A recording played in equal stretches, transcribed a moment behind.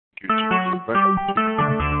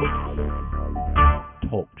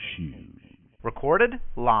Talk shoes. Recorded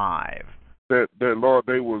live. That Lord,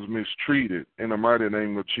 they was mistreated in the mighty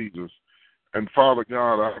name of Jesus. And Father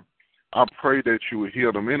God, I pray that you would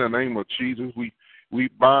heal them. In the name of Jesus, we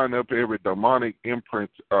bind up every demonic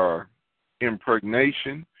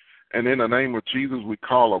impregnation. And in the name of Jesus, we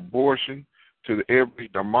call abortion to every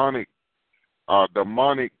demonic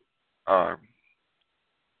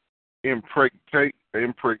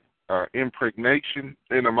impregnation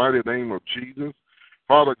in the mighty name of Jesus.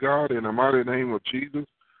 Father God, in the mighty name of Jesus,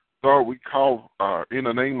 Lord, we call, in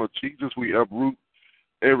the name of Jesus, we uproot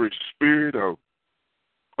every spirit of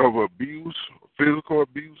abuse, physical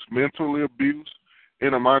abuse, mental abuse,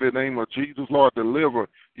 in the mighty name of Jesus. Lord, deliver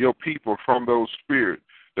your people from those spirits.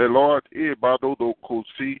 That, Lord, in the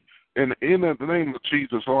name of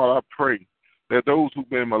Jesus, Lord, I pray that those who've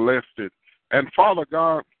been molested, and Father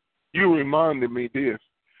God, you reminded me this,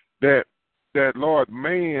 that Lord,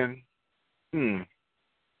 man,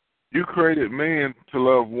 you created man to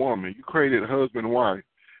love woman. You created husband and wife.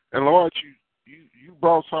 And, Lord, you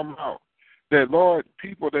brought something out that, Lord,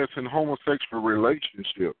 people that's in homosexual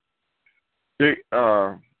relationship, they,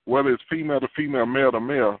 whether it's female to female, male to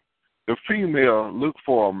male, the female look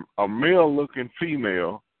for a male-looking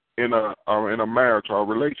female in a marriage or a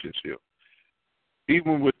relationship.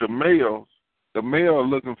 Even with the male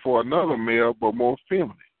looking for another male but more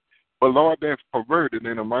feminine. But, Lord, that's perverted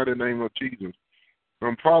in the mighty name of Jesus.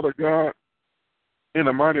 And Father God, in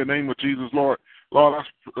the mighty name of Jesus, Lord, I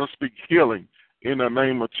speak healing in the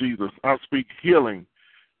name of Jesus. I speak healing,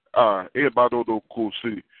 those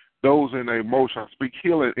in their emotion. I speak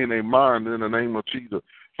healing in their mind in the name of Jesus.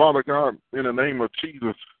 Father God, in the name of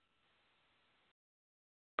Jesus,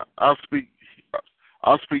 I speak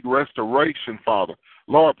restoration, Father.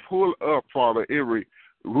 Lord, pull up, Father, every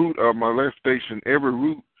root of molestation, every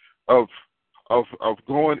root of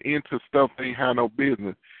going into stuff they have no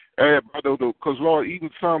business. Because, Lord, even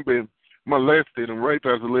some been molested and raped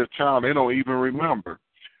as a little child, they don't even remember.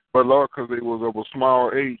 But, Lord, because they was of a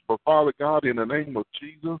small age. But, Father God, in the name of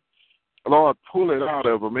Jesus, Lord, pull it out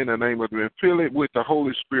of them in the name of Jesus. Fill it with the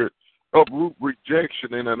Holy Spirit. Uproot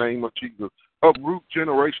rejection in the name of Jesus. Uproot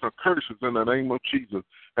generational curses in the name of Jesus.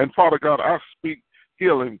 And, Father God, I speak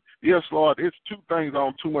healing. Yes, Lord, it's two things I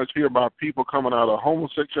don't too much hear about: people coming out of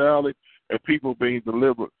homosexuality and people being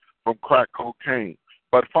delivered from crack cocaine.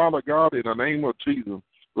 But, Father God, in the name of Jesus,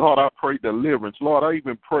 Lord, I pray deliverance. Lord, I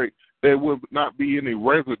even pray there will not be any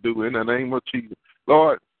residue in the name of Jesus.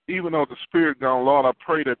 Lord, even though the spirit gone, Lord, I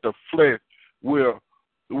pray that the flesh will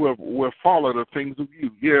follow the things of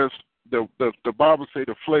you. Yes, the Bible says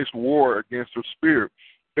the flesh war against the spirit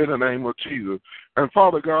in the name of Jesus. And,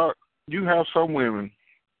 Father God, you have some women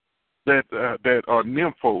that are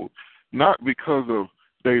nymphos, not because of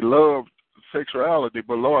they love sexuality,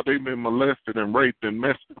 but, Lord, they've been molested and raped and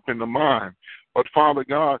messed up in the mind. But, Father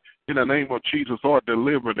God, in the name of Jesus, Lord,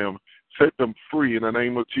 deliver them, set them free in the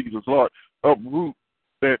name of Jesus. Lord, uproot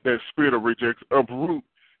that spirit of rejection, uproot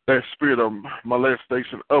that spirit of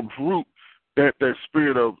molestation, uproot that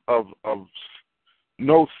spirit of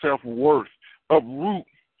no self-worth, uproot,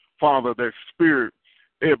 Father, that spirit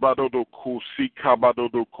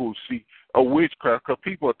of witchcraft, because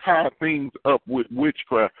people tie things up with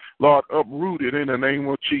witchcraft. Lord, uproot it in the name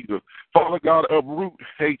of Jesus. Father God, uproot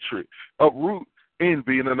hatred, uproot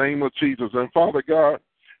envy in the name of Jesus. And, Father God,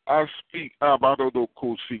 I speak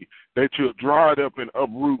that you'll dry it up and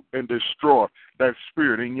uproot and destroy that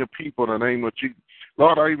spirit in your people in the name of Jesus.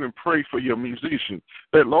 Lord, I even pray for your musicians.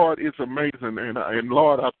 That, Lord, it's amazing. And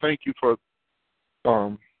Lord, I thank you for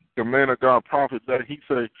the man of God prophet that he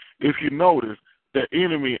said, if you notice, the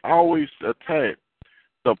enemy always attack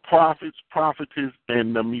the prophets, prophetess,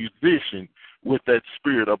 and the musician with that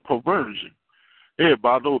spirit of perversion.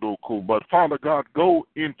 But, Father God, go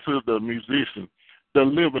into the musicians,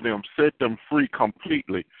 deliver them, set them free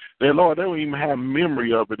completely. That, Lord, they don't even have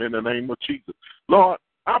memory of it in the name of Jesus. Lord,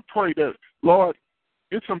 I pray that, Lord,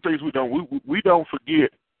 it's some things we don't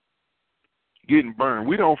forget getting burned.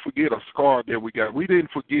 We don't forget a scar that we got. We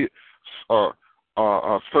didn't forget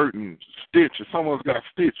certain stitches. Some of us got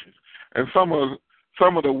stitches. And some of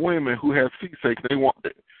the women who have C-section, they want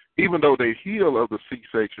that, even though they heal of the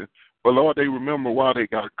C-section, but, Lord, they remember why they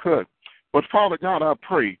got cut. But, Father God, I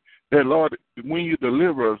pray that, Lord, when you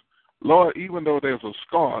deliver us, Lord, even though there's a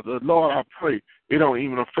scar, Lord, I pray it don't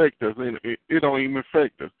even affect us. It don't even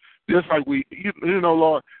affect us. Just like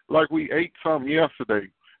Lord, like we ate something yesterday,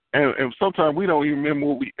 and sometimes we don't even remember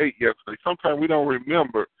what we ate yesterday. Sometimes we don't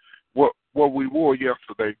remember what we wore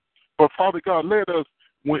yesterday. But, Father God, let us,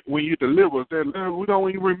 when you deliver us, we don't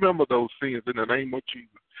even remember those sins in the name of Jesus.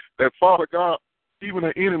 that, Father God, even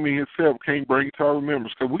the enemy himself can't bring it to our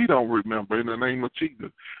remembrance because we don't remember in the name of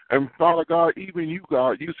Jesus. And Father God, even you,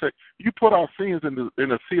 God, you say you put our sins in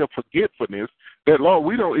the sea of forgetfulness. That Lord,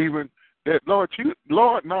 we don't even that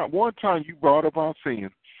Lord, not one time you brought up our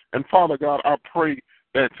sins. And Father God, I pray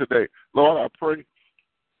that today, Lord, I pray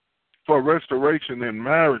for restoration in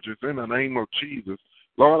marriages in the name of Jesus.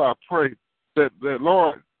 Lord, I pray that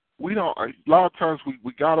Lord, we don't. A lot of times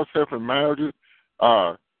we got ourselves in marriages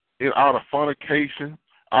out of fornication,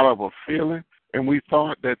 out of a feeling, and we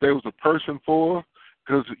thought that there was a person for us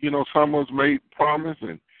because, some of us made promise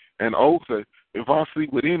and oaths that if I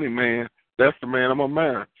sleep with any man, that's the man I'm going to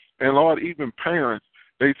marry. And, Lord, even parents,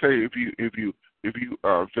 they say if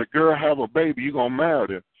the girl have a baby, you're going to marry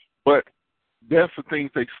them. But that's the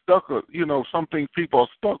things they stuck with. Some things people are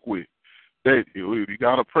stuck with. That if you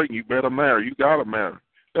got a pregnant, you better marry. You got to marry.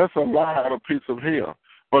 That's a lie out of pits of hell.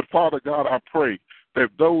 But, Father God, I pray that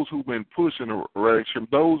those who've been pushing a relationship,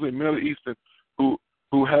 those in Middle Eastern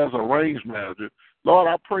who has arranged marriages, Lord,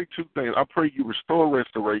 I pray two things. I pray you restore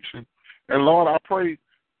restoration. And, Lord, I pray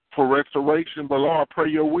for restoration, but, Lord, I pray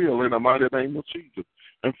your will in the mighty name of Jesus.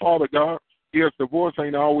 And, Father God, yes, divorce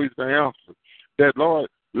ain't always the answer. That, Lord,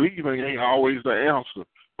 leaving ain't always the answer.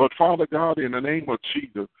 But, Father God, in the name of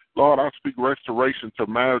Jesus, Lord, I speak restoration to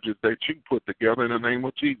marriages that you put together in the name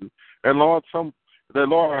of Jesus. And, Lord,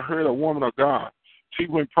 Lord, I heard a woman of God. She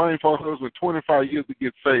been praying for her husband 25 years to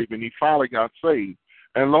get saved, and he finally got saved.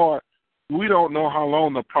 And, Lord, we don't know how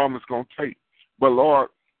long the promise is going to take. But, Lord,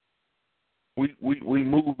 we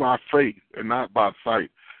move by faith and not by sight.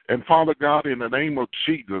 And, Father God, in the name of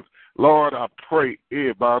Jesus, Lord, I pray,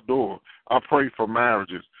 by door. I pray for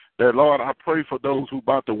marriages. That, Lord, I pray for those who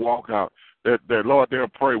about to walk out. That Lord, they'll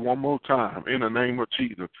pray one more time in the name of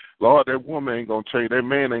Jesus. Lord, that woman ain't going to change. That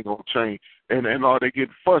man ain't going to change. And, Lord, they get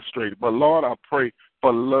frustrated. But, Lord, I pray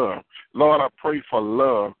for love. Lord, I pray for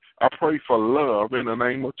love. I pray for love in the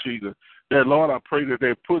name of Jesus. That, Lord, I pray that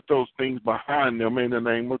they put those things behind them in the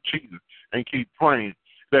name of Jesus and keep praying.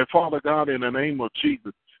 That, Father God, in the name of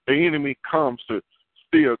Jesus, the enemy comes to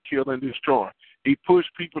steal, kill, and destroy. He pushed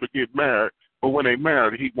people to get married, but when they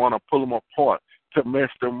married, he want to pull them apart to mess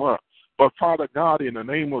them up. But, Father God, in the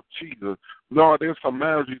name of Jesus, Lord, there's some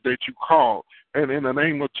marriages that you call, and in the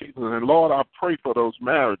name of Jesus, and, Lord, I pray for those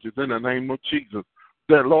marriages in the name of Jesus.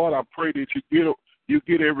 That, Lord, I pray that you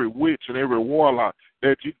get every witch and every warlock,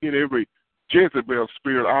 that you get every Jezebel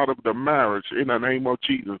spirit out of the marriage in the name of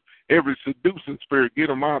Jesus. Every seducing spirit, get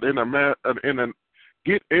them out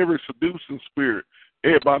get every seducing spirit.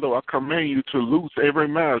 Everybody, I command you to loose every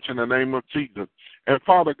marriage in the name of Jesus. And,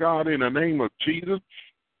 Father God, in the name of Jesus,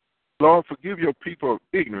 Lord, forgive your people of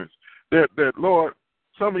ignorance. That Lord,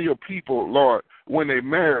 some of your people, Lord, when they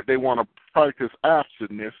marry, they want to practice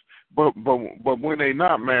abstinence, but when they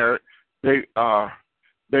not married, they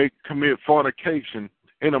commit fornication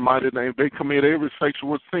in the mighty name. They commit every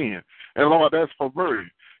sexual sin. And, Lord, that's perverted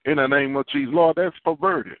in the name of Jesus. Lord, that's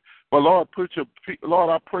perverted. But, Lord, Lord,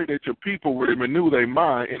 I pray that your people will renew their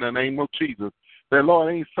mind in the name of Jesus. That,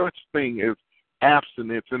 Lord, ain't such thing as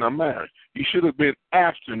abstinence in a marriage. You should have been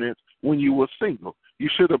abstinent when you were single. You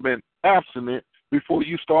should have been abstinent before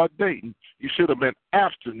you start dating. You should have been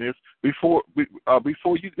abstinent before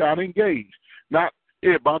you got engaged. Not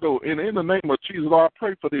Bado. And in the name of Jesus, Lord, I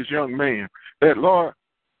pray for this young man. That, Lord,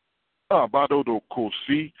 Bado do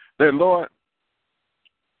Kosi, that, Lord,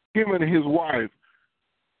 him and his wife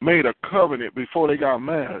made a covenant before they got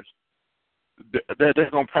married that they're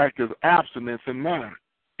going to practice abstinence in marriage.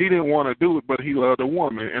 He didn't want to do it, but he loved a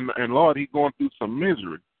woman. And Lord, he's going through some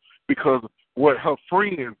misery because what her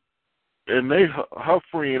friend and her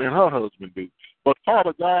friend and her husband do. But,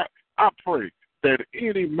 Father God, I pray that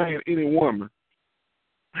any man, any woman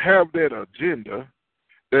have that agenda,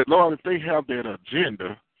 that, Lord, if they have that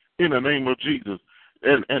agenda in the name of Jesus,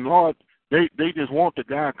 and Lord, they just want the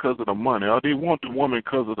guy because of the money, or they want the woman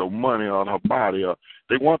because of the money or her body, or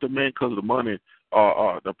they want the man because of the money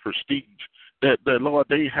or the prestige. That Lord,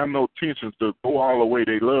 they have no intentions to go all the way.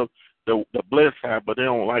 They love the blessed side, but they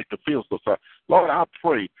don't like the physical side. Lord, I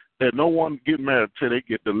pray that no one get married until they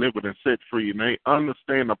get delivered and set free, and they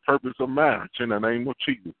understand the purpose of marriage in the name of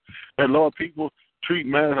Jesus. And, Lord, people treat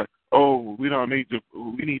marriage like, oh, we need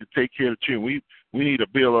to take care of the children. We need to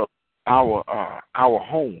build up our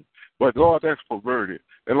home. But, Lord, that's perverted.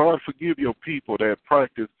 And, Lord, forgive your people that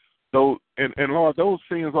practice those. And Lord, those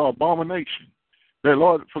sins are abomination. That,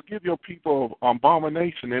 Lord, forgive your people of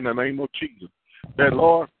abomination in the name of Jesus. That,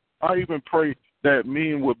 Lord, I even pray that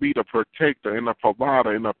men will be the protector and the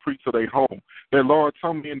provider and the priest of their home. That, Lord,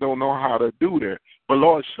 some men don't know how to do that. But,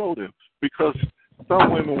 Lord, show them. Because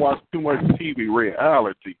Some women watch too much TV,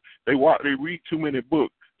 reality. They read too many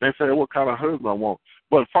books. They say, what kind of husband I want?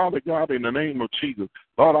 But Father God, in the name of Jesus,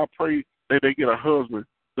 Lord, I pray that they get a husband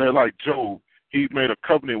that like Job. He made a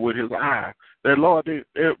covenant with his eye. That, Lord,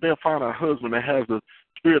 they'll find a husband that has the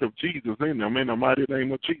Spirit of Jesus in them in the mighty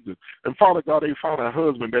name of Jesus. And Father God, they find a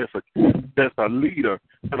husband that's a leader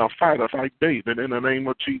and a fighter like David in the name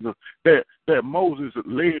of Jesus. That Moses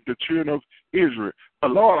led the children of Israel.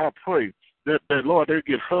 But Lord, I pray that Lord, they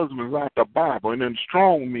get husbands out the Bible and then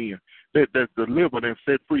strong men that delivered and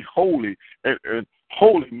set free holy and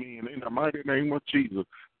holy men in the mighty name of Jesus.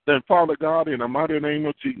 Then Father God, in the mighty name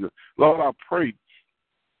of Jesus, Lord, I pray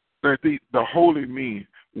that the holy men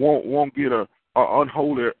won't get a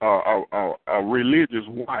unholy, a religious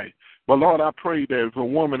wife. But Lord, I pray that if a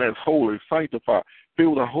woman that's holy, sanctified,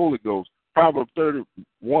 filled with the Holy Ghost, Proverbs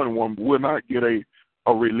 31 woman will not get a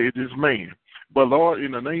religious man. But Lord,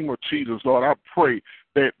 in the name of Jesus, Lord, I pray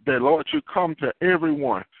that Lord, you come to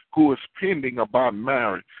everyone who is pending about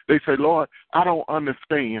marriage. They say, Lord, I don't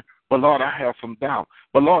understand, but Lord, I have some doubt.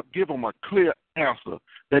 But Lord, give them a clear answer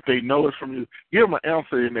that they know it's from you. Give them an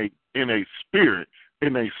answer in a spirit,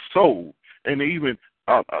 in a soul, and even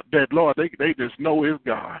that, Lord, they just know it's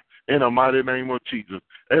God in the mighty name of Jesus.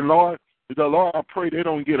 And Lord, I pray they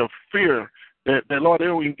don't get a fear, that Lord, they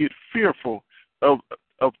don't even get fearful of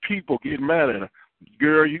people getting mad at her.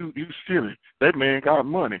 Girl, you silly. That man got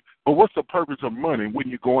money. But what's the purpose of money when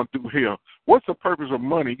you're going through hell? What's the purpose of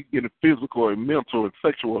money? You getting physical and mental and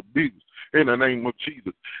sexual abuse in the name of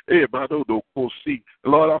Jesus.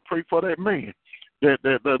 Lord, I pray for that man.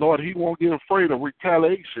 That Lord, he won't get afraid of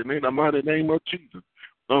retaliation in the mighty name of Jesus.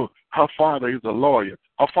 No, her father is a lawyer.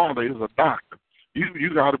 Her father is a doctor.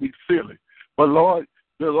 You got to be silly. But Lord,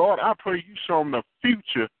 I pray you show them the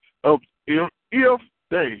future of if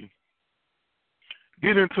they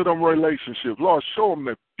get into them relationships. Lord, show them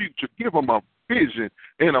the future. Give them a vision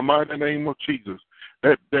in the mighty name of Jesus.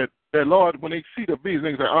 That Lord, when they see the vision,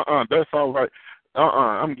 they say, that's all right.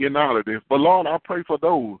 I'm getting out of this. But Lord, I pray for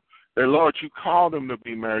those that, Lord, you call them to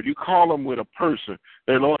be married. You call them with a person.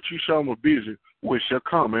 That, Lord, you show them a vision which shall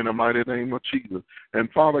come in the mighty name of Jesus. And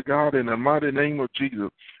Father God, in the mighty name of Jesus,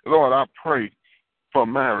 Lord, I pray for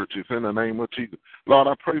marriages in the name of Jesus. Lord,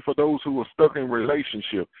 I pray for those who are stuck in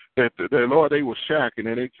relationships, that Lord, they were shacking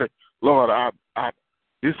and they say, Lord,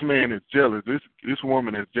 this man is jealous. This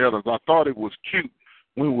woman is jealous. I thought it was cute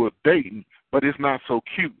when we were dating, but it's not so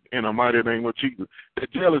cute in the mighty name of Jesus. The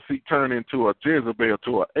jealousy turned into a Jezebel,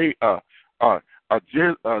 to a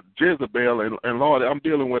Jezebel, and Lord, I'm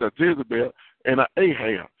dealing with a Jezebel and an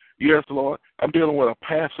Ahab. Yes, Lord, I'm dealing with a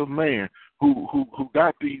passive man who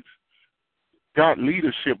got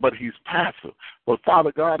leadership, but he's passive. But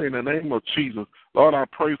Father God, in the name of Jesus, Lord, I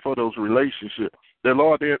pray for those relationships. That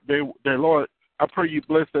Lord, Lord, I pray you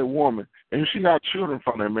bless that woman, and she got children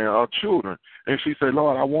from that man, or children, and she said,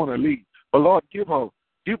 Lord, I want to leave. But Lord, give her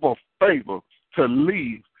favor to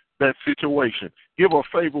leave that situation. Give her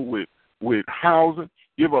favor with housing.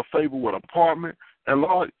 Give her favor with apartment. And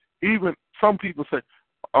Lord, even some people say,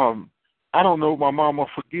 I don't know if my mama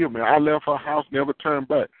forgive me. I left her house, never turned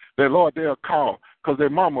back. That Lord, they'll call because their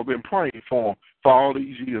mama been praying for them for all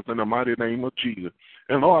these years in the mighty name of Jesus.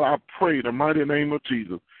 And Lord, I pray in the mighty name of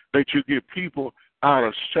Jesus that you get people out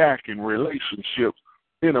of shacking relationships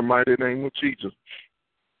in the mighty name of Jesus.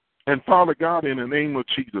 And Father God, in the name of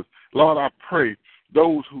Jesus, Lord, I pray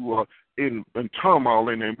those who are in turmoil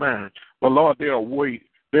in their marriage, but Lord, they'll wait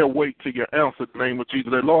till you answer the name of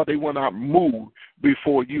Jesus. That Lord, they will not move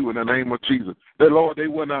before you in the name of Jesus. That Lord, they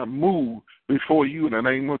will not move before you in the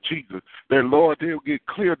name of Jesus. That Lord, they'll get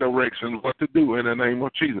clear directions what to do in the name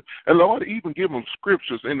of Jesus. And Lord, even give them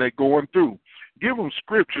scriptures in their going through. Give them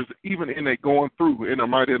scriptures even in their going through in the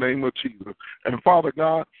mighty name of Jesus. And Father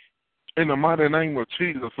God, in the mighty name of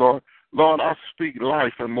Jesus, Lord, I speak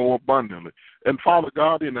life and more abundantly. And Father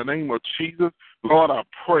God, in the name of Jesus, Lord, I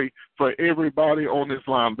pray for everybody on this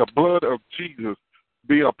line. The blood of Jesus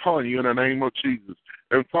be upon you in the name of Jesus.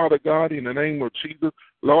 And Father God, in the name of Jesus,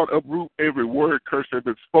 Lord, uproot every word curse that has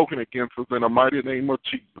been spoken against us in the mighty name of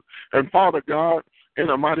Jesus. And Father God, in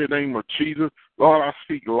the mighty name of Jesus, Lord, I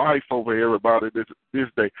speak life over everybody this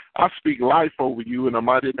day. I speak life over you in the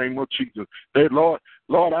mighty name of Jesus. That Lord,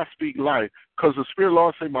 I speak life because the Spirit,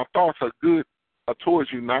 Lord, say my thoughts are good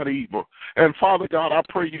towards you, not evil. And Father God, I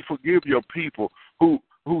pray you forgive your people who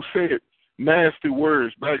said nasty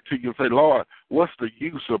words back to you and say, Lord, what's the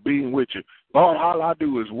use of being with you? Lord, all I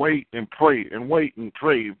do is wait and pray and wait and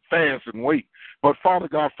pray and fast and wait. But Father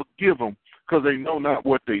God, forgive them because they know not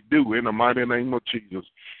what they do in the mighty name of Jesus.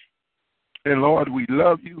 And Lord, we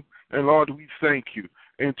love you, and Lord, we thank you.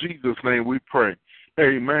 In Jesus' name we pray.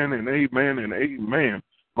 Amen and amen and amen.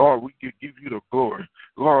 Lord, we give you the glory.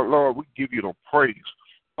 Lord, we give you the praise.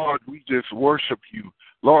 Lord, we just worship you.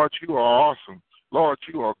 Lord, you are awesome. Lord,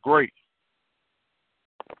 you are great.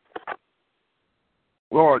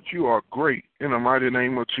 Lord, you are great in the mighty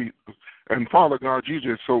name of Jesus. And Father God, you're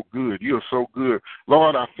just so good. You're so good.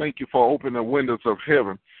 Lord, I thank you for opening the windows of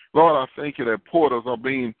heaven. Lord, I thank you that portals are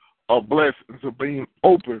blessings are being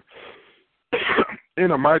opened in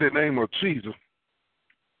the mighty name of Jesus.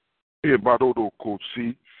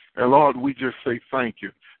 And Lord, we just say thank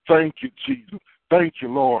you. Thank you, Jesus. Thank you,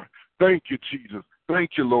 Lord. Thank you, Jesus.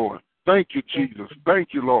 Thank you, Lord. Thank you, Jesus. Thank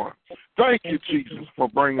you, Lord. Thank you, Jesus, for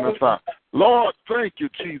bringing us out. Lord, thank you,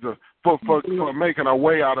 Jesus, for making a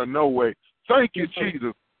way out of no way. Thank you,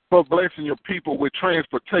 Jesus, for blessing your people with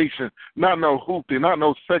transportation, not no hoopty, not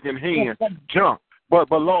no second-hand junk, but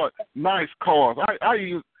Lord, nice cars. I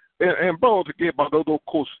use and bold to get by those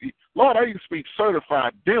courses. Lord, I used to speak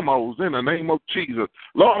certified demos in the name of Jesus.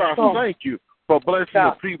 Lord, I thank you for blessing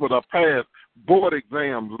the people that pass board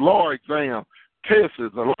exams, law exams, tests,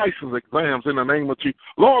 and license exams in the name of Jesus.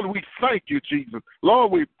 Lord, we thank you, Jesus.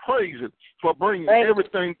 Lord, we praise you for bringing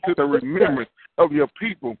everything to the remembrance of your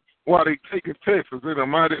people while they taking tests in the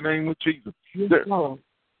mighty name of Jesus. Yes, Lord.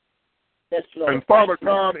 Yes, Lord. And Father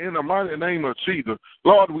God, in the mighty name of Jesus,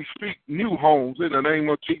 Lord, we speak new homes in the name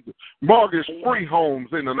of Jesus, mortgage-free homes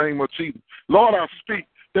in the name of Jesus. Lord, I speak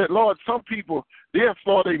that, Lord, some people, yes,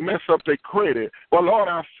 Lord, they mess up their credit. But, Lord,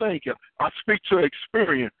 I thank you. I speak to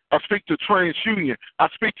Experian. I speak to TransUnion. I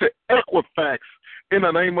speak to Equifax in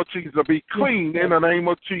the name of Jesus. Be clean in the name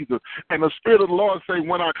of Jesus. And the Spirit of the Lord say,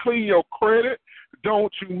 when I clean your credit,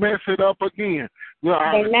 don't you mess it up again.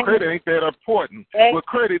 Credit ain't that important, but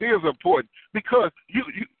credit is important because you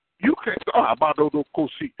can't.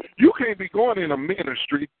 You can't be going in a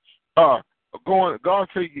ministry. God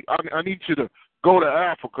say, I need you to go to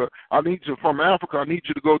Africa. I need you from Africa. I need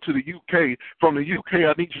you to go to the UK. From the UK,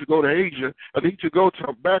 I need you to go to Asia. I need you to go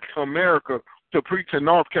back to America to preach in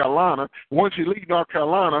North Carolina. Once you leave North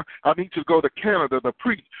Carolina, I need you to go to Canada to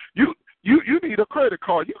preach. You need a credit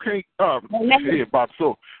card. You can't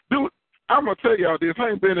dude, I'm gonna tell y'all this. I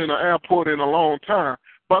ain't been in an airport in a long time,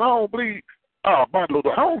 but I don't believe I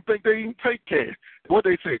don't think they even take cash. What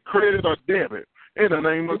they say, credit or debit, in the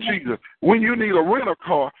name of Jesus. When you need a rental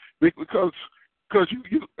car, because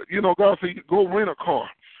you know God said you go rent a car.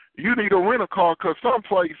 You need a rental car because some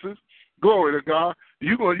places, glory to God,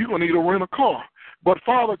 you're gonna need a rental car. But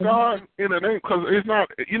Father God, in the name, because it's not,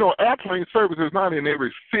 airplane service is not in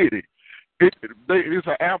every city. It's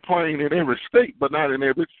an airplane in every state, but not in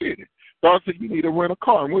every city. God said you need to rent a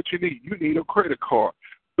car, and what you need a credit card.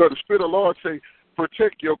 So the Spirit of the Lord say,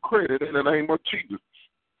 protect your credit in the name of Jesus.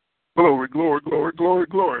 Glory, glory, glory, glory,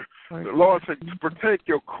 glory. The Lord said, protect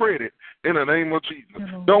your credit in the name of Jesus.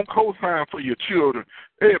 Don't co-sign for your children.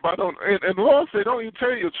 Everybody don't, and the Lord said, don't even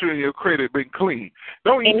tell your children your credit been clean.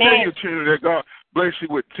 Don't even tell your children that God bless you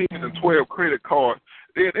with 10 and 12 credit cards.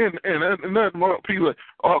 And nothing more people,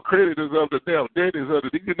 credit is of the devil. Debt is of the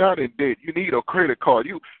devil. You're not in debt. You need a credit card.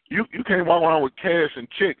 You can't walk around with cash and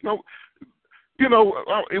checks. No,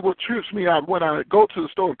 it what trips me out when I go to the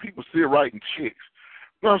store and people still writing checks.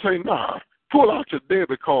 You know what I'm saying? Nah, pull out your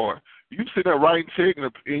debit card. You sit there writing checks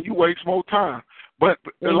and you waste more time. But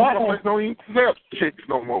a lot of places don't even accept checks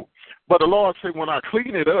no more. But the Lord said, when I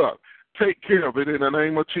clean it up, take care of it in the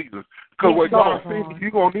name of Jesus. Because what God said,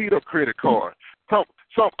 you're going to need a credit card.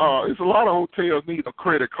 It's a lot of hotels need a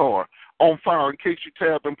credit card on file in case you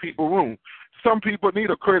tab them people's room. Some people need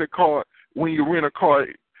a credit card when you rent a car.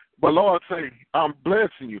 But Lord say, I'm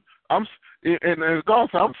blessing you. And God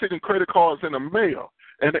said, I'm sending credit cards in the mail,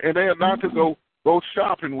 and they are not to go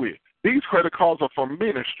shopping with. These credit cards are for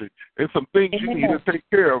ministry and some things you need to take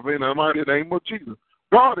care of in the mighty name of Jesus.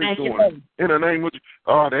 God is doing it in the name of Jesus.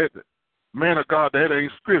 That man of God, that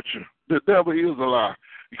ain't scripture. The devil is a lie.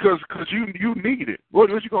 Because you need it. What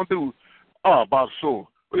you gonna do? About so.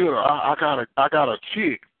 I got a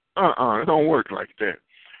chick. It don't work like that.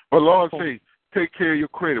 But Lord say, take care of your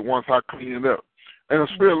credit once I clean it up. And the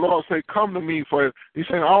Spirit of the Lord say, come to me for it. He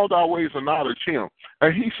said, all thy ways acknowledge him,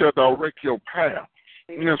 and he shall direct your path.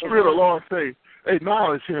 And the Spirit of the Lord say,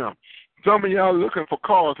 acknowledge him. Some of y'all looking for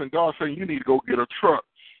cars, and God say, you need to go get a truck.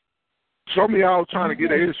 Some of y'all trying to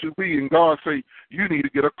get an SUV, and God say, you need to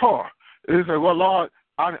get a car. And he said, well, Lord,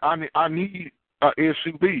 I need an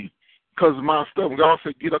SUV because of my stuff. And God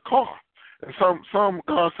said, get a car. And some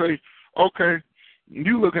God say, okay,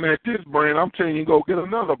 you looking at this brand, I'm telling you, go get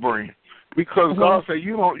another brand. Because God said,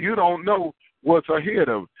 you don't know what's ahead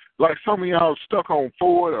of it. Like some of y'all stuck on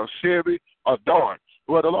Ford or Chevy or Dart.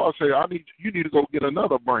 Well, the Lord said, you need to go get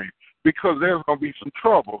another brand. because there's going to be some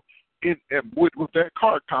trouble with that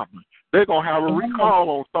car company. They're going to have a recall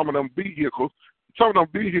on some of them vehicles. Some of them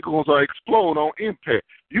vehicles are explode on impact.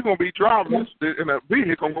 You're going to be driving and a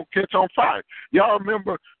vehicle going to catch on fire. Y'all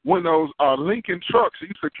remember when those Lincoln trucks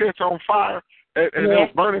used to catch on fire and it was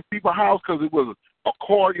burning people's house because it was a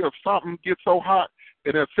coil or something get so hot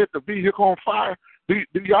and it set the vehicle on fire? Do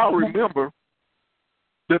y'all remember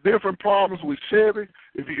the different problems with Chevy?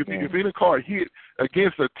 If any car hit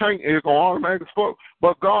against a tank, it's going to automatically explode.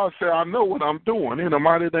 But God said, I know what I'm doing in the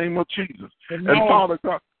mighty name of Jesus. Amen. And Father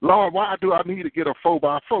God, Lord, why do I need to get a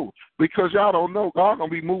 4x4? Because y'all don't know God going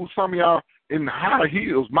to be moving some of y'all in high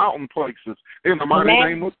hills, mountain places, in the mighty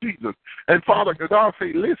name of Jesus. And Father God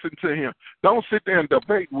say, listen to him. Don't sit there and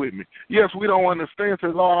debate with me. Yes, we don't understand. Say,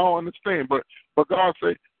 Lord, I don't understand. But God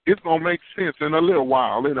say, it's going to make sense in a little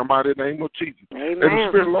while in the mighty name of Jesus. Amen. And the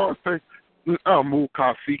Spirit of the Lord say,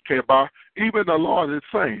 even the Lord is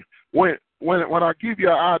saying, when I give you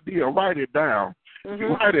an idea, write it down.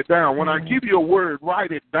 Write it down. When I give you a word,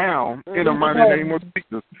 write it down in the mighty name of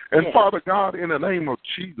Jesus. And Father God, in the name of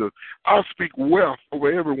Jesus, I speak wealth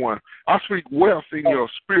over everyone. I speak wealth in your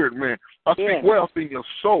spirit, man. I speak wealth in your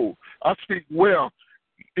soul. I speak wealth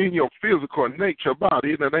in your physical nature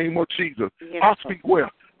body in the name of Jesus. I speak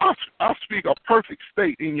wealth. I speak a perfect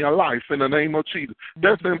state in your life in the name of Jesus.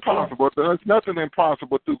 That's impossible. There's nothing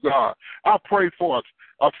impossible through God. I pray for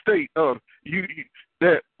a state of you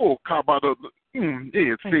that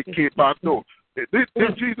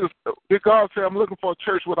did God say I'm looking for a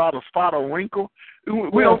church without a spot or wrinkle?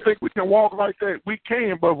 We don't think we can walk like that. We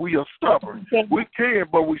can, but we are stubborn. We can,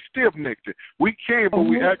 but we stiff-necked. We can, but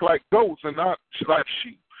we act like goats and not like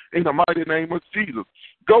sheep in the mighty name of Jesus.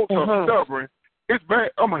 Goats are stubborn. It's bad.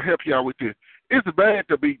 I'm going to help y'all with this. It's bad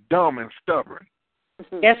to be dumb and stubborn.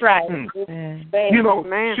 That's right. You know,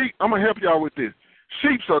 sheep, I'm going to help y'all with this.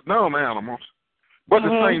 Sheep are dumb animals, but at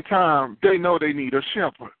the same time, they know they need a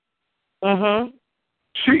shepherd.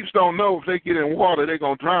 Sheep don't know if they get in water, they're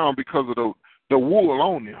going to drown because of the wool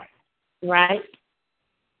on them. Right.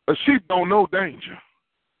 A sheep don't know danger.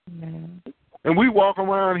 And we walk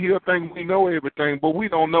around here thinking we know everything, but we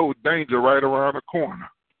don't know danger right around the corner.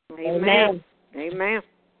 Amen. It's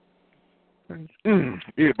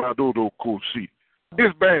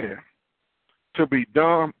bad to be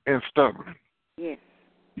dumb and stubborn. Yes.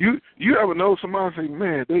 You ever know somebody say,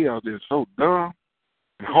 man, they are just so dumb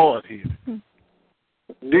and hard-headed.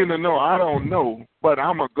 Then to know, I don't know, but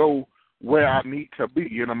I'm going to go where I need to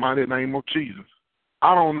be in the mighty name of Jesus.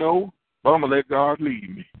 I don't know, but I'm going to let God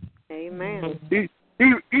lead me. Amen.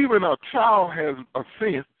 Even a child has a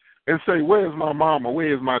sense and say, where's my mama?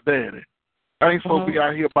 Where's my daddy? I ain't supposed to be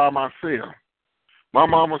out here by myself. My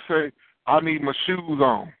mama say, I need my shoes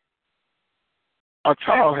on. A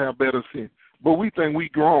child have better sense. But we think we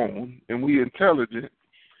grown and we intelligent,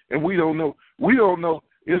 and we don't know. We don't know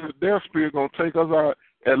if their spirit going to take us out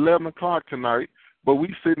at 11 o'clock tonight, but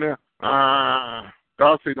we sitting there,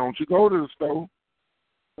 God say, don't you go to the store.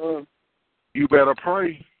 You better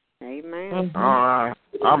pray. Amen.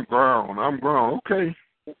 I'm grown. Okay.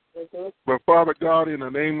 But Father God, in the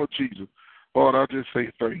name of Jesus, Lord, I just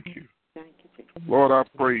say thank you. Thank you. Lord, I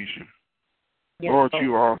praise you. Yes, Lord,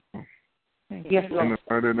 you are awesome. Yes, Lord. In the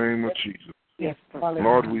mighty name of Jesus. Yes,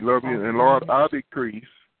 Lord, we love you. And Lord, I decrease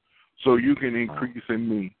so you can increase in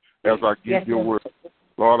me as I give your word.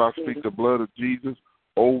 Lord, I speak the blood of Jesus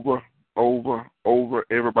over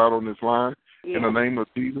everybody on this line. In the name of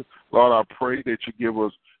Jesus, Lord, I pray that you give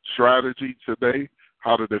us strategy today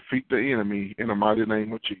how to defeat the enemy in the mighty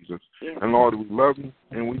name of Jesus. Yes. And Lord, we love you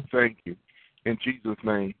and we thank you. In Jesus'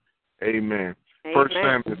 name, amen. 1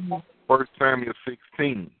 Samuel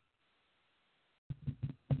 16.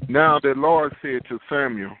 Now the Lord said to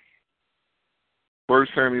Samuel, 1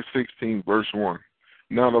 Samuel 16, verse 1.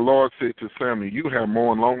 Now the Lord said to Samuel, you have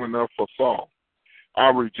mourned long enough for Saul. I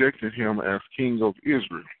rejected him as king of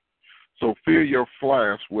Israel. So fill your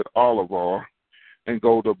flask with olive oil and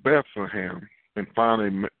go to Bethlehem and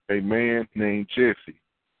find a man named Jesse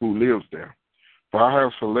who lives there. For I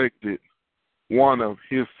have selected one of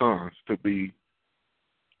his sons to be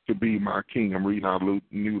my king. I'm reading out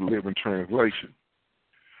New Living Translation.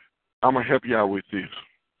 I'm going to help you out with this.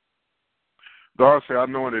 God said, I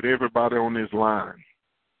anointed everybody on this line.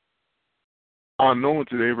 I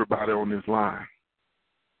anointed everybody on this line.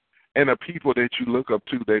 And the people that you look up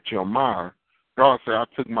to, that you admire, God said, I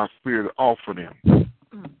took my spirit off of them.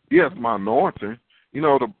 Yes, my anointing.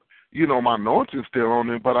 My anointing's still on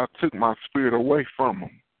them, but I took my spirit away from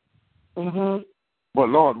them. But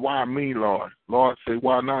Lord, why me, Lord? Lord said,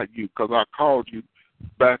 why not you? Because I called you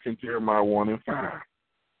back in Jeremiah 1:5.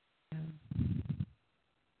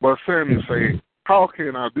 But Samuel said, how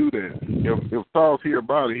can I do that? If Saul hear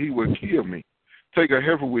about it, he will kill me. Take a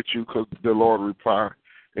heifer with you, because the Lord replied,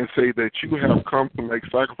 and say that you have come to make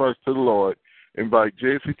sacrifice to the Lord. Invite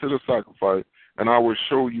Jesse to the sacrifice, and I will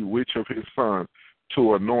show you which of his sons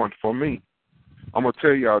to anoint for me. I'm going to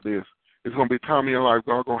tell y'all this. It's going to be a time in your life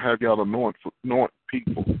God going to have y'all anoint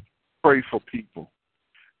people, pray for people.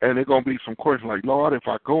 And there's going to be some questions like, Lord, if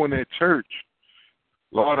I go in that church,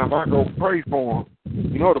 Lord, if I go pray for him,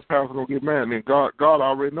 you know the pastor's going to get mad. And then God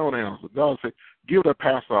already know the answer. God said, give the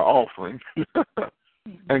pastor an offering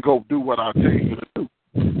and go do what I tell you to do.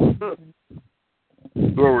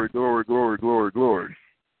 Glory, glory, glory, glory, glory.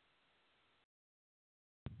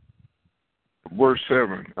 Verse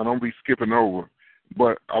 7, I don't be skipping over,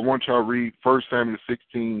 but I want y'all to read 1 Samuel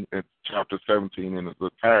 16 and chapter 17 in its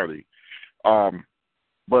entirety.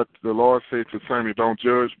 But the Lord said to Samuel, don't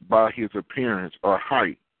judge by his appearance or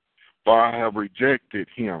height, for I have rejected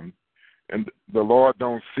him. And the Lord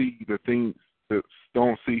don't see things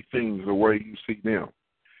the way you see them.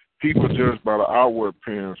 People judge by the outward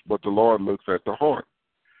appearance, but the Lord looks at the heart.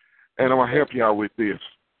 And I'm going to help y'all with this.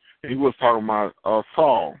 He was talking about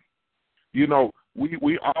Saul. You know,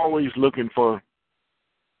 we always looking for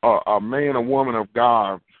a man or woman of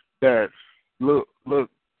God that look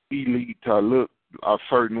elite, look a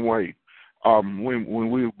certain way.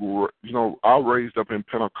 When we were, I was raised up in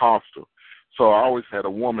Pentecostal, so I always had a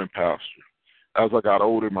woman pastor. As I got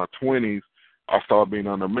older in my 20s, I started being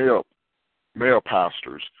under male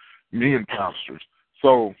pastors, men pastors.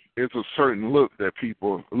 So it's a certain look that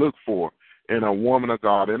people look for in a woman of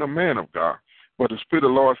God and a man of God. But the Spirit of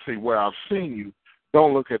the Lord say, where I've seen you,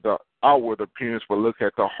 don't look at the outward appearance, but look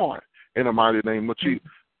at the heart in the mighty name of Jesus.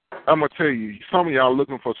 I'm going to tell you, some of y'all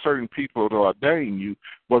looking for certain people to ordain you,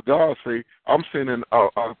 but God say, I'm sending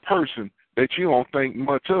a person that you don't think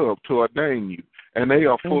much of to ordain you. And they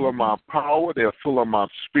are full of my power, they're full of my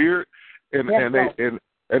spirit, and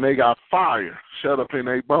they got fire shut up in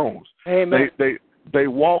their bones. Amen. They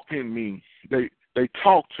walk in me, they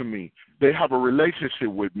talk to me, they have a relationship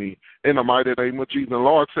with me in the mighty name of Jesus. The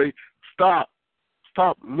Lord say, stop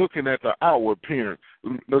looking at the outward appearance.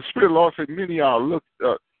 The Spirit of the Lord said, many of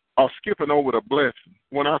y'all are skipping over the blessing.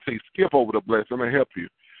 When I say skip over the blessing, I'm going to help you.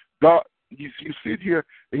 God, you sit here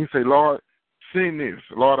and you say, Lord, send this.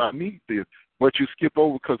 Lord, I need this. But you skip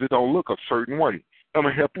over because it don't look a certain way. I'm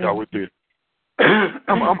going to help y'all with this.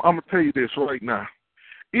 I'm going to tell you this right now.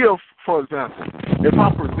 If, for example, if I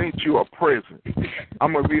present you a present,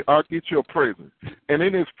 I'll get you a present. And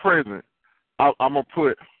in this present, I'm going to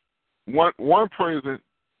put one present,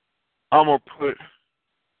 I'm going to put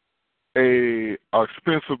a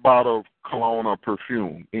expensive bottle of cologne or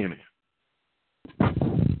perfume in it.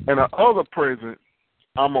 And the other present,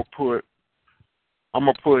 I'm gonna put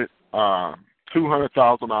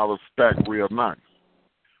 $200,000 stacked real nice.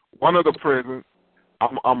 One of the presents,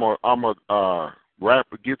 I'm a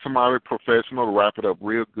get somebody professional to wrap it up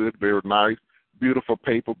real good, very nice, beautiful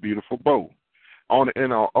paper, beautiful bow. On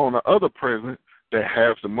the other present that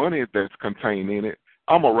has the money that's contained in it,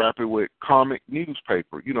 I'm going to wrap it with comic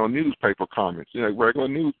newspaper, newspaper comics, regular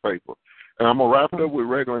newspaper. And I'm going to wrap it up with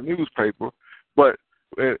regular newspaper.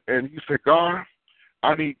 And you say, God,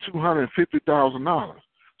 I need $250,000.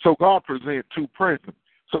 So God present two presents.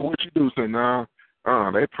 So what you do is say, nah,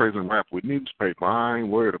 that present wrapped with newspaper. I ain't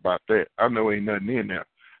worried about that. I know ain't nothing in there.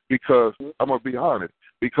 Because I'm going to be honest.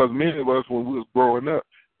 Because many of us, when we was growing up,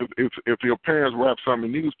 if your parents wrap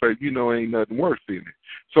something in newspaper, ain't nothing worth in it.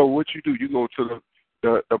 So what you do, you go to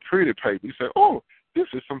the pretty paper. You say, oh, this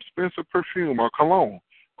is some expensive perfume or cologne.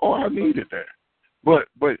 Oh, I needed that. But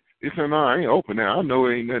it's no, I ain't open that. I know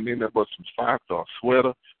ain't nothing in there but some socks or a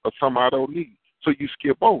sweater or something I don't need. So you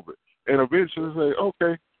skip over it. And eventually say,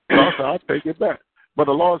 okay, God said, I'll take it back. But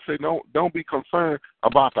the Lord said, no, don't be concerned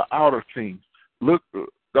about the outer things. Look,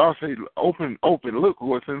 God said, open, look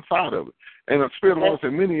what's inside of it. And the Spirit of the Lord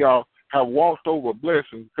said, many of y'all have walked over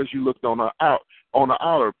blessings because you looked on the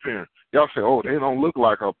outer appearance. Y'all say, oh, they don't look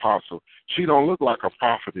like an apostle. She don't look like a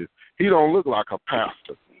prophetess. He don't look like a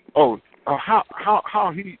pastor. Oh,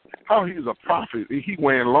 how he's a prophet? He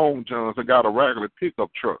wearing long johns and got a regular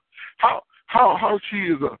pickup truck. How she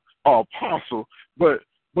is a apostle, but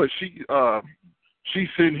she's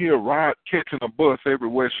sitting here catching a bus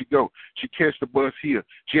everywhere she go. She catch the bus here.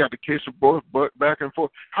 She have to catch the bus back and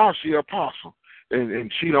forth. How's she apostle?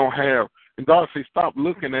 And she don't have. And God says, stop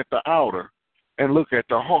looking at the outer and look at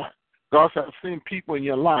the heart. God said, I've seen people in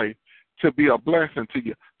your life to be a blessing to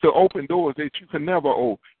you, to open doors that you can never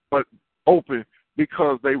open, but open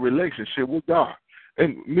because they relationship with God.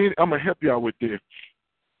 And I'm going to help y'all with this.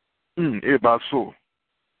 EPISODE.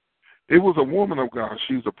 It was a woman of God.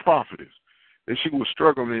 She was a prophetess, and she was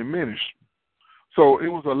struggling in ministry. So it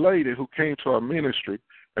was a lady who came to our ministry.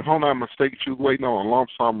 If I'm not mistaken, she was waiting on a lump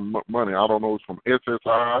sum of money. I don't know if it was from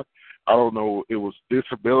SSI. I don't know if it was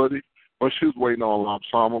disability, but she was waiting on a lump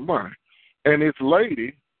sum of money. And this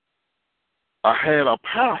lady had a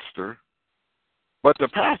pastor, but the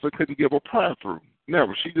pastor couldn't give a prayer through.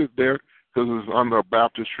 Never. She just there because it was under a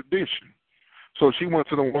Baptist tradition. So she went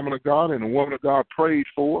to the woman of God, and the woman of God prayed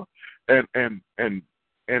for her, and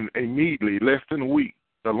immediately, less than a week,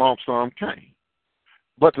 the lump sum came.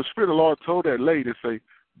 But the Spirit of the Lord told that lady to say,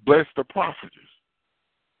 bless the prophetess.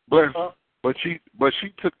 Bless her. But she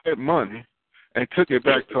took that money and took it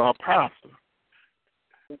back to her pastor.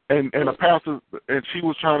 And the pastor, and she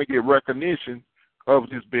was trying to get recognition of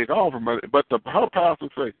this big offering, but her pastor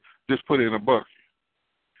said, just put it in a bucket.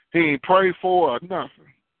 He ain't prayed for her or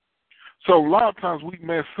nothing. So a lot of times we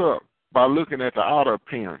mess up by looking at the outer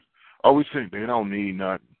appearance. Oh, we think they don't need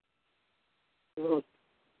nothing. And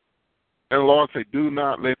the Lord said, do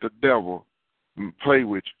not let the devil play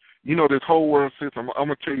with you. You know, this whole world system, I'm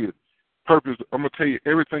going to tell you purpose. I'm going to tell you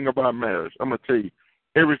everything about marriage. I'm going to tell you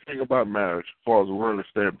everything about marriage as far as the world is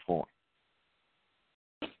standpoint.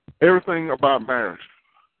 Everything about marriage.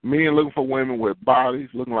 Men looking for women with bodies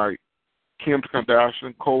looking like Kim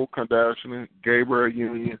Kardashian, Khloe Kardashian, Gabriel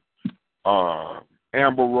Union,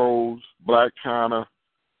 Amber Rose, Black China,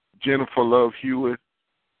 Jennifer Love Hewitt,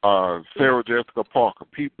 Sarah Jessica Parker.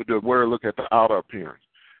 People that look at the outer appearance.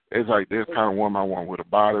 It's like this kind of woman I want with a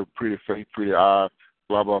body, pretty face, pretty eyes,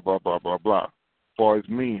 blah, blah, blah, blah, blah, blah. As far as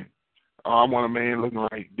men. I want a man looking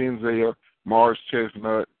like Denzel, Morris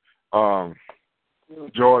Chestnut,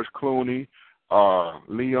 George Clooney,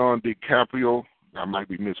 Leon DiCaprio. I might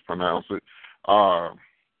be mispronouncing it.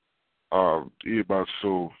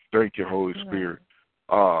 So thank you, Holy Spirit.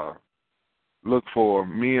 Look for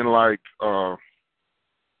men like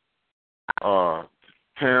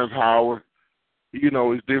Terrence Howard. You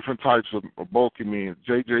know, it's different types of bulky men.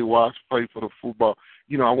 J.J. Watts played for the football.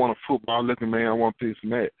 You know, I want a football-looking man. I want this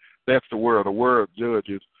and that. That's the world. The world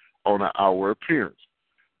judges on the outward appearance.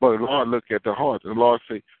 But the Lord look at the heart. And the Lord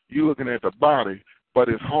say, you looking at the body, but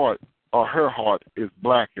his heart or her heart is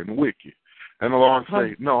black and wicked. And the Lord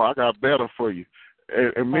say, no, I got better for you.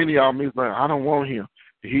 And many of them is like, I don't want him.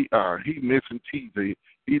 He missing teeth.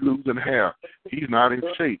 He losing hair. He's not in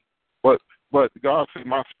shape. But God say,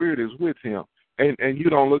 my spirit is with him. And you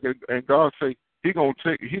don't look at, and God say, He gonna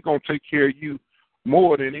take care of you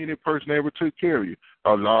more than any person ever took care of you.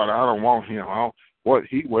 Oh Lord, I don't want him.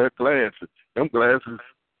 He wear glasses. Them glasses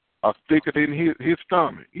are thicker than his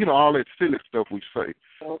stomach. You know, all that silly stuff we say.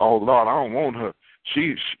 Oh Lord, I don't want her.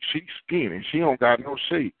 She's skinny. She don't got no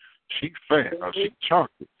shape. She's fat or she's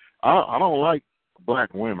chunky. I don't like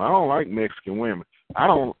black women. I don't like Mexican women. I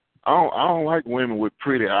don't like women with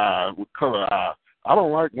pretty eyes, with colored eyes. I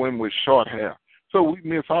don't like women with short hair. So we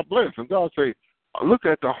miss our blessing. God say, look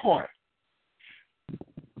at the heart.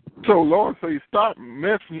 So Lord say, stop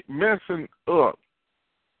messing up.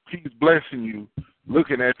 He's blessing you,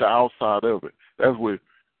 looking at the outside of it. That's with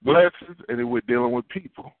blessings, and then we're dealing with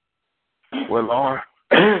people. Well,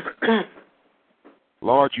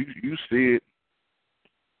 Lord, you said.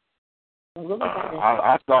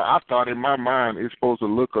 I thought in my mind it's supposed to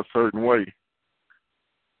look a certain way.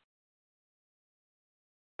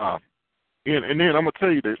 And then I'm going to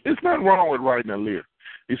tell you this. There's nothing wrong with writing a list.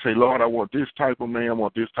 You say, Lord, I want this type of man. I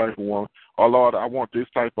want this type of woman. Or, Lord, I want this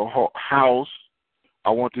type of house. I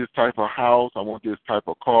want this type of house. I want this type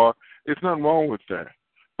of car. There's nothing wrong with that.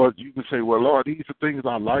 But you can say, well, Lord, these are things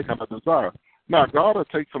I like and I desire. Now, God will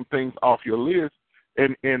take some things off your list,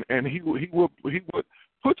 and he would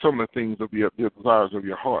put some of the things of your desires of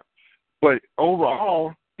your heart. But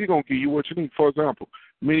overall, He's going to give you what you need. For example,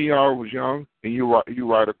 many of y'all was young, and you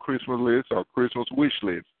write a Christmas list or a Christmas wish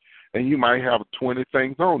list, and you might have 20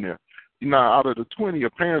 things on there. Now, out of the 20, your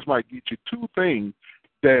parents might get you 2 things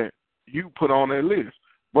that you put on that list.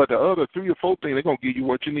 But the other 3 or 4 things, they're going to give you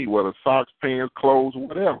what you need, whether socks, pants, clothes,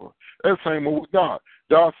 whatever. That's the same with God.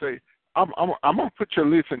 God say, I'm going to put your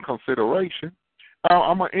list in consideration.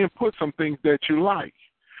 I'm going to input some things that you like.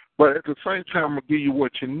 But at the same time, I'm going to give you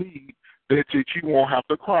what you need that you won't have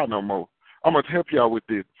to cry no more. I'm going to help y'all with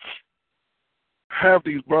this. Have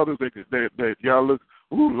these brothers that y'all look,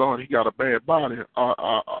 ooh, Lord, he got a bad body,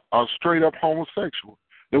 are straight up homosexual.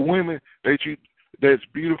 The women that's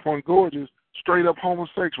beautiful and gorgeous, straight up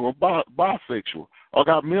homosexual, bisexual, or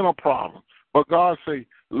got mental problems. But God say,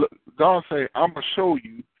 I'm going to show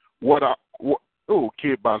you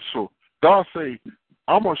God say,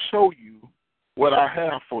 I'm going to show you what I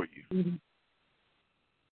have for you.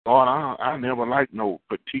 Lord, I never liked no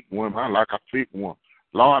petite woman. I like a thick one.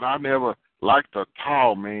 Lord, I never liked a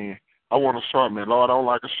tall man. I want a short man. Lord, I don't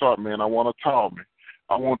like a short man. I want a tall man.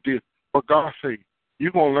 I want this. But God said,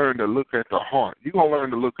 you're going to learn to look at the heart. You're going to learn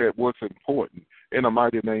to look at what's important in the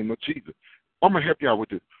mighty name of Jesus. I'm going to help you out with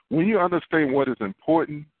this. When you understand what is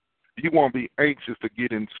important, you won't be anxious to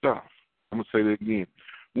get in stuff. I'm going to say that again.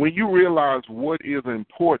 When you realize what is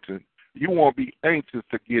important, you won't be anxious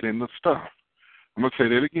to get in the stuff. I'm going to say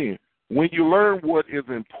that again. When you learn what is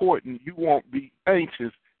important, you won't be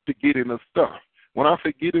anxious to get in the stuff. When I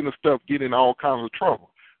say get in the stuff, get in all kinds of trouble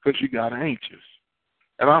because you got anxious.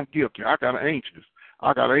 And I'm guilty. I got anxious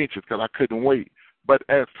because I couldn't wait. But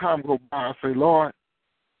as time goes by, I say, Lord,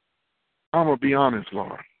 I'm going to be honest,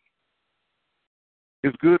 Lord.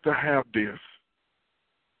 It's good to have this.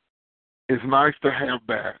 It's nice to have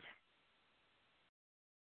that.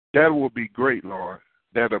 That will be great, Lord.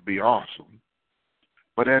 That'll be awesome.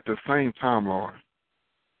 But at the same time, Lord,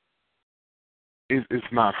 it's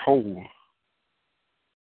not whole.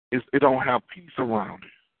 It don't have peace around it.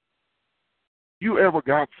 You ever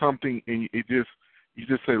got something and you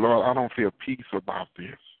just say, Lord, I don't feel peace about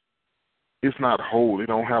this. It's not whole. It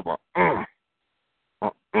don't have a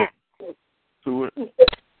to it.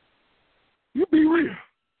 You be real.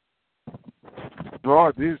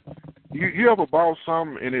 Lord, you ever bought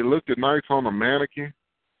something and it looked nice on a mannequin,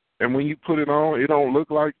 and when you put it on, it don't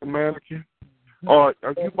look like the mannequin? Or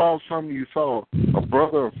if you bought something you saw a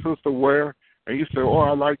brother or sister wear, and you say, oh,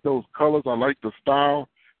 I like those colors, I like the style,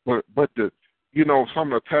 but the,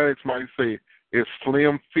 some of the tags might say it's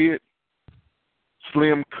slim fit,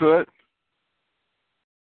 slim cut,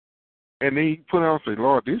 and then you put it on and say,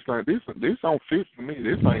 Lord, this don't fit for me.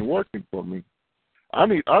 This ain't working for me. I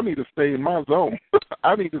need to stay in my zone.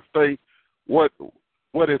 I need to stay what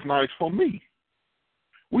is nice for me.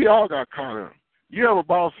 We all got caught up. You ever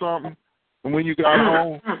bought something, and when you got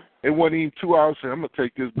home, it wasn't even 2 hours, say, I'm going to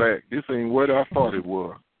take this back. This ain't what I thought it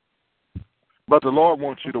was. But the Lord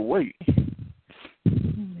wants you to wait.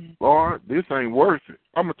 Lord, this ain't worth it.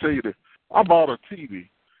 I'm going to tell you this. I bought a TV,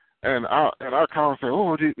 and I kind of say,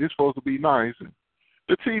 oh, it's supposed to be nice. And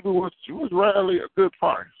the TV was rarely a good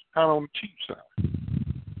price, kind of on the cheap side.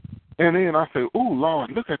 And then I say, oh,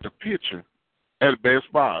 Lord, look at the picture at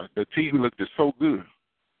Best Buy. The TV looked so good.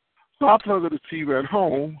 So I plugged the TV at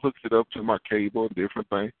home, hooked it up to my cable and different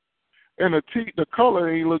things. And the color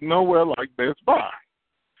ain't look nowhere like Best Buy.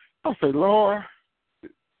 I say, Lord,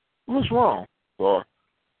 what's wrong? So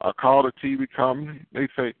I called the TV company. They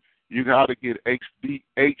say, you got to get HD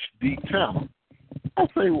channel. I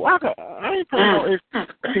say, well, I ain't paying no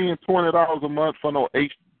 $10, $20 a month for no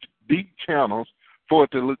HD channels for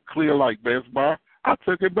it to look clear like Best Buy. I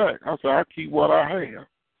took it back. I said, I keep what I have.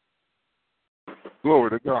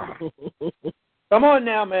 Glory to God. Come on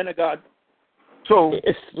now, man of God. So,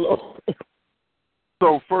 it's slow.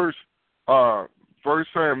 So first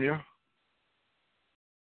Samuel,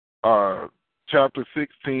 chapter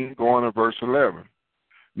 16, going to verse 11.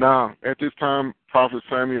 Now, at this time, Prophet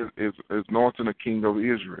Samuel is anointing the king of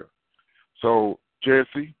Israel. So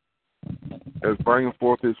Jesse is bringing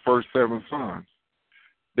forth his first 7 sons.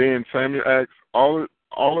 Then Samuel asks, are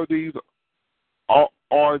these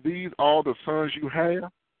all the sons you have?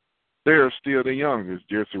 They are still the youngest,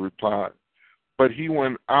 Jesse replied. But he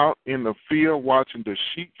went out in the field watching the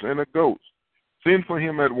sheep and the goats. Send for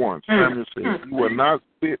him at once. Samuel said, he will not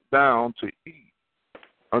sit down to eat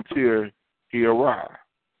until he arrives.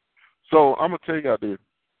 So I'm going to tell you this.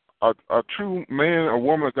 A true man or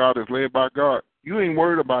woman of God is led by God. You ain't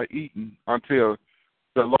worried about eating until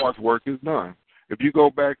the Lord's work is done. If you go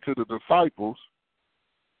back to the disciples,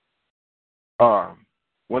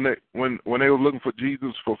 when they were looking for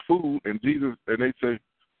Jesus for food, and they say,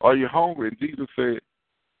 are you hungry? And Jesus said,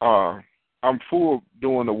 I'm full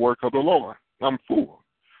doing the work of the Lord. I'm full.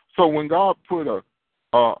 So when God tell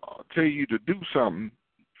you to do something,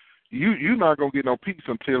 you're not going to get no peace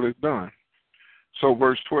until it's done. So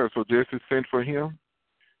verse 12, so Jesse sent for him.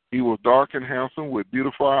 He was dark and handsome with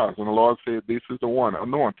beautiful eyes. And the Lord said, this is the one,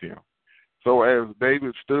 anoint him. So as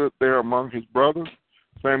David stood there among his brothers,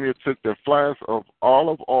 Samuel took the flask of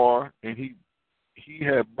olive oil, and he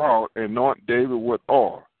had brought and anointed David with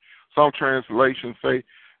oil. Some translations say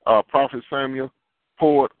Prophet Samuel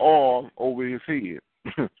poured oil over his head.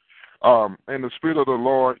 And the Spirit of the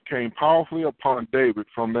Lord came powerfully upon David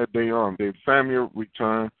from that day on. Then Samuel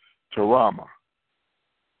returned to Ramah.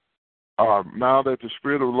 Now that the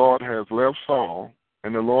Spirit of the Lord has left Saul,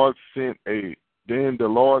 and the Lord sent a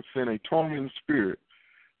tormenting spirit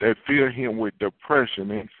that filled him with depression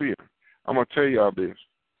and fear. I'm gonna tell y'all this.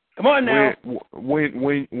 Come on now.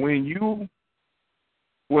 When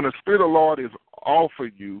when the Spirit of the Lord is off of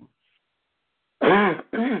you,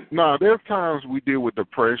 now there's times we deal with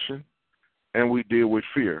depression and we deal with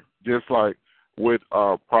fear, just like with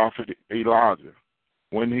Prophet Elijah.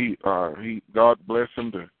 When God blessed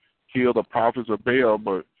him to kill the prophets of Baal,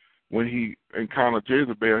 but when he encountered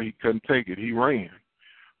Jezebel, he couldn't take it. He ran.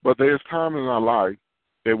 But there's times in our life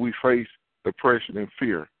that we face depression and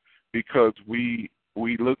fear because we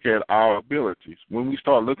look at our abilities. When we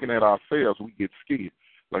start looking at ourselves, we get scared.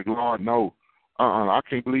 Like, Lord, no, I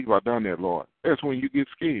can't believe I done that, Lord. That's when you get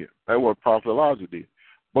scared. That's what Prophet Elijah did.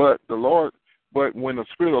 But when the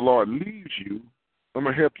Spirit of the Lord leaves you, I'm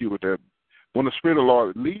going to help you with that. When the Spirit of the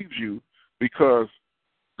Lord leaves you, because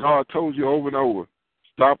God told you over and over,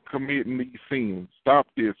 stop committing these sins, stop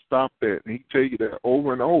this, stop that, and he tell you that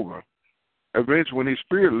over and over. Eventually, when his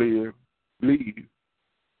Spirit leaves,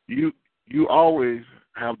 you always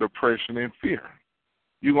have depression and fear.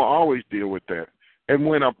 You're going to always deal with that. And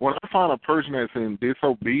when I find a person that's in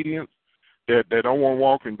disobedience, that don't want to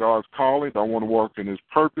walk in God's calling, don't want to walk in his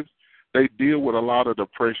purpose, they deal with a lot of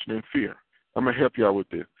depression and fear. I'm going to help you out with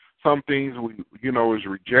this. Some things, is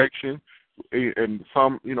rejection, and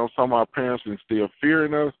some of our parents instill fear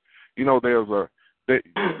in us. There's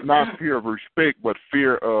not fear of respect, but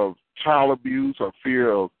fear of child abuse or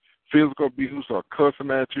fear of physical abuse or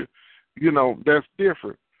cussing at you. That's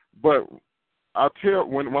different. But I tell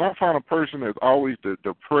when I find a person that's always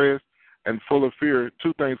depressed and full of fear,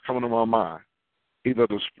 two things come into my mind. Either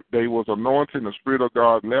they was anointed, the Spirit of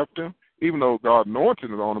God left them, even though God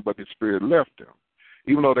anointed it on them, but the Spirit left them.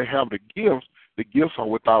 Even though they have the gifts are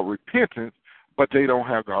without repentance, but they don't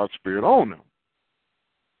have God's Spirit on them.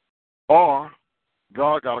 Or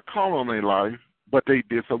God got a call on their life, but they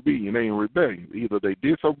disobedient, they in rebellion. Either they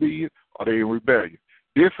disobedient or they in rebellion.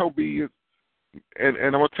 Disobedience, and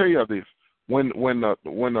I'm gonna tell you this: when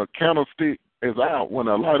the candlestick is out, when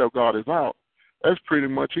the light of God is out, that's pretty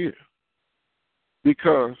much it.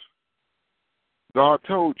 Because God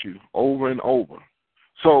told you over and over.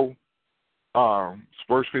 So,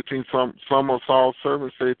 verse 15, some of Saul's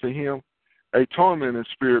servants said to him, a tormenting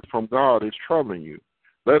spirit from God is troubling you.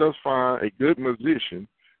 Let us find a good musician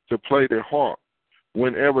to play the harp.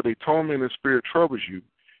 Whenever the tormenting spirit troubles you,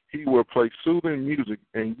 he will play soothing music,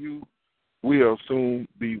 and you will soon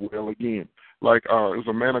be well again. Like it was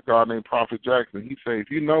a man of God named Prophet Jackson. He said,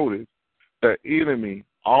 if you notice, the enemy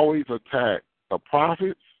always attack the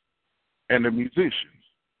prophets and the musicians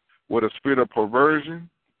with a spirit of perversion.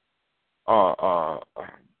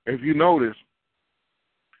 If you notice,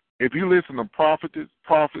 if you listen to prophets,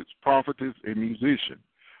 and musicians,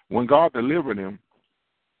 when God delivered them,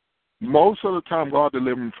 most of the time God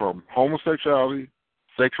delivered them from homosexuality,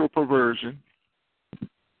 sexual perversion,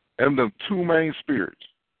 and the two main spirits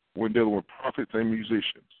when dealing with prophets and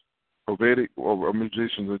musicians, prophetic or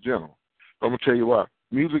musicians in general. I'm going to tell you why.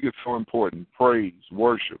 Music is so important. Praise,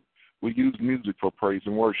 worship. We use music for praise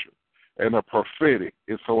and worship. And the prophetic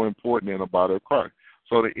is so important in the body of Christ.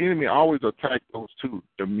 So the enemy always attacks those two,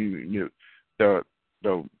 the music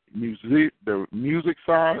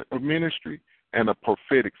side of ministry and the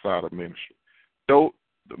prophetic side of ministry. Those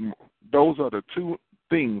are the two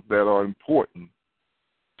things that are important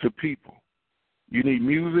to people. You need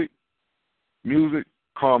music. Music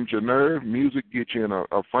calms your nerve. Music gets you in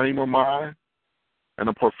a frame of mind. And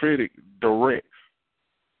the prophetic directs,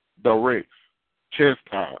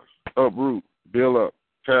 chastise, uproot, build up,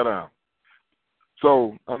 tear down.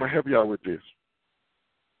 So I'm going to help you out with this.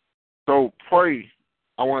 So pray.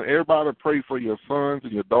 I want everybody to pray for your sons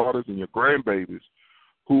and your daughters and your grandbabies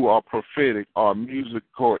who are prophetic or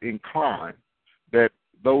musical inclined, that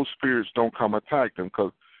those spirits don't come attack them,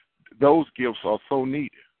 because those gifts are so needed.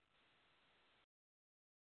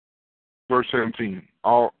 Verse 17.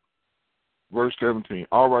 All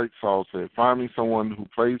right, Saul said, find me someone who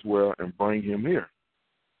plays well and bring him here.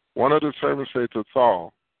 One of the servants said to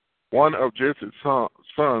Saul, one of Jesse's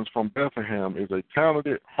sons from Bethlehem is a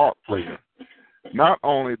talented harp player. Not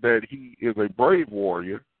only that he is a brave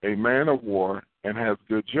warrior, a man of war, and has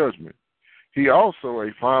good judgment, he also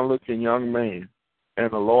a fine-looking young man,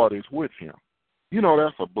 and the Lord is with him.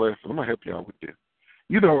 That's a blessing. I'm going to help you out with this.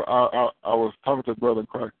 I was talking to a brother in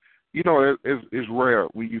Christ. It's rare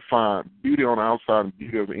when you find beauty on the outside and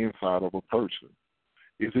beauty on the inside of a person.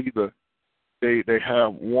 It's either they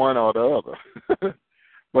have one or the other.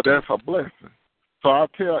 But that's a blessing. So I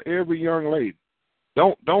tell every young lady,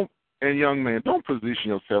 and young man, don't position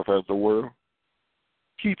yourself as the world.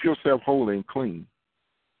 Keep yourself holy and clean.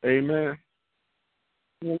 Amen.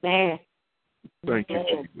 Amen. Thank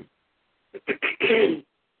you, Jesus.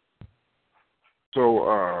 So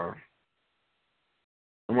I'm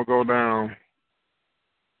gonna go down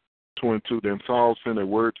 22, then Saul sent a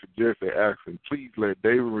word to Jesse, asking, please let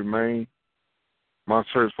David remain my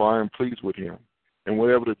servant, for I am pleased with him. And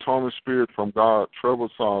whenever the tormented spirit from God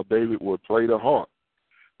troubled Saul, David would play the harp.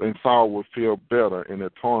 Then Saul would feel better, and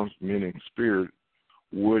the tormenting spirit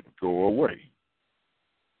would go away.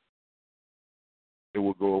 It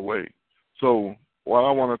would go away. So what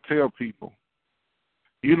I want to tell people,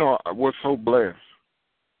 you know, what's so blessed,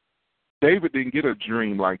 David didn't get a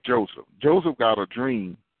dream like Joseph. Joseph got a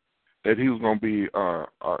dream that he was going to be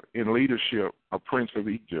in leadership, a prince of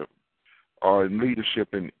Egypt, or in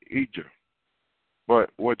leadership in Egypt.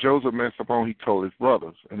 But what Joseph messed up on, he told his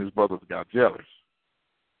brothers, and his brothers got jealous.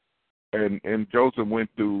 And Joseph went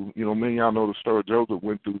through, you know, many of y'all know the story, Joseph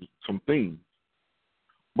went through some things.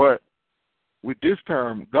 But with this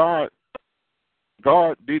time, God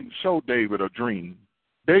didn't show David a dream.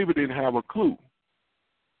 David didn't have a clue,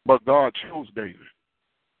 but God chose David.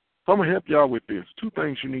 So I'm going to help y'all with this. 2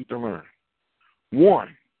 things you need to learn.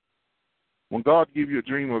 1, when God gives you a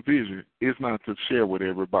dream or vision, it's not to share with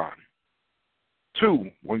everybody.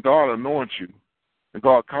 2, when God anoints you and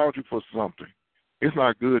God calls you for something, it's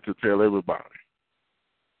not good to tell everybody.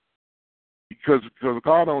 Because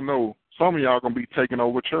God don't know, some of y'all going to be taking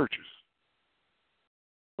over churches.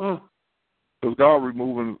 Because God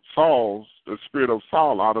removing the spirit of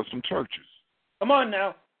Saul out of some churches. Come on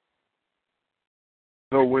now.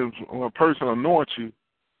 So when a person anoints you,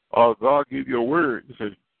 or God give you a word, you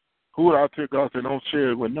say, who would I tell? God said, don't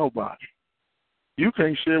share it with nobody. You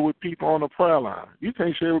can't share with people on the prayer line. You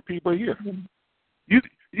can't share with people here.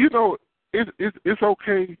 You know, it's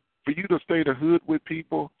okay for you to stay the hood with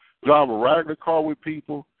people, drive a regular car with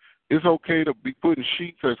people. It's okay to be putting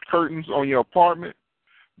sheets as curtains on your apartment.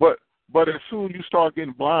 But as soon as you start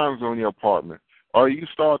getting blinds on your apartment, or you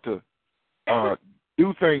start to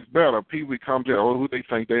do things better, people become who they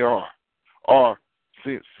think they are. Or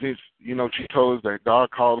since you know, she told us that God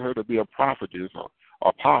called her to be a prophetess or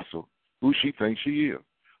apostle, who she thinks she is.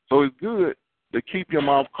 So it's good to keep your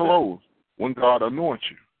mouth closed when God anoints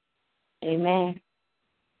you. Amen.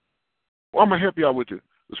 Well, I'm going to help y'all with this.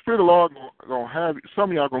 The Spirit of the Lord going to have some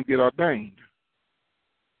of y'all going to get ordained.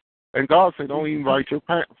 And God said, don't invite your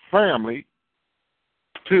family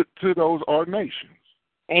to those ordinations.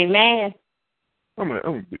 Amen.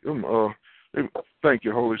 Thank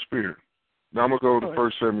you, Holy Spirit. Now I'm going to go to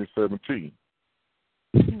 1 Samuel 17.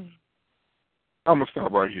 I'm going to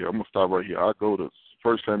stop right here. I'll go to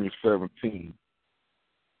 1 Samuel 17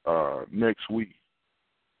 next week.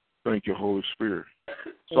 Thank you, Holy Spirit.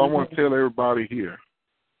 So I want to tell everybody here,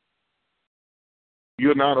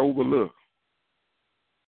 you're not overlooked.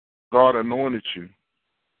 God anointed you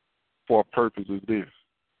for a purpose of this.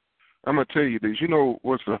 I'm going to tell you this. You know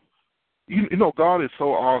you know, God is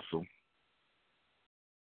so awesome.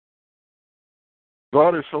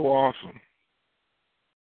 God is so awesome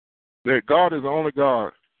that God is the only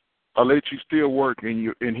God I'll let you still work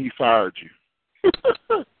and he fired you.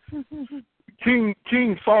 King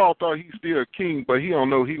Saul thought he's still a king, but he don't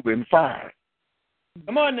know he's been fired.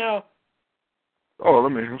 Come on now. Oh,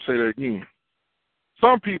 let me say that again.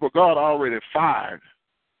 Some people God already fired,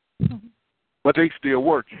 but they still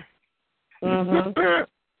working. Mm-hmm.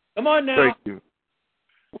 Come on now. Thank you.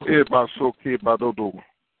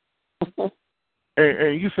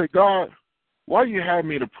 And you say, God, why you have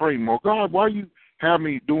me to pray more? God, why you have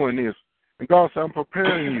me doing this? And God said, I'm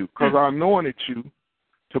preparing you because I anointed you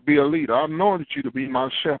to be a leader. I anointed you to be my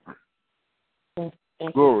shepherd.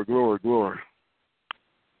 Glory, glory, glory.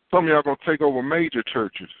 Some of y'all going to take over major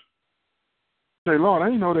churches. Say, Lord, I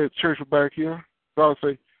didn't know that church was back here. God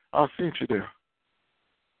say, I sent you there.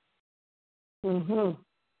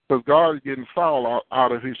 Because God is getting Saul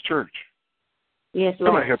out of his church. Yes,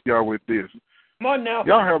 Lord. Let me help y'all with this. Come on now.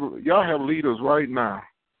 Y'all have leaders right now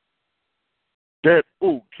that,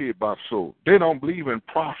 kid by soul, they don't believe in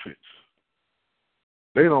prophets.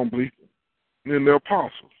 They don't believe in the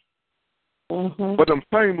apostles. But them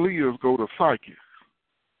same leaders go to psychics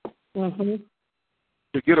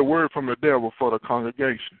to get a word from the devil for the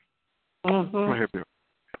congregation. Let me help you.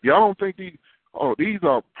 Y'all don't think these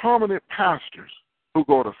are prominent pastors who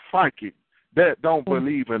go to psychic that don't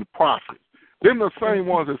believe in prophets. Them the same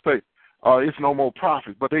ones that say, it's no more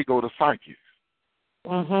prophets, but they go to psychics.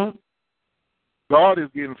 God is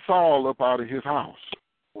getting Saul up out of his house.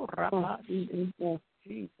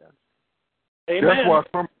 Jesus. Amen. That's why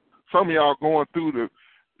some of y'all going through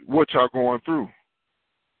what y'all going through.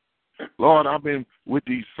 Lord, I've been with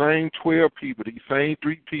these same 12 people, these same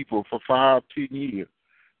 3 people for 5, 10 years.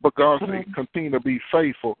 But God said, continue to be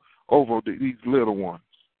faithful over these little ones.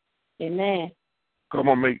 Amen. Come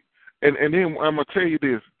on, mate. And then I'm going to tell you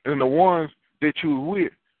this. And the ones that you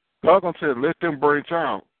with, God's going to say, let them branch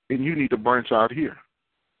out, and you need to branch out here.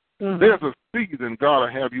 Mm-hmm. There's a season God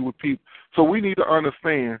will have you with people. So we need to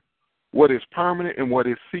understand what is permanent and what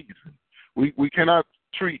is season. We cannot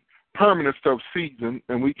treat permanent stuff season,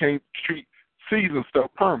 and we can't treat season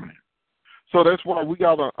stuff permanent. So that's why we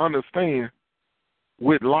got to understand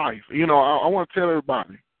with life. You know, I want to tell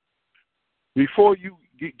everybody, before you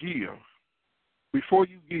give,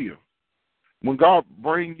 when God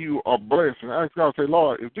brings you a blessing, ask God, say,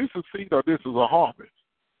 Lord, is this a seed or this is a harvest?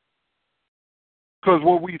 Because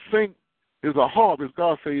what we think is a harvest,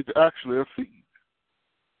 God says it's actually a seed.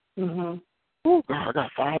 Mm-hmm. Oh, God, I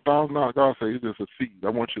got $5,000. God says it's just a seed. I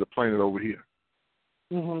want you to plant it over here.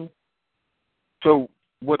 Mm-hmm. So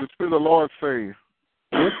what the Spirit of the Lord says,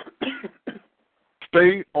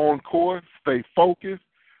 stay on course, stay focused,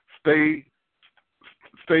 stay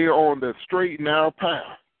on the straight and narrow path.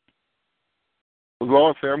 The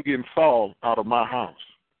Lord said, I'm getting Saul out of my house.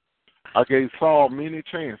 I gave Saul many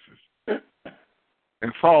chances.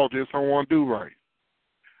 And Saul just don't want to do right.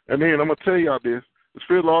 And then I'm going to tell y'all this. The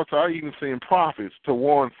Spirit of the Lord said, I even seen prophets to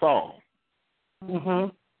warn Saul.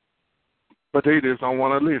 Mm-hmm. But they just don't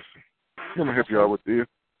want to listen. I'm going to help y'all with this.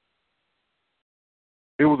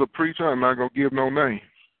 It was a preacher, I'm not going to give no names.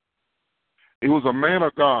 It was a man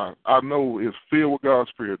of God I know is filled with God's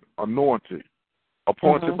Spirit, anointed,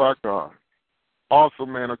 appointed by God,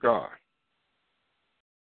 awesome man of God.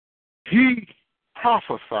 He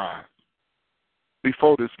prophesied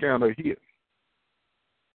before the scandal hit.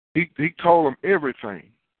 He told them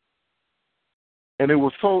everything. And it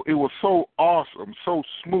was so awesome, so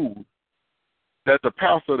smooth, that the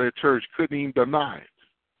pastor of that church couldn't even deny it.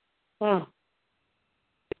 Huh.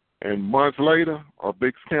 And months later, a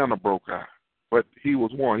big scandal broke out. But he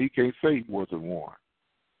was warned. He can't say he wasn't warned.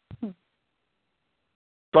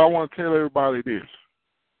 So I want to tell everybody this.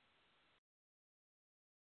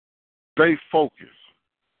 Stay focused.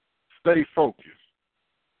 Stay focused.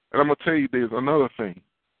 And I'm going to tell you there's another thing.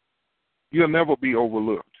 You'll never be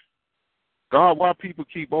overlooked. God, why people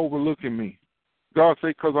keep overlooking me? God say,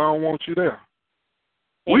 because I don't want you there.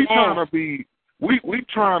 We trying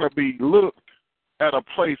to be looked at a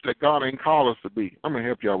place that God ain't called us to be. I'm going to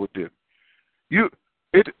help y'all with this.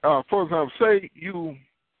 For example, say you,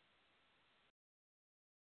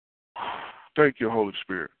 thank you, Holy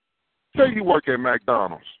Spirit. Say you work at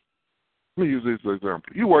McDonald's. Let me use this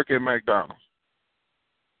example. You work at McDonald's,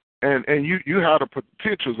 and you have the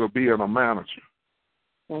potentials of being a manager.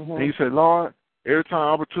 Mm-hmm. And you say, Lord, every time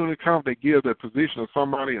opportunity comes, they give that position to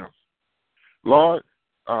somebody else. Lord,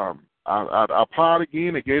 I applied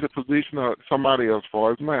again, they gave the position to somebody else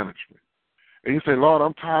for as management. And you say, Lord,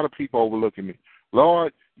 I'm tired of people overlooking me.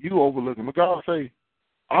 Lord, you overlooking me. God say,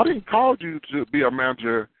 I didn't call you to be a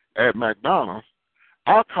manager at McDonald's.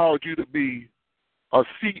 I called you to be a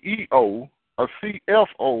CEO, a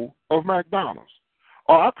CFO of McDonald's.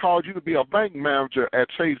 Or I called you to be a bank manager at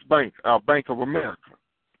Chase Bank, Bank of America.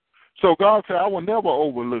 So God said, I will never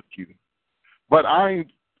overlook you. But I'm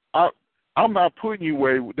not putting you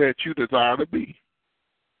where that you desire to be.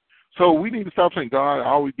 So we need to stop saying, God, I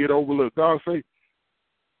always get overlooked. God say,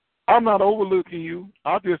 I'm not overlooking you.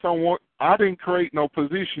 I didn't create no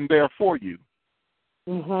position there for you.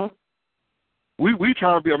 Mm-hmm. We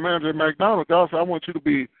trying to be a manager at McDonald's. God said, I want you to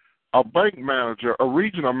be a bank manager, a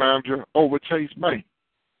regional manager over Chase Bank.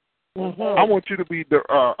 Mm-hmm. I want you to be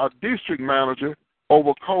a district manager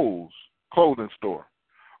over Kohl's clothing store.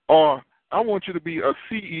 Or I want you to be a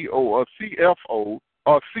CEO, a CFO,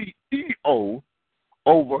 or CEO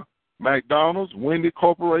over McDonald's, Wendy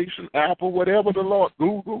Corporation, Apple, whatever the Lord,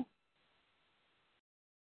 Google.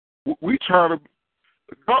 We try to,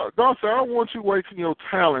 God said, I don't want you wasting your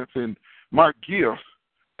talents and my gifts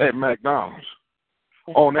at McDonald's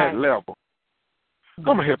on that level. I'm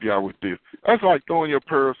going to help you out with this. That's like throwing your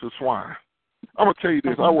pearls to swine. I'm going to tell you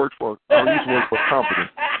this. I used to work for a company.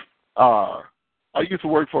 I used to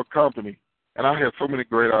work for a company, and I had so many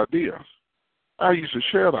great ideas. I used to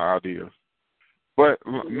share the ideas. But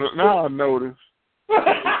now I notice,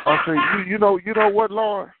 I say, you know what,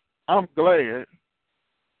 Lord? I'm glad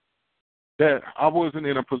that I wasn't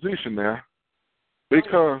in a position there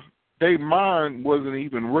because their mind wasn't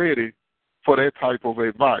even ready for that type of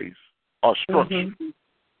advice or structure.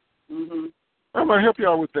 Mm-hmm. Mm-hmm. I'm going to help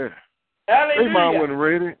y'all with that. Hallelujah. Their mind wasn't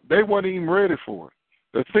ready. They weren't even ready for it.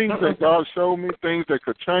 The things that God showed me, things that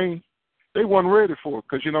could change, they weren't ready for it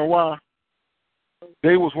because you know why?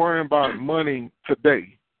 They was worrying about money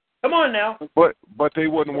today. Come on now. But they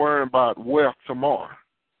wasn't worrying about wealth tomorrow.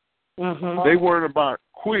 Mm-hmm. They worried about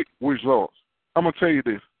quick results. I'm going to tell you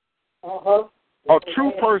this. Uh-huh. A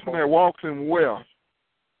true person that walks in wealth,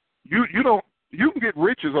 you don't You can get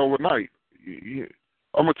riches overnight. I'm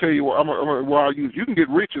gonna tell you what. You can get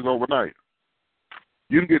riches overnight.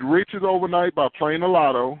 You can get riches overnight by playing the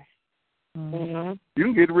lotto. Mm-hmm. You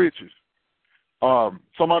can get riches.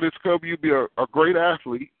 Somebody discover you be a great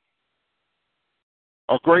athlete,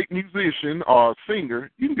 a great musician, or a singer.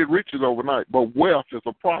 You can get riches overnight, but wealth is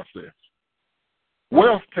a process.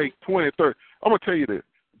 Wealth takes 20, 30. I'm going to tell you this.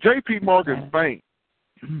 J.P. Morgan's bank,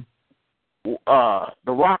 the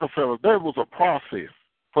Rockefeller, there was a process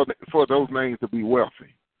for those names to be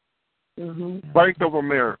wealthy. Mm-hmm. Bank of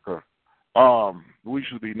America, we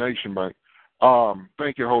should be Nation Bank.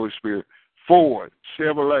 Thank you, Holy Spirit. Ford,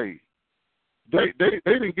 Chevrolet. They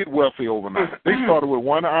didn't get wealthy overnight. They started with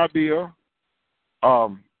one idea.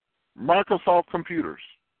 Microsoft computers.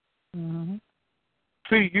 Mm-hmm.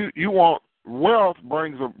 See, you want wealth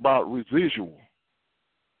brings about residual.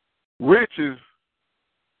 Riches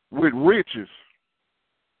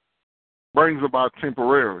brings about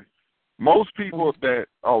temporary. Most people that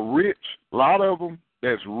are rich, a lot of them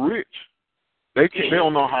that's rich, they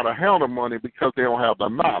don't know how to handle money because they don't have the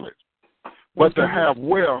knowledge. But to have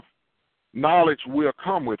wealth, knowledge will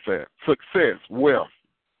come with that. Success, wealth,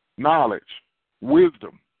 knowledge,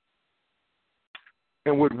 wisdom.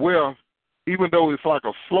 And with wealth, even though it's like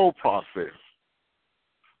a slow process,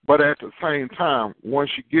 but at the same time, once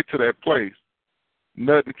you get to that place,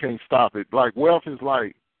 nothing can stop it. Like wealth is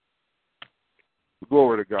like,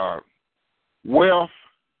 glory to God, wealth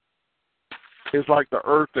is like the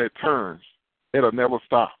earth that turns. It'll never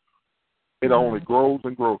stop. It only grows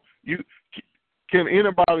and grows. Can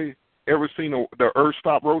anybody ever seen the earth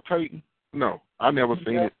stop rotating? No, I never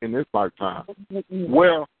seen it in this lifetime.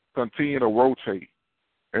 Wealth continue to rotate,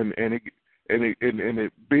 and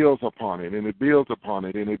it builds upon it, and it builds upon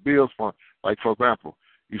it, and it builds upon. Like for example,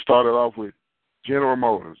 you started off with General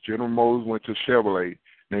Motors. General Motors went to Chevrolet,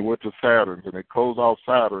 and they went to Saturn, and they closed off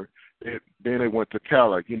Saturn. Then they went to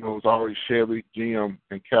Cadillac. You know, it was already Chevy, GM,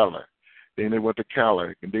 and Cadillac. Then they went to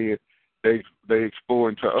Cadillac, and then they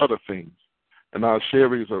explored into other things. And now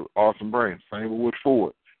Chevy is an awesome brand. Same with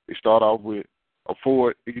Ford. They start off with a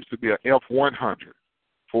Ford. It used to be an F-100,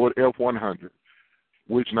 Ford F-100,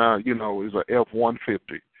 which now, you know, is an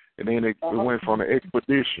F-150. And then it went from an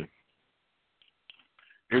Expedition.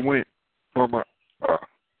 It went from a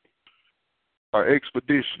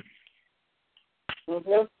Expedition.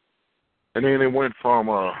 Mm-hmm. And then it went from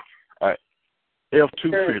a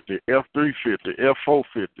F-250, F-350,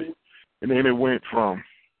 F-450. And then it went from,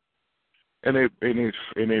 and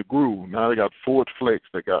it grew. Now they got Ford Flex.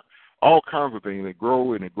 They got all kinds of things. They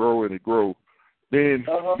grow and they grow and they grow. Then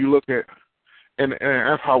you look at, and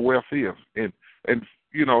that's how wealth is. And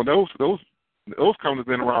you know, those companies have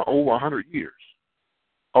been around over 100 years,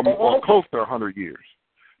 or close to 100 years.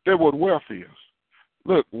 That's what wealth is.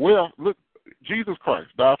 Look, Jesus Christ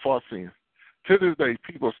died for our sins. To this day,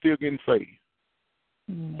 people are still getting saved.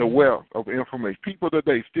 The wealth of information. People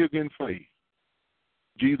today still getting saved.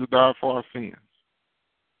 Jesus died for our sins.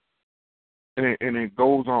 And it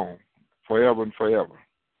goes on forever and forever.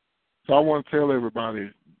 So I want to tell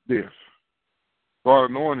everybody this. God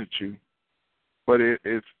anointed you, but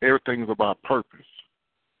it's everything's about purpose.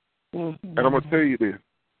 Mm-hmm. And I'm going to tell you this.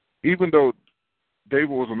 Even though David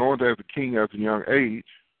was anointed as a king at a young age,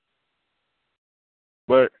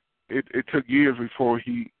 but it took years before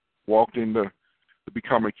he walked into to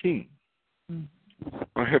become a king. Mm-hmm.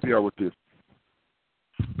 I'll help you out with this.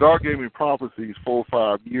 God gave me prophecies 4 or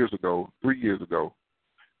 5 years ago, 3 years ago,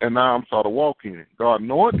 and now I'm starting to walk in it. God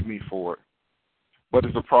anointed me for it, but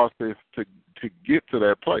it's a process to get to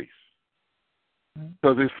that place.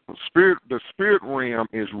 Because the spirit realm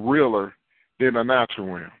is realer than the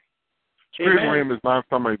natural realm. Spirit realm is not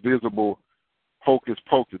some invisible hocus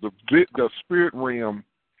pocus. The spirit realm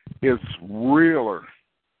is realer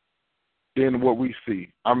than what we see.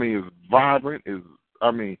 I mean, it's vibrant.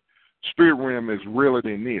 Spirit realm is realer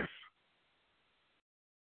than this.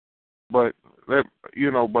 But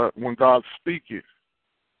when God speaks it,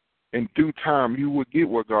 in due time you will get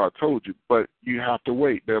what God told you. But you have to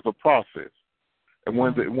wait. There's a process. And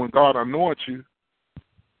when God anoints you,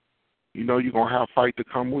 you know you're gonna have fight to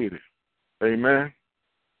come with it. Amen.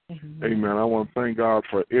 Mm-hmm. Amen. I want to thank God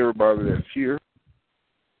for everybody that's here,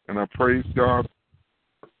 and I praise God.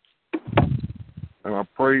 And I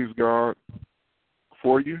praise God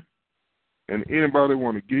for you. And anybody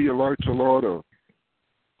want to give your life to the Lord or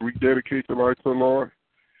rededicate your life to the Lord,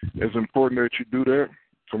 it's important that you do that.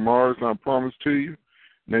 Tomorrow is not promised to you.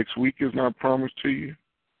 Next week is not promised to you.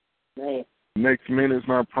 Right. Next minute is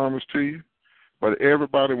not promised to you. But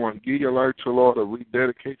everybody want to give your life to the Lord or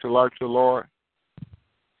rededicate your life to the Lord.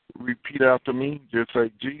 Repeat after me. Just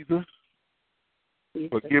say, Jesus,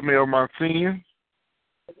 Forgive me of my sins.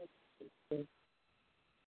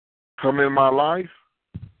 Come in my life.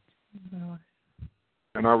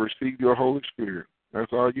 And I receive your Holy Spirit.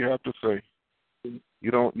 That's all you have to say.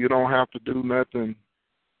 You don't have to do nothing.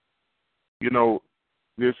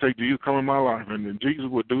 Just say, do you come in my life? And then Jesus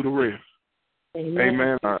will do the rest.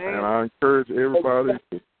 Amen. And I encourage everybody,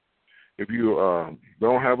 if you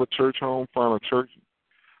don't have a church home, find a church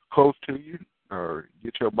close to you, or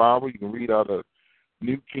get your Bible. You can read out a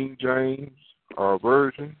New King James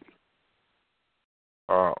Version,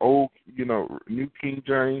 New King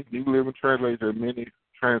James, New Living Translation, and many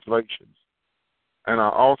translations. And I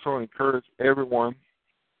also encourage everyone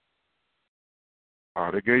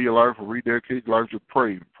that gave your life or rededicate your life to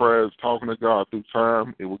pray. Prayer is talking to God through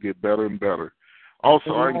time. It will get better and better.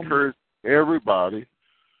 Also, I encourage everybody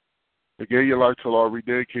that gave your life to the Lord,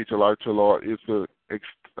 rededicate your life to the Lord. It's a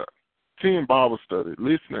 10 Bible study.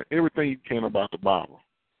 Listen to everything you can about the Bible.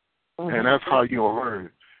 And that's how you'll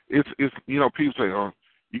learn. It's people say,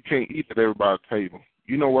 you can't eat at everybody's table.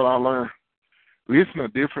 You know what I learned? Listen to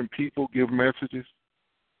different people give messages.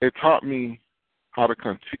 It taught me how to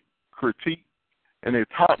critique, and it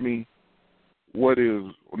taught me what is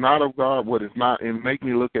not of God, what is not, and make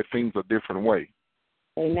me look at things a different way.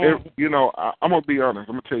 Amen. I'm going to be honest.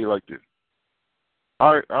 I'm going to tell you like this.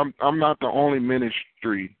 I'm not the only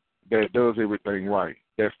ministry that does everything right.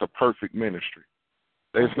 That's the perfect ministry.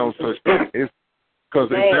 There's no such thing. Because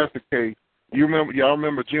if that's the case, y'all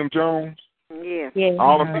remember Jim Jones? Yes.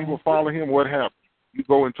 All the people follow him. What happened? You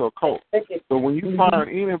go into a cult. So when you find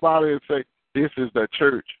anybody that say, this is the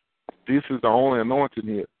church, this is the only anointing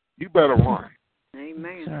here, you better run.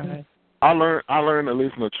 Amen. I learned to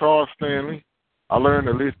listen to Charles Stanley. I learned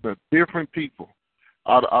to listen to different people.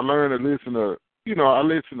 I learned to listen to,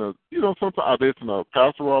 sometimes I listen to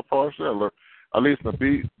Pastor Rob Parcell. I listen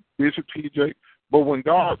to Bishop T.J. But when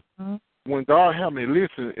God helped me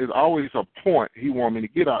listen, it's always a point He wants me to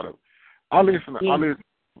get out of it. I listen to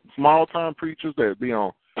small time preachers that be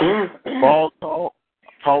on Ball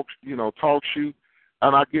talk shoot,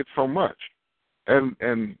 and I get so much. And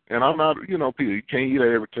I'm not, people, you can't eat at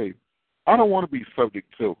every table. I don't want to be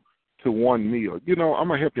subject to one meal. I'm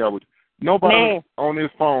gonna help y'all with. Nobody on this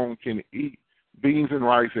phone can eat beans and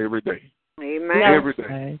rice every day. Amen. Every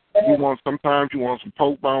day. Sometimes you want some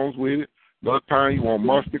poke bones with it. Another time you want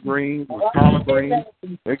mustard greens with collard greens.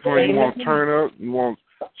 Next one you want turnip. You want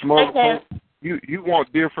smoked pork. You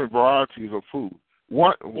want different varieties of food.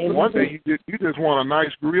 One day you just want a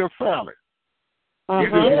nice grilled salad. You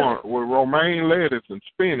just want with romaine lettuce and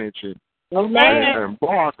spinach and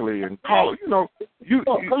broccoli and collard. Come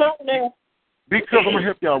on now. Because I'm gonna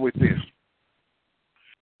help y'all with this.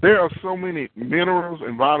 There are so many minerals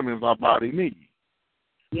and vitamins our body needs.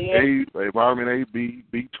 Yes. Vitamin A, B,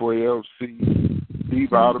 B12, C, D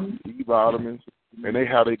vitamins, E vitamins, and they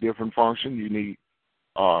have a different function. You need,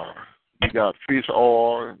 you got fish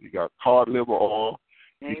oil, you got cod liver oil,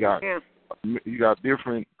 you got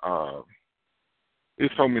different.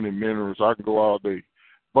 There's so many minerals. I can go all day,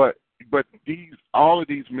 but all of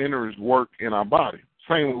these minerals work in our body.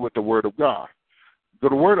 Same with the Word of God.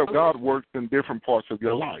 The Word of God works in different parts of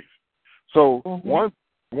your life. So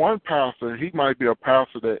one pastor, he might be a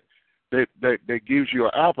pastor that gives you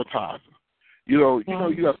an appetizer. You got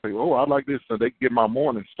to say, oh, I like this, so they get my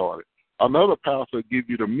morning started. Another pastor give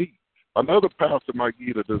you the meat. Another pastor might give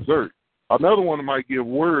you the dessert. Another one might give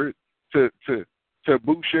word to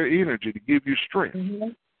boost your energy, to give you strength.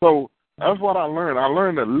 So that's what I learned. I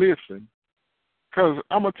learned to listen, because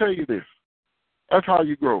I'm gonna tell you this. That's how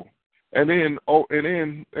you grow. And then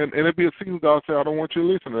it'll be a season God say, I don't want you to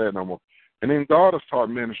listen to that no more. And then God will start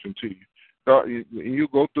ministering to you. God, you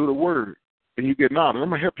go through the Word, and you get knowledge. I'm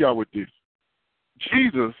going to help y'all with this.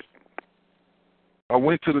 Jesus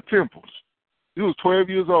went to the temples. He was 12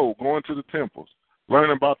 years old, going to the temples,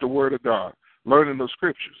 learning about the Word of God, learning the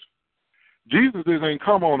Scriptures. Jesus didn't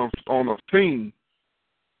come on a scene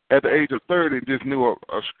at the age of 30 and just knew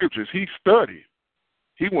Scriptures. He studied.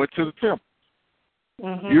 He went to the temple.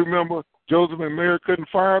 You remember Joseph and Mary couldn't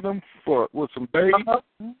find them for some days?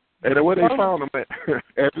 And where they found them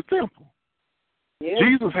at the temple.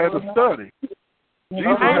 Jesus had to study.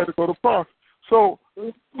 Jesus had to go to process. So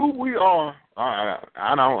who we are, I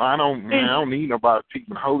don't need nobody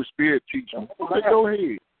teaching. The Holy Spirit teaching. Let go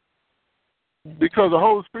ahead. Because the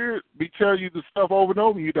Holy Spirit be telling you the stuff over and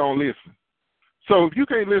over, you don't listen. So if you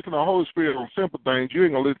can't listen to the Holy Spirit on simple things, you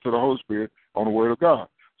ain't gonna listen to the Holy Spirit on the Word of God.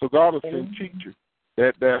 So God will send teachers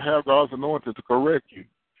that have God's anointing to correct you,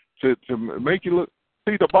 to make you look.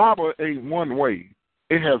 See, the Bible ain't one way.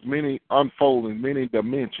 It has many unfolding, many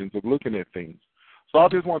dimensions of looking at things. So I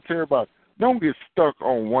just want to tell everybody, don't get stuck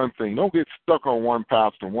on one thing. Don't get stuck on one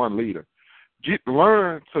pastor, one leader.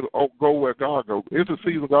 Learn to go where God goes. It's a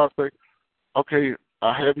season God say, okay,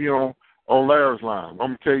 I have you on Larry's line. I'm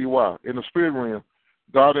going to tell you why. In the spirit realm,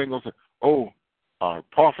 God ain't going to say, oh,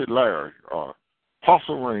 Prophet Larry, or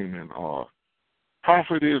Apostle Raymond, or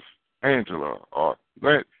Prophetess Angela, or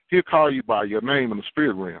that. He'll call you by your name in the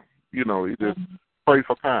spirit realm. You know, he just pray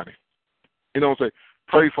for Connie. He don't say,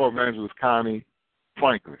 pray for Evangelist Connie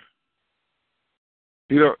Franklin.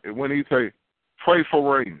 When he say, pray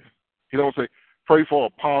for Raymond, he don't say, pray for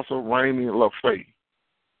Apostle Raymond LaFay.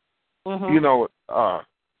 You know,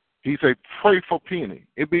 he say, pray for Penny.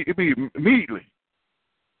 It be immediately.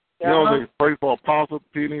 You know what I'm saying? Pray for Apostle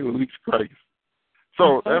Penny Elise Grace.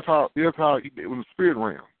 So that's how he did with the spirit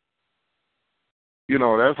realm. You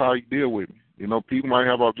know, that's how he deal with me. You know, people might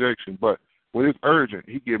have objections, but when it's urgent,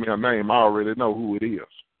 he give me a name. I already know who it is.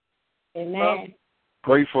 Amen.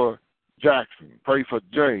 Pray for Jackson. Pray for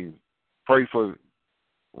James. Pray for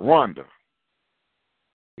Rhonda.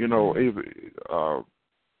 You know,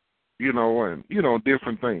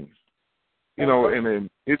 different things. You know, and then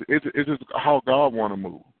it's just how God want to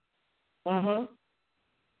move.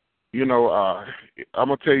 You know, I'm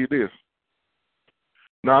gonna tell you this.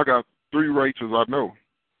 Now I got 3 Rachels I know,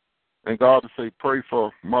 and God to say, pray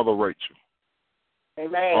for Mother Rachel.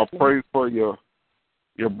 Amen. Or pray for your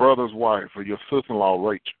brother's wife or your sister-in-law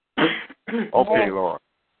Rachel. Okay, Lord.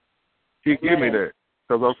 He give me that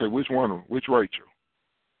because I'll say which Rachel.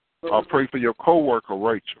 I'll pray for your coworker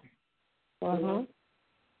Rachel.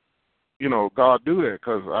 You know, God do that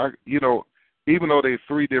because even though there's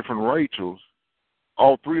 3 different Rachels,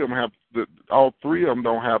 all 3 of them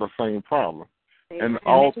don't have the same problem. And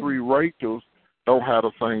all 3 Rachels don't have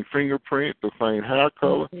the same fingerprint, the same hair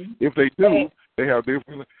color. If they do, they have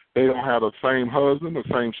different. They don't have the same husband, the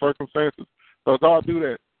same circumstances. So God do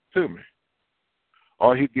that to me,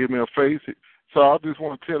 or He give me a face. So I just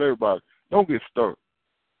want to tell everybody: don't get stuck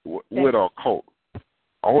with a cult.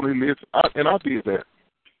 Only listen. I did that.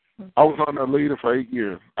 I was on a leader for 8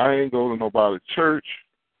 years. I ain't go to nobody's church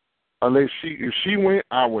unless if she went,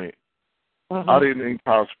 I went. I didn't even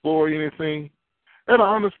explore anything. And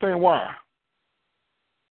I understand why.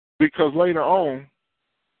 Because later on,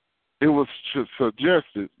 it was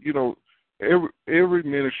suggested, you know, every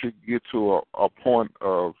ministry get to a point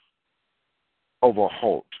of a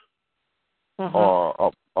halt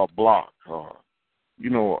or a block, or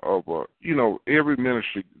every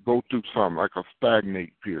ministry go through something like a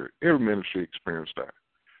stagnate period. Every ministry experienced that,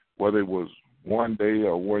 whether it was one day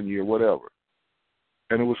or 1 year, whatever.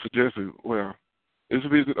 And it was suggested, well, let's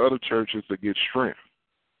visit other churches to get strength.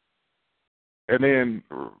 And then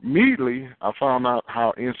immediately I found out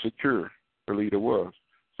how insecure the leader was.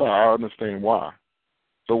 So I understand why.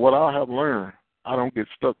 So what I have learned, I don't get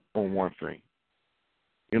stuck on one thing.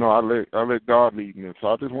 You know, I let God lead me. So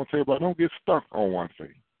I just want to tell everybody, don't get stuck on one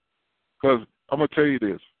thing. Because I'm going to tell you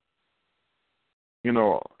this. You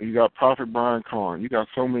know, you got Prophet Brian Carn. You got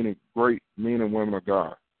so many great men and women of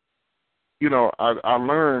God. You know, I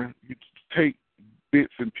learned you take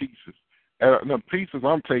bits and pieces. And the pieces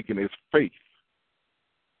I'm taking is faith.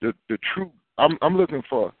 The truth. I'm looking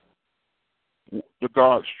for the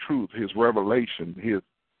God's truth, His revelation,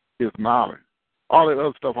 His knowledge. All that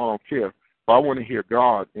other stuff I don't care. But I want to hear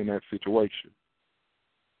God in that situation.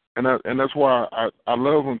 And that's why I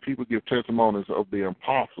love when people give testimonies of the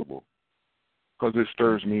impossible, because it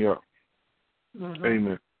stirs me up.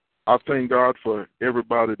 Amen. I thank God for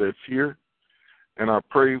everybody that's here, and I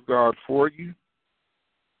praise God for you.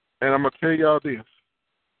 And I'm going to tell y'all this.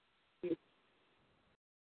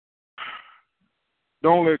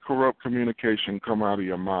 Don't let corrupt communication come out of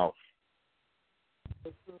your mouth.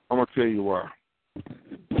 I'm going to tell you why.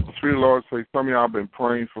 The Spirit of the Lord says some of y'all been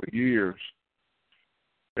praying for years,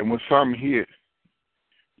 and when something hit,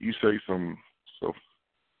 you say some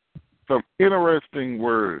interesting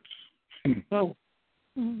words. Some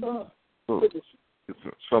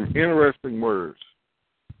interesting words.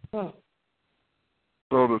 So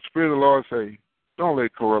the Spirit of the Lord say, don't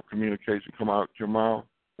let corrupt communication come out your mouth.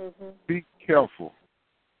 Be careful.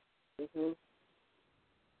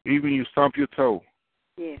 Even you stump your toe.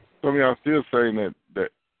 Yeah. Some of y'all still saying that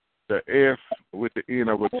the S with the N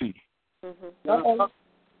of a T.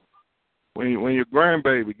 When your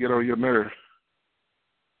grandbaby get on your nerve,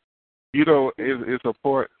 you know, it's a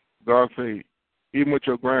part. God say, even with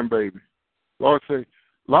your grandbaby, Lord say,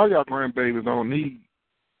 a lot of y'all grandbabies don't need.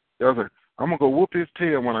 They'll say, I'm gonna go whoop his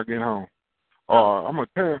tail when I get home, or I'm gonna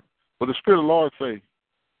tell. But the Spirit of the Lord say,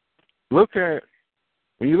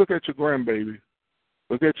 when you look at your grandbaby,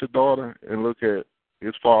 look at your daughter and look at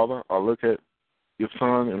his father, or look at your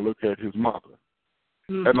son and look at his mother.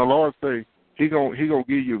 Mm-hmm. And the Lord say he gonna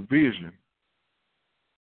give you vision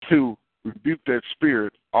to rebuke that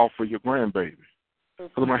spirit off of your grandbaby. Mm-hmm.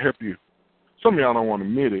 So I'm going to help you. Some of y'all don't want to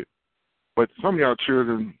admit it, but some of y'all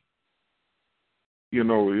children, you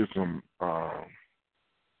know, is some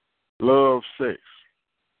love sex.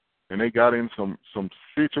 And they got in some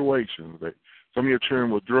situations. That some of your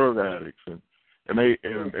children were drug addicts, and they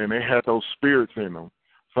had those spirits in them.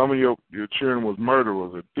 Some of your children was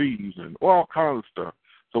murderers and thieves and all kinds of stuff.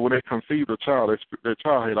 So when they conceived a child, that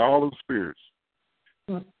child had all those spirits.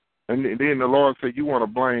 Mm-hmm. And then the Lord said, you want to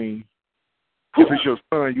blame, if it's your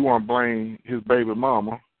son, you want to blame his baby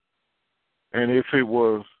mama. And if it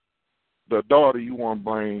was the daughter, you want to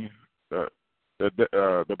blame the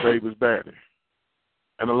baby's daddy.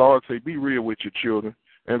 And the Lord said, be real with your children.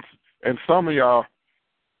 And some of y'all,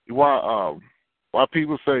 why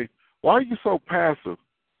people say, why are you so passive?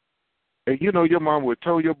 And you know your mom would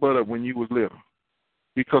toe your butt up when you was little.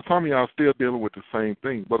 Because some of y'all still dealing with the same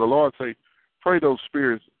thing. But the Lord say, pray those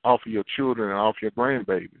spirits off of your children and off your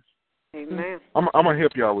grandbabies. Amen. I'm going to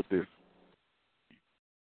help y'all with this.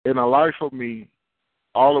 In the life of me,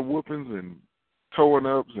 all the whoopings and towing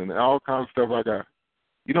ups and all kinds of stuff I got,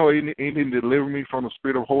 you know, he didn't deliver me from the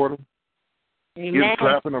spirit of whoredom. Amen. Getting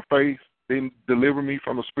slapped in the face didn't deliver me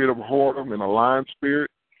from the spirit of whoredom and a lying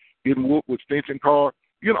spirit. Getting whooped with extension cord.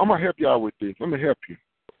 You know, I'm going to help y'all with this. Let me help you.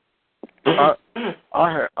 I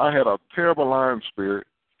had a terrible lying spirit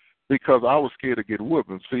because I was scared to get whooped.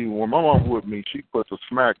 And see, when my mom whooped me, she put the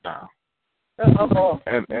smack down. And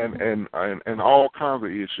all kinds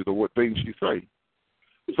of issues of what things she say.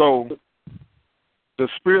 So the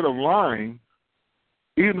spirit of lying,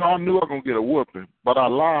 even though I knew I was going to get a whooping, but I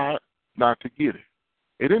lied not to get it.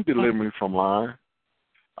 It didn't deliver me from lying.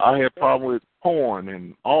 I had problems with porn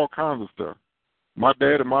and all kinds of stuff. My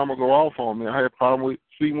dad and mama go off on me. I had problems with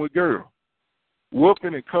sleeping with girls.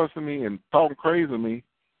 Whooping and cussing me and talking crazy to me,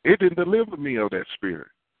 it didn't deliver me of that spirit.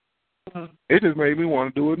 It just made me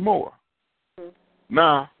want to do it more.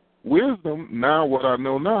 Now, wisdom, now what I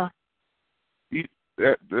know now,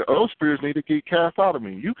 that the other spirits need to get cast out of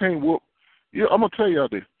me. You can't whoop. I'm going to tell y'all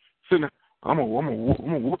this. I'm gonna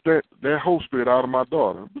whoop that whole spirit out of my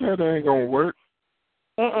daughter. That ain't going to work.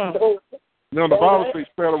 You know, the Bible says,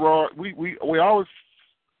 spare the rod. We always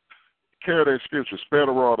carry that scripture, spare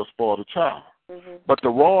the rod or spoil the child. Mm-hmm. But the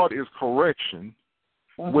rod is correction.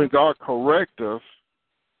 Mm-hmm. When God corrects us,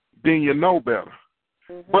 then you know better.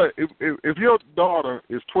 Mm-hmm. But if your daughter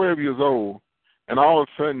is 12 years old and all of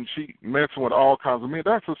a sudden she messing with all kinds of men,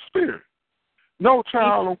 that's a spirit. No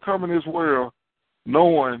child don't come in this world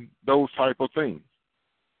knowing those type of things.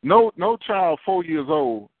 No child 4 years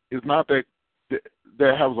old is not that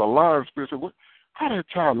has a lying spirit. So how did a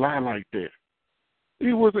child lie like that?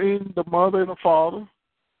 He was in the mother and the father,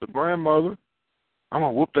 the grandmother. I'm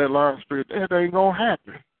going to whoop that lying spirit. That ain't going to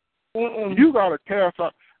happen. Mm-mm. You got to cast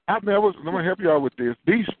out. Let me help you out with this.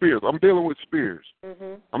 These spirits, I'm dealing with spirits.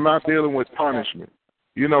 Mm-hmm. I'm not dealing with punishment.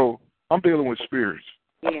 You know, I'm dealing with spirits.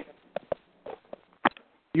 Yeah.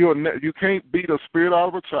 You can't beat a spirit out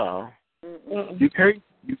of a child. Mm-mm. You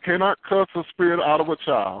cannot cuss a spirit out of a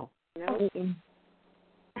child. Mm-mm.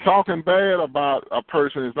 Talking bad about a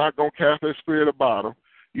person is not going to cast that spirit about them.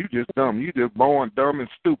 You just dumb. You just born dumb and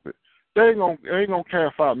stupid. They ain't gonna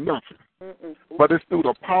cast out nothing. Mm-mm. But it's through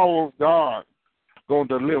the power of God going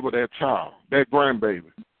to deliver that child, that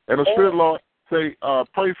grandbaby. And the Spirit of the Lord say,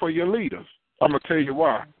 pray for your leaders. I'm going to tell you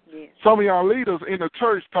why. Yeah. Some of y'all leaders in the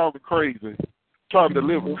church talking crazy, trying to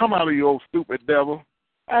deliver. Come out of your old stupid devil.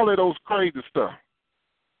 All of those crazy stuff.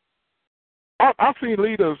 I've seen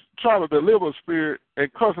leaders try to deliver a spirit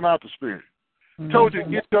and cussing out the spirit. Mm-hmm. Told you,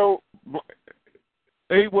 get your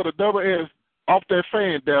A with a double S off that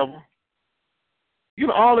fan, devil. You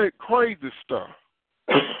know, all that crazy stuff.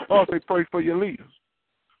 Oh, they pray for your leaders.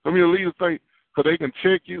 Some of your leaders think, because they can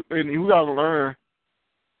check you, and you got to learn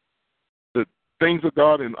the things of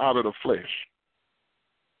God and out of the flesh.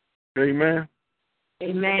 Amen?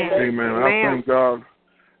 Amen. Amen. Amen.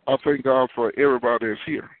 I thank God for everybody that's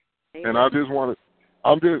here. Amen. And I just want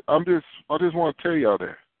to tell y'all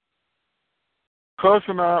that.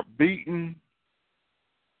 Cussing out, beating,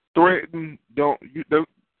 threatening,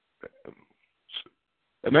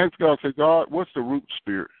 and ask God, say, God, what's the root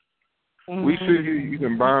spirit? Mm-hmm. We sit here, you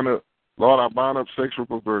can bind up, Lord, I bind up sexual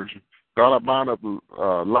perversion. God, I bind up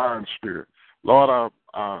lying spirit. Lord,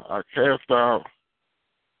 I cast out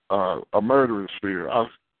a murdering spirit.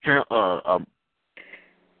 You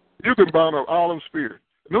can bind up all them spirits.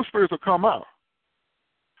 And those spirits will come out.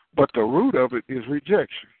 But the root of it is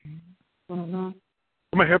rejection. Mm-hmm. I'm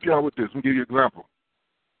going to help y'all with this. Let me give you an example.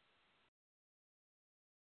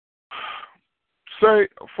 say,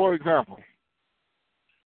 for example,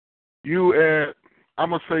 I'm going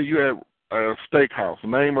to say you at a steakhouse. The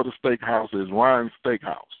name of the steakhouse is Ryan's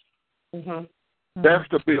Steakhouse. Mhm. That's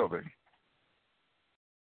the building.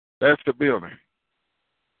 That's the building.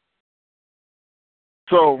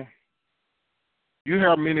 So you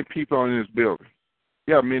have many people in this building.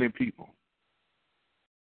 You have many people.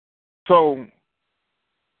 So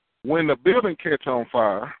when the building catch on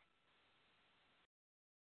fire,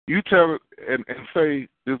 you tell it and say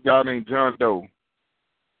this guy named John Doe,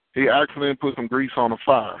 he accidentally put some grease on the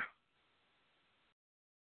fire.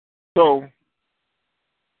 So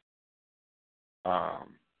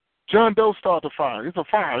John Doe started the fire. It's a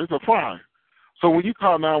fire. It's a fire. So when you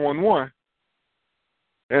call 911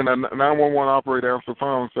 and a 911 operator answers the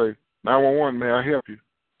phone and say, 911, may I help you?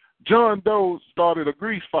 John Doe started a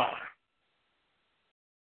grease fire.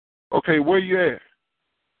 Okay, where you at?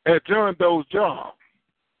 At John Doe's job.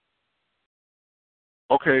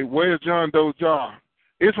 Okay, where's John Doe's job?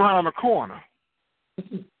 It's around the corner.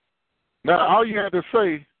 Now, all you had to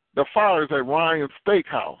say, the fire is at Ryan's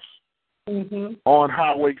Steakhouse on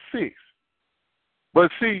Highway 6.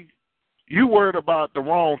 But see, you worried about the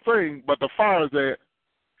wrong thing, but the fire is at,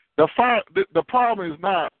 the problem is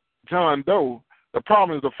not John Doe. The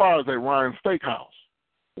problem is the fire is at Ryan's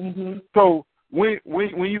Steakhouse. So when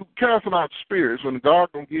you casting out spirits, when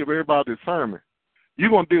God gonna give everybody discernment,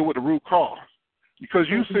 you're gonna deal with the root cause. Because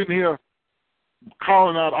you sitting here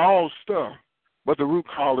calling out all stuff, but the root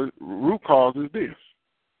cause is this.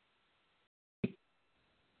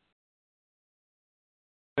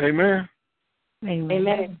 Amen.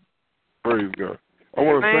 Amen. Praise God. I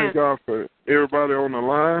want to thank God for everybody on the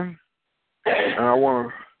line, and I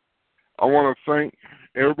want to thank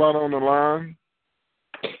everybody on the line.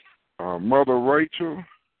 Mother Rachel,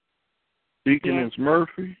 Deaconess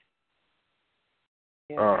Murphy.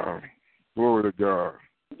 Glory to God.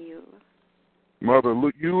 Mother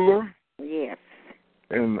Eula. Yes.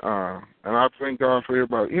 And I thank God for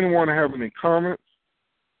everybody. Anyone have any comments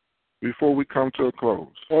before we come to a close?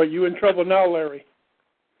 Or are you in trouble now, Larry?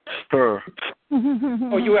 Oh,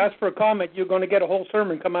 you asked for a comment, you're going to get a whole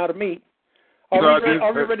sermon come out of me.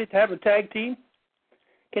 Are we ready to have a tag team?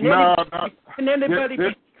 Can anybody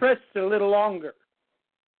be stressed a little longer?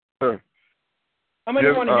 How many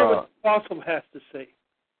want to hear what the apostle has to say?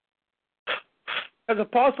 As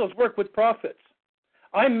apostles work with prophets.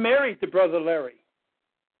 I'm married to Brother Larry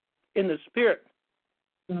in the spirit.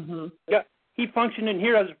 Yeah, he functioned in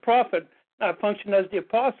here as a prophet, I function as the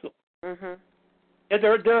apostle.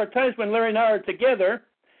 There are times when Larry and I are together,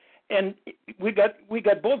 and we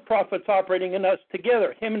got both prophets operating in us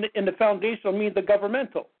together. Him in the foundational, me in the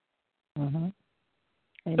governmental.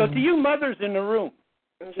 So to you mothers in the room,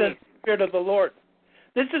 says the Spirit of the Lord,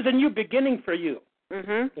 this is a new beginning for you.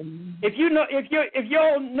 If you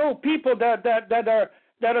all know people that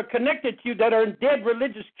are connected to you, that are in dead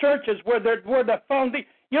religious churches where the foundation.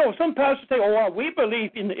 Some pastors say, "Oh, well, we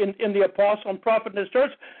believe in the apostle and prophet in this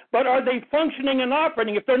church," but are they functioning and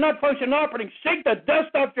operating? If they're not functioning and operating, shake the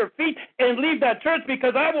dust off your feet and leave that church,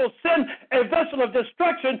 because I will send a vessel of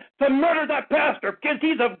destruction to murder that pastor, because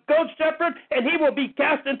he's a goat shepherd and he will be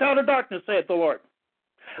cast into outer darkness, saith the Lord.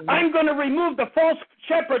 I'm going to remove the false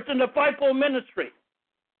shepherds in the fivefold ministry.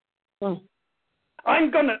 I'm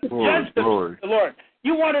going to judge the Lord.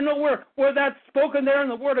 You want to know where that's spoken there in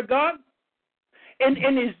the Word of God? In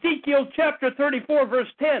Ezekiel chapter 34, verse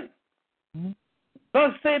 10,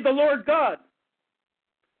 thus saith the Lord God,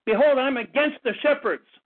 behold, I am against the shepherds,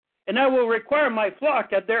 and I will require my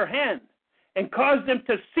flock at their hand, and cause them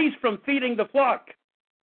to cease from feeding the flock.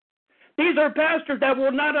 These are pastors that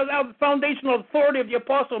will not allow the foundational authority of the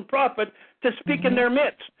apostle and prophet to speak in their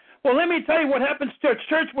midst. Well, let me tell you what happens to a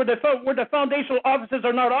church where the foundational offices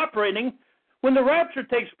are not operating. When the rapture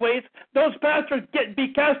takes place, those pastors be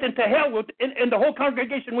cast into hell and the whole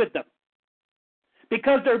congregation with them,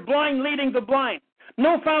 because they're blind leading the blind.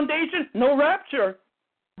 No foundation, no rapture.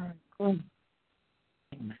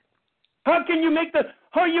 How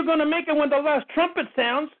are you going to make it when the last trumpet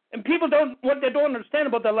sounds? And people what they don't understand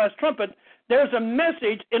about the last trumpet, there's a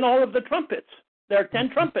message in all of the trumpets. There are 10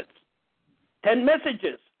 trumpets, 10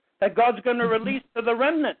 messages that God's going to release to the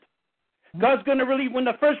remnant. God's going to release, when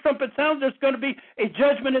the first trumpet sounds, there's going to be a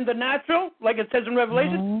judgment in the natural, like it says in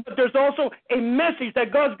Revelation, but there's also a message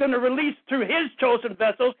that God's going to release through his chosen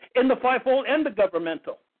vessels in the fivefold and the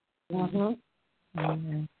governmental.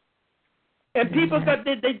 And people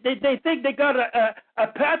they think they got a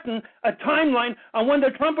pattern, a timeline on when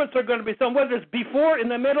the trumpets are going to be sound, whether it's before, in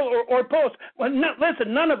the middle, or post. Well,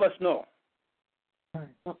 listen, none of us know.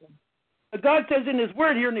 God says in his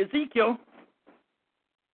word here in Ezekiel,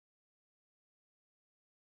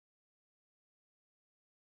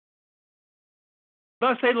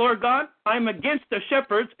 Thus say the Lord God, I am against the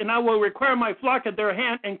shepherds, and I will require my flock at their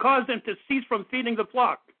hand and cause them to cease from feeding the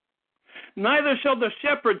flock. Neither shall the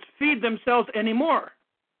shepherds feed themselves any more.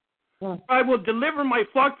 I will deliver my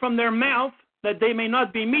flock from their mouth, that they may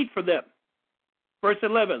not be meat for them. Verse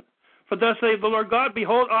 11. For thus saith the Lord God,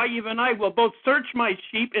 behold, I, even I, will both search my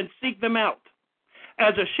sheep and seek them out.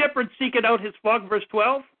 As a shepherd seeketh out his flock, verse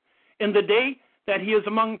 12, in the day that he is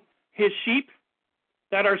among his sheep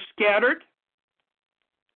that are scattered,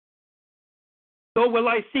 so will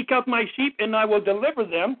I seek out my sheep, and I will deliver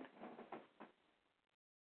them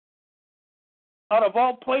out of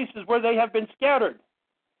all places where they have been scattered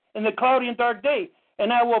in the cloudy and dark day.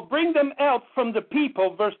 And I will bring them out from the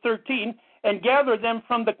people, verse 13, and gather them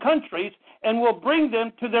from the countries, and will bring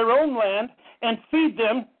them to their own land, and feed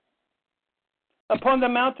them upon the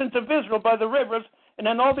mountains of Israel by the rivers, and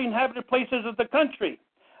in all the inhabited places of the country.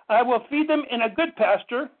 I will feed them in a good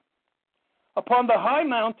pasture upon the high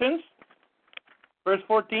mountains, verse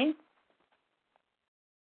 14,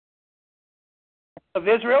 of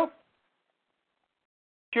Israel,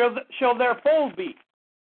 shall their fold be.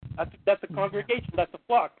 That's a congregation, that's a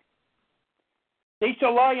flock. They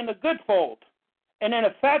shall lie in a good fold, and in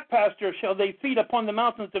a fat pasture shall they feed upon the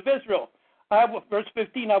mountains of Israel. Verse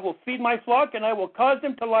 15, I will feed my flock, and I will cause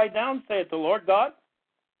them to lie down, saith the Lord God.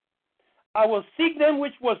 I will seek them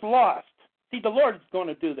which was lost. See, the Lord is going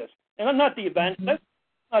to do this. And not the evangelist,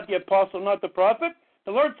 not the apostle, not the prophet.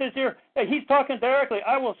 The Lord says here, he's talking directly,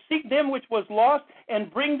 I will seek them which was lost,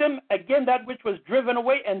 and bring them again that which was driven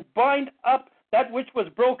away, and bind up that which was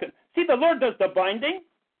broken. See, the Lord does the binding,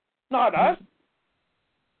 not us.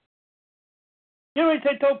 You know,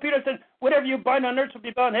 he told Peter, said, whatever you bind on earth will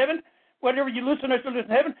be bound in heaven. Whatever you loose on earth will be loosed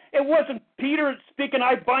in heaven. It wasn't Peter speaking,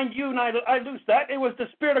 I bind you and I loose that. It was the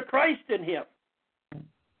Spirit of Christ in him.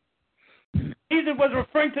 Jesus was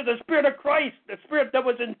referring to the Spirit of Christ, the Spirit that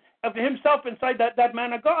was of himself inside that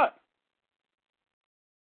man of God.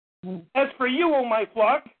 As for you, O my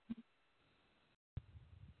flock,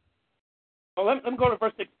 let me go to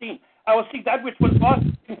verse 16. I will seek that which was lost,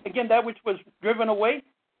 again that which was driven away,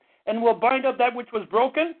 and will bind up that which was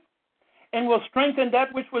broken, and will strengthen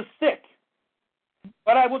that which was sick.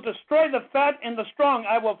 But I will destroy the fat and the strong.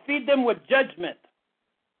 I will feed them with judgment.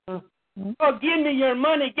 Oh, give me your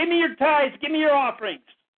money. Give me your tithes. Give me your offerings.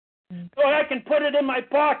 So I can put it in my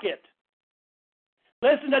pocket.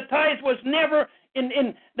 Listen, the tithes was never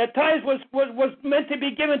the tithes was meant to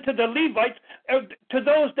be given to the Levites, to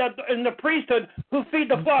those that in the priesthood who feed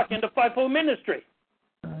the flock in the fivefold ministry.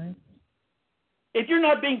 If you're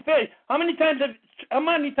not being fed, how many times,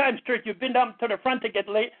 church, you've been down to the front to get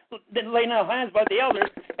laid out hands by the elders,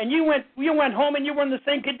 and you went home and you were in the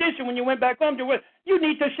same condition when you went back home? You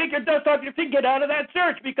need to shake your dust off your feet, get out of that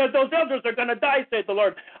church, because those elders are going to die, says the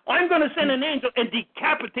Lord. I'm going to send an angel and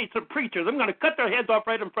decapitate some preachers. I'm going to cut their heads off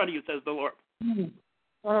right in front of you, says the Lord.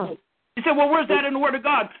 He said, well, where's that in the Word of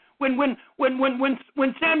God? When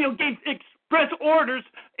Samuel gave express orders,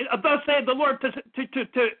 thus said the Lord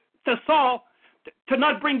to Saul, to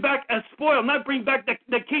not bring back a spoil, not bring back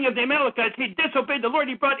the king of the Amalekites. He disobeyed the Lord.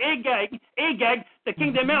 He brought Agag, the king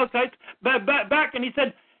of the Amalekites, back, and he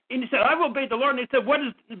said, I've obeyed the Lord. And he said,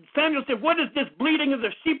 Samuel said, what is this bleating of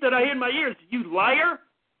the sheep that I hear in my ears? You liar.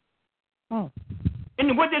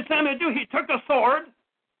 And what did Samuel do? He took a sword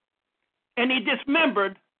and he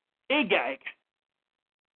dismembered Agag.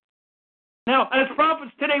 Now, as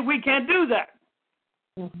prophets today, we can't do that.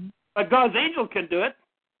 But God's angel can do it.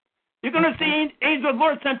 You're going to see angel of the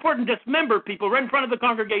Lord send forth and dismember people right in front of the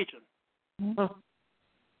congregation. And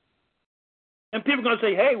people are going to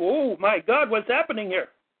say, hey, whoa, my God, what's happening here?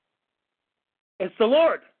 It's the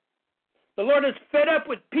Lord. The Lord is fed up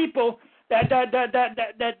with people that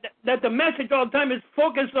the message all the time is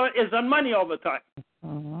focused on, is on money all the time.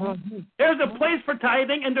 There's a place for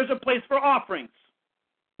tithing and there's a place for offerings.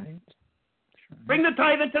 Bring the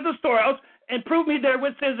tithe into the storehouse and prove me there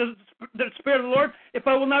with, says the Spirit of the Lord, if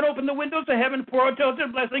I will not open the windows of heaven, pour out their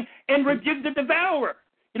blessing, and rebuke the devourer.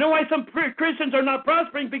 You know why some Christians are not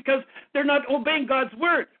prospering? Because they're not obeying God's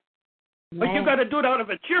word. But you got to do it out of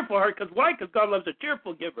a cheerful heart. Because why? Because God loves a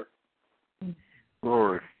cheerful giver.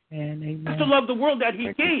 Glory. Amen. To love the world that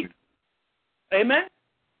He gave. Amen.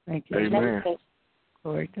 Thank you. Amen.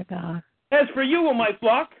 Glory to God. As for you, O my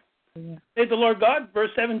flock, says the Lord God, verse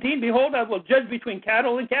 17, behold, I will judge between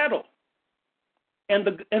cattle and cattle, and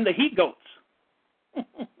the he goats.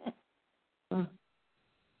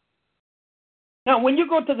 Now, when you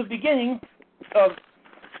go to the beginning of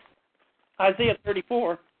Isaiah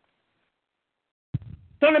 34,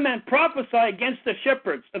 Son of man, prophesy against the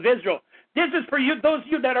shepherds of Israel. This is for you, those of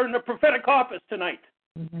you that are in the prophetic office tonight.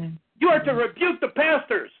 You are to rebuke the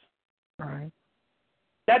pastors. Right.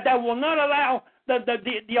 That will not allow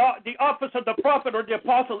the office of the prophet or the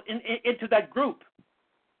apostle into that group,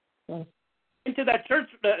 into that church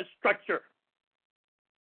structure.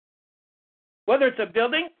 Whether it's a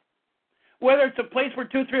building, whether it's a place where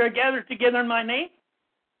 2, 3 are gathered together in my name.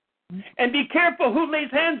 And be careful who lays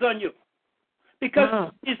hands on you.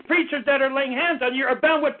 Because these preachers that are laying hands on you are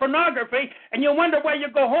bound with pornography, and you wonder why you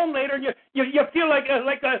go home later and you feel like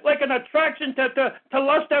an attraction to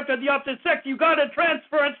lust after the opposite sex. You got a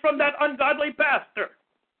transference from that ungodly pastor.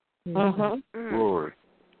 Glory.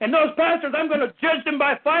 And those pastors, I'm going to judge them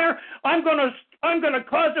by fire. I'm going to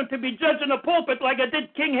cause them to be judged in the pulpit like I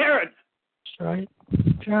did King Herod. That's right.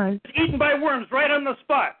 That's right. Eaten by worms right on the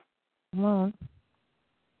spot.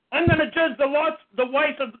 I'm going to judge the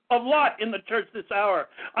wife of Lot in the church this hour.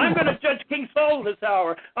 I'm going to judge King Saul this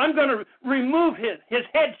hour. I'm going to remove his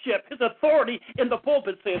headship, his authority in the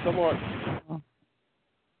pulpit, saith the Lord.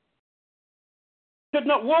 Should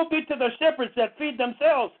not woe be to the shepherds that feed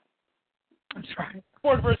themselves. That's right.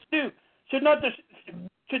 4 verse 2. Should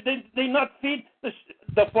they not feed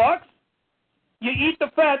the flocks? You eat the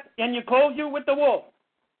fat and you clothe you with the wool.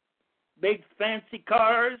 Big fancy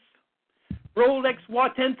cars. Rolex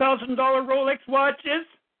watch, $10,000 Rolex watches.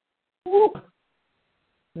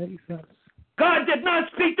 God did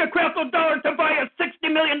not speak to Creflo Dollar to buy a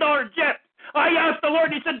 $60 million jet. I asked the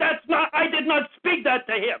Lord. He said, I did not speak that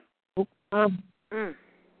to him.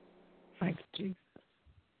 Thanks, Jesus.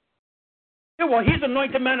 Yeah, well, he's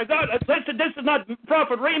anointed man of God. Listen, this is not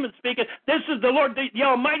Prophet Raymond speaking. This is the Lord, the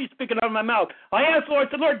Almighty, speaking out of my mouth. I asked the Lord,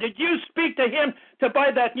 I said, Lord, did you speak to him to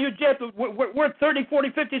buy that new jet worth 30, 40,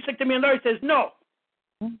 50, $60 million? He says, no.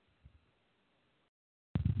 And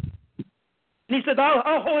he said,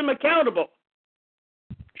 I'll hold him accountable.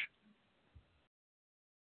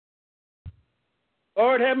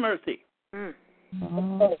 Lord, have mercy.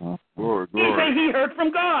 Glory. He said he heard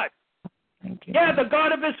from God. Thank you. Yeah, the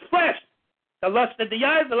God of his flesh. The lust of the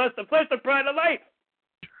eyes, the lust of the flesh, the pride of life.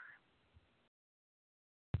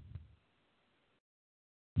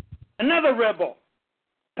 Another rebel,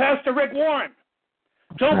 Pastor Rick Warren.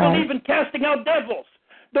 Don't believe in casting out devils.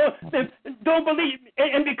 Don't believe,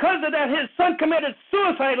 and because of that, his son committed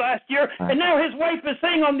suicide last year, and now his wife is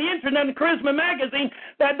saying on the internet in Charisma magazine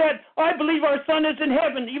that I believe our son is in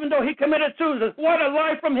heaven, even though he committed suicide. What a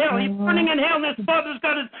lie from hell! He's burning in hell, and his father's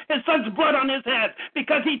got his son's blood on his hands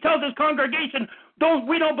because he tells his congregation,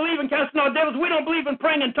 we don't believe in casting out devils. We don't believe in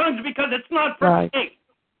praying in tongues because it's not for me.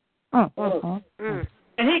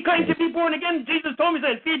 And he claimed to be born again. Jesus told me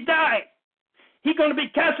that if he died, he's going to be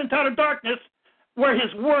cast into outer darkness, where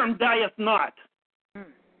his worm dieth not.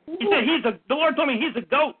 He said the Lord told me he's a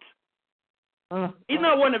goat. He's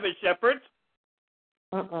not one of his shepherds.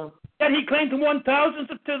 Yet he claimed to win thousands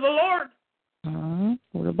to the Lord.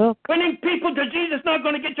 Winning people to Jesus is not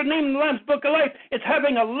going to get your name in the Lamb's Book of Life. It's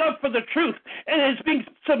having a love for the truth, and it's being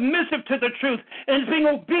submissive to the truth, and it's being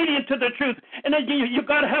obedient to the truth. And then you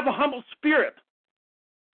got to have a humble spirit.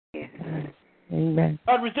 Amen.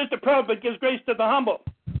 God resists the proud, but gives grace to the humble.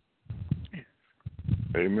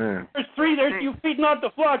 Amen. Verse 3, there you feed not the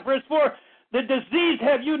flock. Verse 4, the disease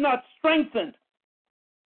have you not strengthened.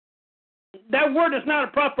 That word is not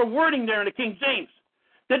a proper wording there in the King James.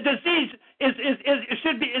 The disease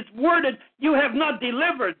is worded, you have not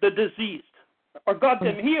delivered the diseased, or got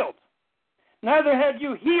them healed. Neither have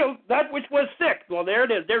you healed that which was sick. Well, there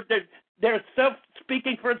it is. They're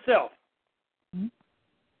self-speaking for itself.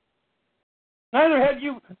 Neither have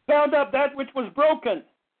you bound up that which was broken.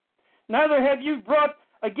 Neither have you brought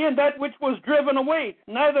again that which was driven away.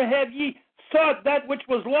 Neither have ye sought that which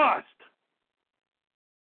was lost.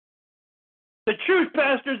 The true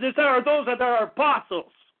pastors this hour are those that are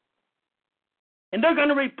apostles. And they're going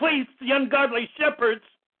to replace the ungodly shepherds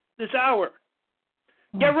this hour.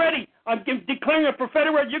 Get ready. I'm declaring a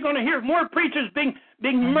prophetic word. You're going to hear more preachers being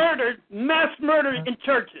murdered, mass murdered in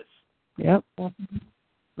churches. Yep.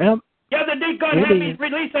 The other day, God had me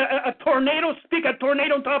release a tornado, speak a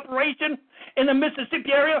tornado into operation in the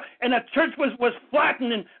Mississippi area, and a church was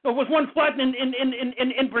flattened, and there was one flattened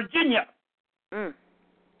in Virginia.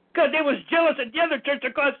 Because they was jealous at the other church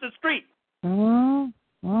across the street. And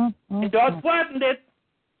God flattened it.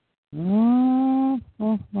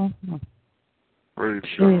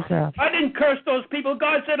 Praise God. I didn't curse those people.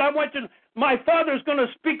 God said, my Father's going to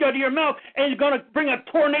speak out of your mouth, and he's going to bring a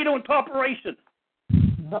tornado into operation.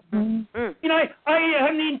 You know,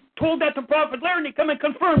 I mean, told that to Prophet Larry, and he come and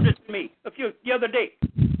confirmed it to me the other day.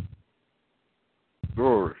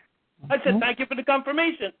 Glory. I said, thank you for the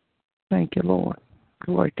confirmation. Thank you, Lord.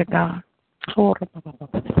 Glory to God.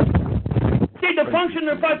 See, the function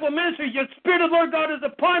of the fivefold ministry, your Spirit of the Lord God is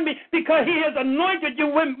upon me because He has anointed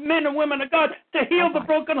you, men and women of God, to heal the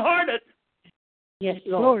brokenhearted. Yes,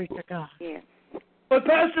 Lord. Glory to God. Yes. But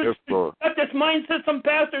pastors Yes, got this mindset, some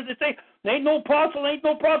pastors, they say, ain't no apostle, ain't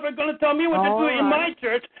no prophet going to tell me what to do in my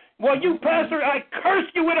church. Well, you pastor, I curse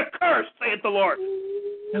you with a curse, saith the Lord.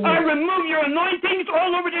 I remove your anointings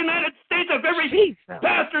all over the United States of every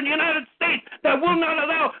pastor in the United States that will not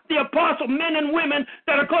allow the apostle, men and women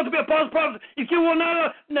that are called to be apostles, prophets. If you will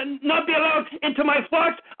not be allowed into my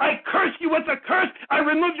flocks, I curse you with a curse. I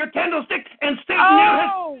remove your candlestick, and Satan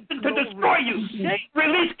now has to destroy you.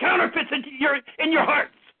 Release counterfeits in your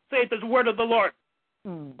hearts, saith the word of the Lord.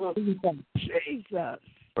 Jesus.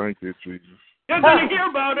 Thank you, Jesus. You're going to hear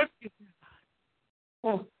about it.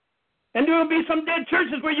 And there will be some dead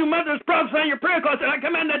churches where you mothers prophesy in your prayer closet. I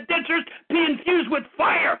command that dead church be infused with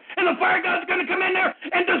fire. And the fire God's going to come in there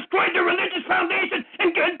and destroy the religious foundation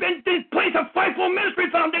and place a fivefold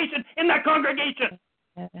ministry foundation in that congregation.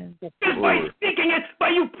 Just by speaking it, by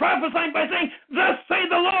you prophesying, by saying, thus say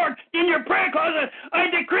the Lord, in your prayer closet,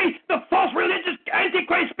 I decree the false religious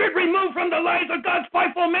antichrist spirit removed from the lives of God's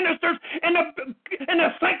fivefold ministers, and a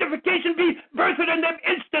sanctification be birthed in them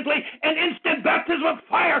instantly, an instant baptism of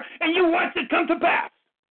fire, and you watch it come to pass.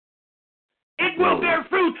 It will bear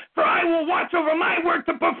fruit, for I will watch over my word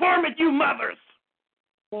to perform it, you mothers.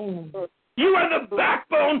 You are the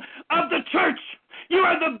backbone of the church. You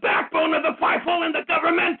are the backbone of the fivefold and the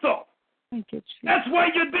governmental. That's why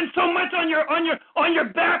you've been so much on your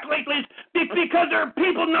back lately, because there are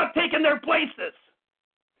people not taking their places.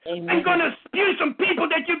 Amen. I'm going to spew some people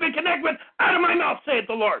that you've been connected with out of my mouth, saith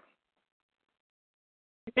the Lord.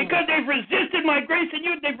 Because they've resisted my grace in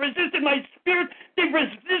you, they've resisted my spirit, they've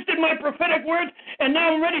resisted my prophetic words, and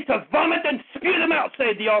now I'm ready to vomit and spew them out,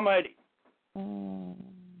 saith the Almighty.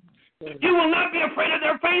 You will not be afraid of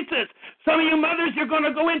their faces. Some of you mothers, you're going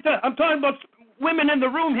to go into, I'm talking about women in the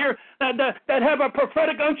room here that have a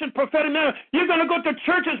prophetic unction, prophetic manner. You're going to go to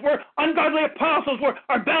churches where ungodly apostles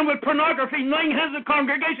are bound with pornography, laying hands on the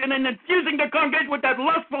congregation and infusing the congregation with that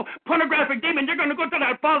lustful pornographic demon. You're going to go to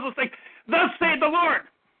that apostle and say, thus saith the Lord.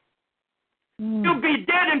 You'll be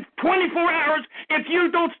dead in 24 hours if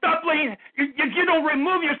you don't stop laying, if you don't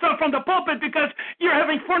remove yourself from the pulpit because you're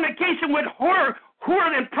having fornication with whore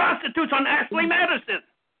and prostitutes on Ashley Madison.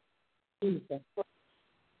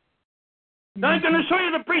 Now I'm going to show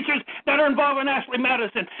you the preachers that are involved in Ashley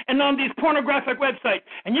Madison and on these pornographic websites.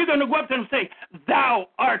 And you're going to go up to them and say, thou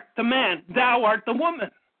art the man, thou art the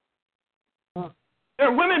woman. There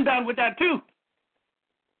are women bound with that too.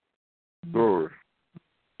 Glory.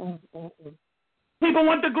 People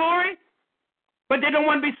want the glory, but they don't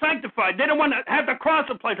want to be sanctified. They don't want to have the cross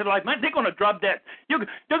applied to their life. Man, they're going to drop dead. There's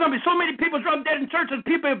going to be so many people drop dead in churches,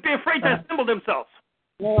 people will be afraid to assemble themselves.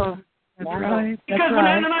 Yeah, that's right. Because when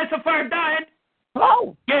Ananias and Sapphira died,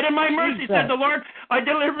 yet in my mercy, said the Lord, I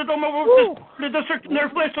delivered them over to their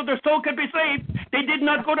flesh so their soul could be saved. They did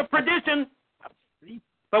not go to perdition.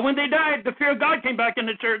 But when they died, the fear of God came back in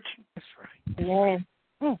the church. That's right.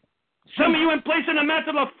 Yeah. Some of you in placing a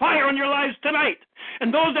mantle of fire on your lives tonight.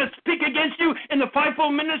 And those that speak against you in the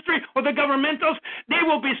fivefold ministry or the governmentals, they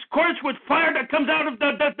will be scorched with fire that comes out of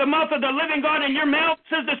the mouth of the living God in your mouth,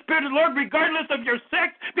 says the Spirit of the Lord, regardless of your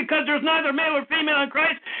sex, because there's neither male or female in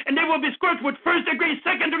Christ, and they will be scorched with first degree,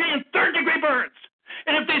 second degree, and third degree burns.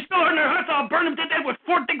 And if they still are in their hearts, I'll burn them to death with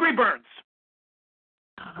fourth degree burns.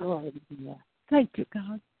 Thank you,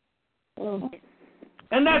 God.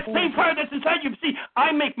 And that same fire that's inside you, see,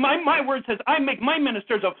 I make my word says, I make my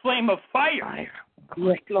ministers a flame of fire.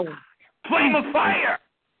 Yes, Lord. Flame of fire.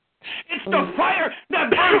 It's the fire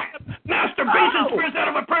that burns masturbation spirits out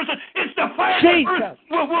of a person. It's the fire that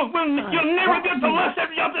burns. You'll never be able to lust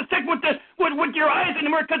after you have to stick with your eyes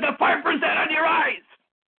anymore because the fire burns that out of your eyes.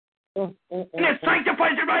 And it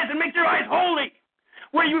sanctifies your eyes and makes your eyes holy.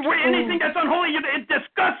 Where anything that's unholy, it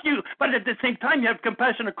disgusts you. But at the same time, you have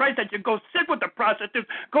compassion of Christ that you go sit with the prostitutes,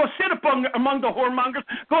 go sit among the whoremongers,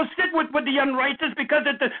 go sit with the unrighteous, because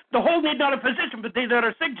the whole need not a physician, but they that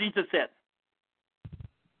are sick, Jesus said.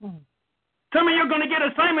 Some of you are going to get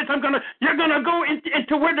assignments. You're going to go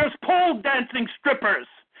into where there's pole dancing strippers.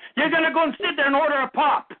 You're going to go and sit there and order a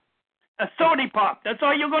pop, a soda pop. That's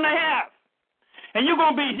all you're going to have. And you're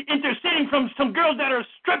going to be interceding from some girls that are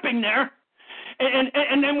stripping there.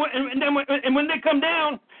 And then when they come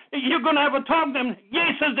down, you're going to have a talk to them.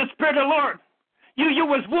 Yea, says the Spirit of the Lord. You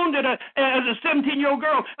was wounded as a 17-year-old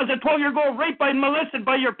girl, as a 12-year-old girl, raped by and molested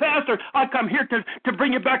by your pastor. I come here to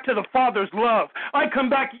bring you back to the Father's love. I come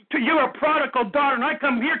back to you, a prodigal daughter, and I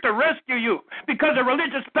come here to rescue you because the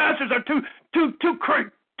religious pastors are too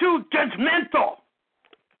judgmental.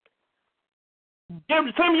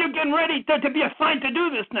 Some of you getting ready to be assigned to do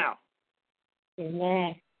this now.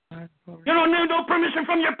 Amen. You don't need no permission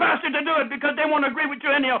from your pastor to do it because they won't agree with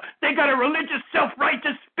you anyhow. They got a religious,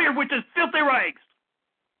 self-righteous spirit which is filthy rags.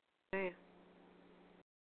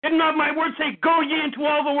 Did not my word say, go ye into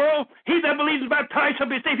all the world? He that believes and is baptized shall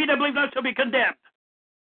be saved. He that believes not shall be condemned.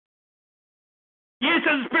 Yes,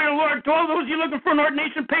 says the Spirit of the Lord, to all those you looking for an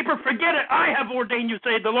ordination paper, forget it. I have ordained you,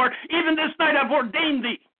 saith the Lord. Even this night I've ordained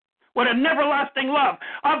thee. What an everlasting love.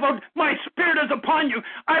 My Spirit is upon you.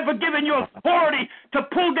 I've given you authority to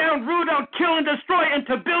pull down, root out, kill, and destroy, and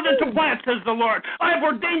to build into plant, says the Lord. I've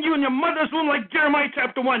ordained you in your mother's womb like Jeremiah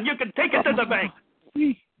chapter 1. You can take it to the bank.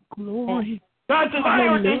 Glory. God says, I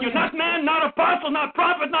ordain you, not man, not apostle, not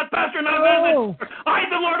prophet, not pastor, not evangelist. I,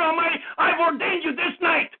 the Lord Almighty, I've ordained you this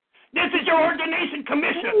night. This is your ordination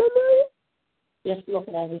commission. Hallelujah. Yes, Lord,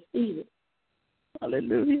 I receive it.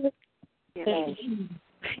 Hallelujah. Yes.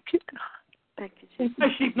 Thank you, God. Thank you, Jesus. My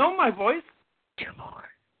sheep know my voice. Thank you,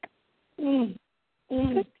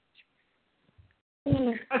 Lord.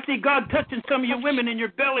 I see God touching some of you women in your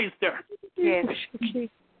bellies there. Yes.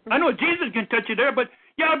 I know Jesus can touch you there, but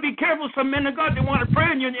you got to be careful. Some men of God, they want to pray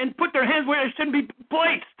on you and put their hands where they shouldn't be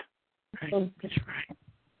placed. Right. That's right.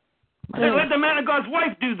 They let the man of God's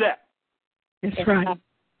wife do that. That's right.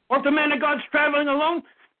 Or if the man of God's traveling alone,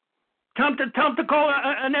 tell him to call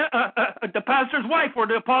the pastor's wife or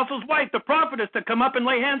the apostle's wife, the prophetess, to come up and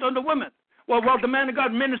lay hands on the women. Well, the man of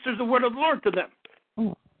God ministers the word of the Lord to them.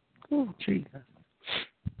 Oh, Jesus.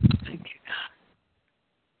 Thank you, God.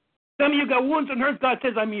 Some of you got wounds and hurts. God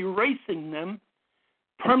says, I'm erasing them,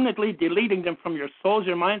 permanently deleting them from your souls,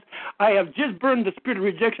 your minds. I have just burned the spirit of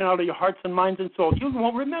rejection out of your hearts and minds and souls. You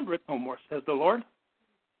won't remember it no more, says the Lord.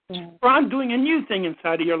 For I'm doing a new thing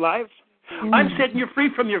inside of your lives. I'm setting you free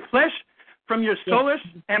from your flesh, from your soulish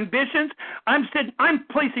ambitions. I'm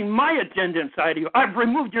placing my agenda inside of you. I've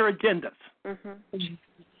removed your agendas.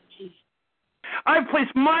 I've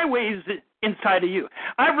placed my ways inside of you.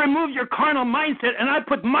 I've removed your carnal mindset, and I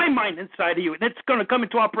put my mind inside of you, and it's going to come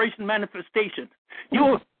into operation manifestation.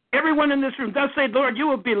 Everyone in this room, thus say the Lord, you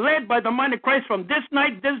will be led by the mind of Christ from this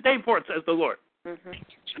night, this day forth, says the Lord.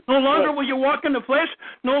 No longer will you walk in the flesh.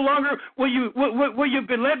 No longer will you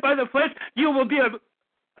be led by the flesh. You will be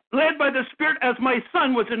led by the Spirit as my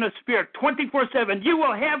Son was in the Spirit, 24/7. You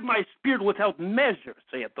will have my Spirit without measure,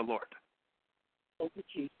 saith the Lord.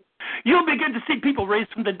 You'll begin to see people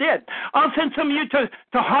raised from the dead. I'll send some of you to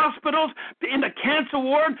hospitals, in the cancer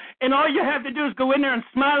ward, and all you have to do is go in there and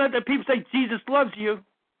smile at the people, say, Jesus loves you.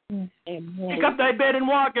 Pick up thy bed and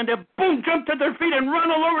walk, and they boom, jump to their feet and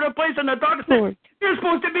run all over the place, and the doctor says, you're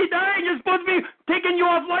supposed to be dying. You're supposed to be taking you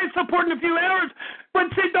off life support in a few hours.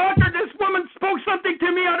 But say, doctor, this woman spoke something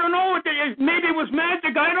to me. I don't know. Maybe it was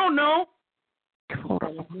magic. I don't know.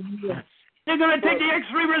 They're going to take the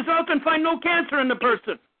X-ray results and find no cancer in the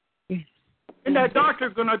person. And that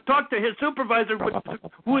doctor's going to talk to his supervisor,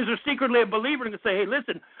 who is secretly a believer, and say, hey,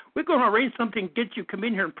 listen, we're going to arrange something, get you, come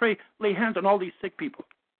in here and pray, lay hands on all these sick people.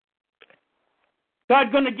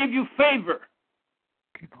 God's going to give you favor.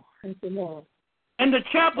 And the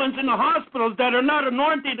chaplains in the hospitals that are not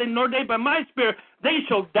anointed and ordained by my Spirit, they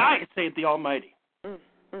shall die, saith the Almighty.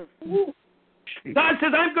 God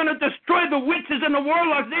says, I'm going to destroy the witches and the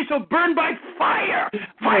warlocks. They shall burn by fire.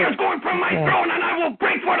 Fire's going from my throne, and I will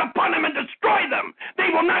break forth upon them and destroy them. They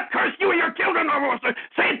will not curse you or your children, or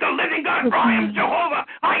saith the living God, for I am Jehovah.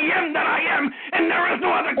 I am that I am, and there is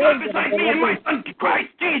no other God beside me and my Son,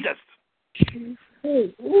 Christ Jesus.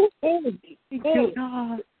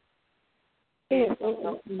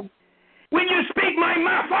 When you speak,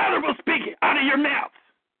 my Father will speak out of your mouth.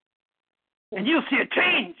 And you'll see a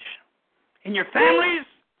change in your families,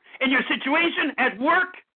 in your situation, at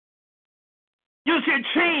work. You'll see a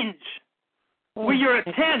change where you're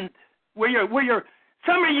attend, where you're.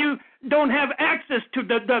 Some of you don't have access to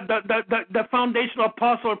the foundational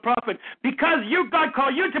apostle or prophet because God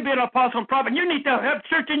called you to be an apostle and prophet. You need to have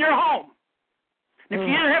church in your home. If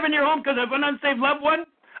you don't have it in your home because of an unsaved loved one,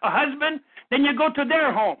 a husband, then you go to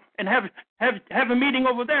their home and have a meeting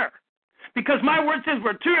over there. Because my word says,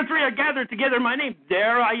 where 2 or 3 are gathered together in my name,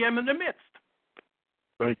 there I am in the midst.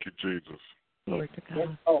 Thank you, Jesus. Glory to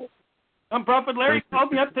God. Prophet Larry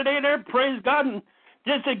called me up today there, praise God, and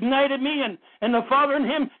just ignited me, and the Father and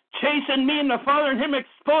him chasing me, and the Father and him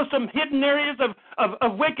exposed some hidden areas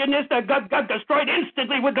of wickedness that got destroyed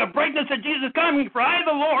instantly with the brightness of Jesus coming. For I,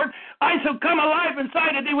 the Lord, I shall come alive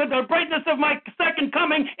inside of thee with the brightness of my second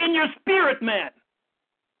coming in your spirit, man.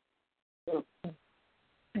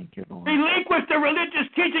 Thank you, Lord. Relinquish the religious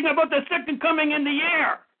teaching about the second coming in the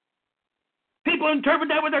air. people interpret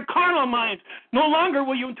that with their carnal minds. No longer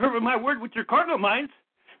will you interpret my word with your carnal minds,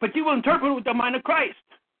 but you will interpret it with the mind of Christ.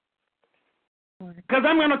 Because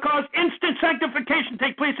I'm going to cause instant sanctification to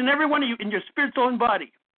take place in every one of you, in your spirit, soul, and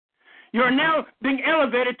body. You are now being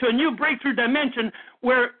elevated to a new breakthrough dimension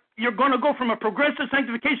where you're going to go from a progressive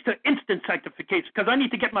sanctification to instant sanctification, because I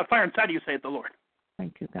need to get my fire inside of you, saith the Lord.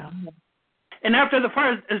 Thank you, God. And after the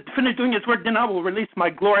fire is finished doing its work, then I will release my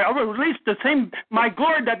glory. I will release my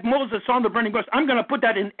glory that Moses saw in the burning bush. I'm going to put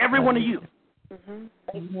that in every one of you.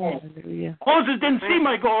 Hallelujah. Moses didn't see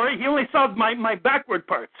my glory. He only saw my backward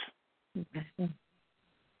parts.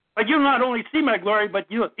 But you'll not only see my glory, but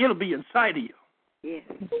it'll be inside of you. Yes.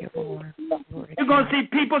 Thank you, Lord. You're going to see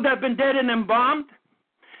people that have been dead and embalmed,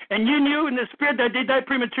 and you knew in the spirit that they died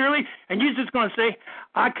prematurely, and you're just going to say,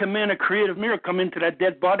 I command a creative miracle come into that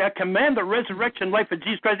dead body. I command the resurrection life of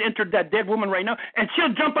Jesus Christ enter that dead woman right now, and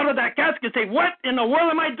she'll jump out of that casket and say, what in the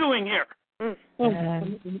world am I doing here?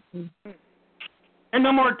 And the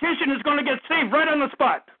mortician is going to get saved right on the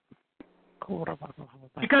spot.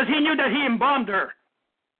 Because he knew that he embalmed her.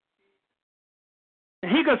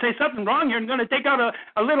 And he's going to say something wrong here and going to take out a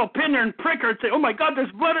little pin and prick her and say, oh my God,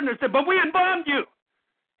 there's blood in her. But we embalmed you.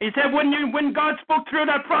 He said when God spoke through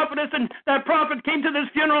that prophetess and that prophet came to this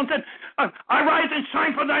funeral and said, arise and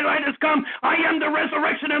shine for thy light has come. I am the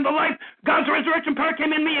resurrection and the life. God's resurrection power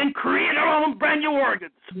came in me and created all brand new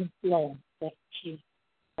organs. Yes, Lord. Thank you.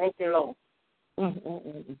 Thank you, Lord.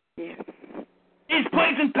 Yes. These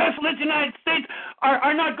plagues and pestilence in the United States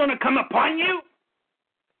are not going to come upon you.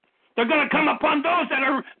 They're going to come upon those that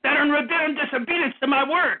are in rebellion and disobedience to my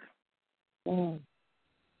word.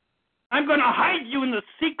 I'm going to hide you in the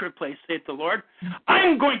secret place, saith the Lord.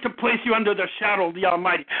 I'm going to place you under the shadow of the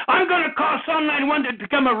Almighty. I'm going to cause Psalm 91 to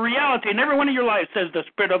become a reality in every one of your lives, says the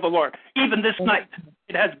Spirit of the Lord. Even this night,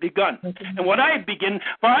 it has begun. And what I begin,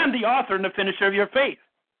 for I am the author and the finisher of your faith.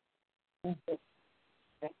 And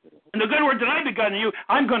the good work that I begun in you,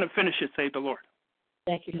 I'm going to finish it, saith the Lord.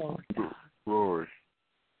 Thank you, Lord. Glory.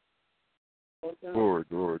 Glory,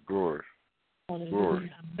 glory, glory.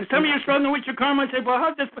 Glory. And some of you are struggling with your karma and say, well,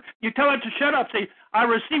 how's this? You tell it to shut up. Say, I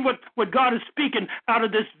receive what God is speaking out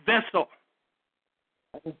of this vessel.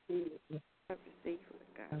 I receive.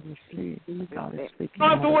 God is speaking. I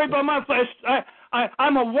don't have to worry about my flesh.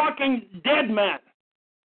 I'm a walking dead man.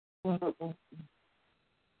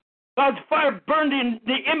 God's fire burned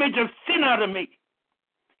the image of sin out of me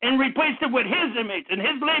and replaced it with His image. And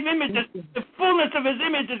His image, the fullness of His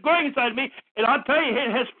image is growing inside me. And I'll tell you,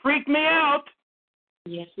 it has freaked me out.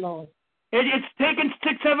 Yes, Lord. It's taken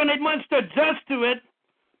 6, 7, 8 months to adjust to it.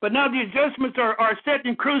 But now the adjustments are set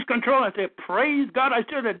in cruise control. I say, praise God, I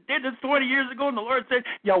should have did this 20 years ago. And the Lord said,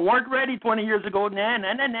 you weren't ready 20 years ago. Nah.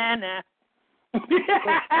 Now,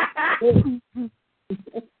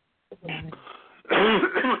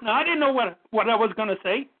 I didn't know what I was going to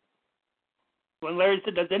say. When Larry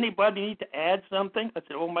said, does anybody need to add something? I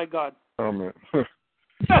said, oh, my God. Amen.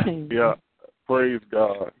 Yeah, praise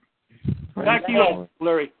God. Back to you,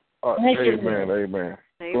 Larry. Amen.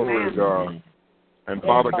 Glory to God. And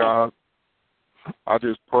Father God, I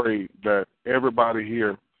just pray that everybody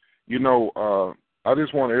here, I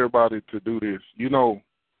just want everybody to do this.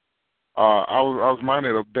 I was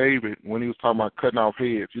reminded of David when he was talking about cutting off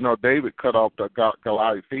heads. David cut off the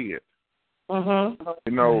Goliath's head.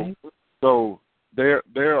 So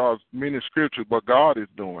there are many scriptures, but God is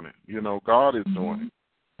doing it. God is doing it.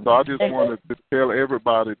 So I just wanted to tell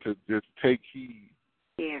everybody to just take heed.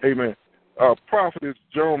 Yeah. Amen. Prophetess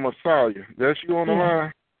Joan Messiah, that's you on the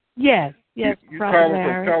line? Yes. You calling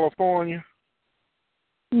from California?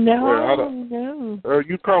 No.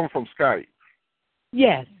 You calling from Skype?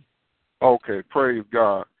 Yes. Okay, praise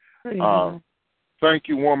God. Thank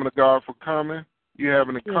you, woman of God, for coming. You have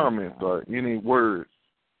any comments or any words?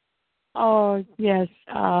 Oh, yes.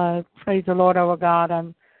 Praise the Lord, our God.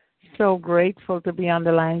 I'm so grateful to be on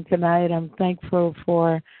the line tonight. I'm thankful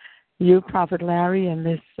for you, Prophet Larry, and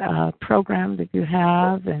this program that you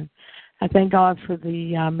have. And I thank God for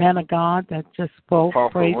the man of God that just spoke.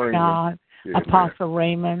 Apostle praise Raymond. God. Yeah, Apostle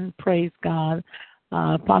Raymond. Praise God.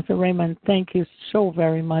 Apostle Raymond, thank you so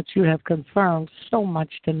very much. You have confirmed so much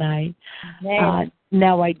tonight.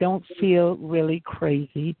 Now I don't feel really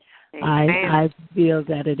crazy. I feel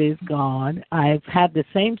that it is God. I've had the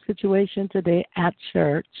same situation today at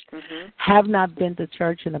church. Have not been to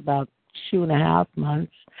church in about 2.5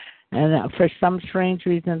 months. And for some strange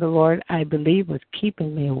reason, the Lord, I believe, was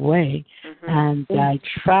keeping me away. And I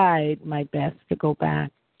tried my best to go back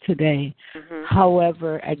today.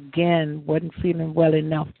 However, again, wasn't feeling well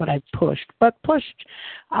enough, but I pushed. But pushed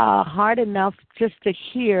hard enough just to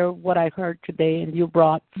hear what I heard today, and you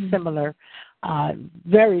brought similar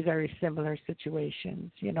very, very similar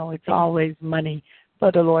situations. You know, it's always money.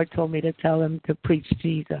 But the Lord told me to tell them to preach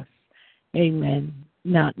Jesus. Amen.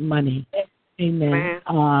 Not money. Amen.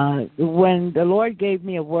 When the Lord gave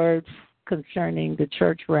me a word concerning the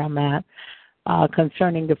church where I'm at,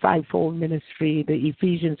 concerning the fivefold ministry, the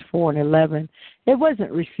Ephesians 4:11, it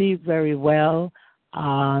wasn't received very well,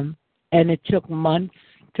 and it took months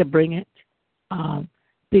to bring it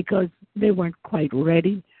because they weren't quite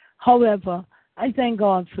ready. However, I thank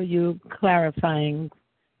God for you clarifying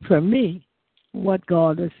for me what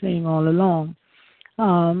God is saying all along.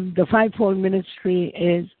 The fivefold ministry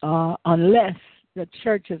is, unless the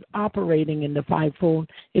church is operating in the fivefold,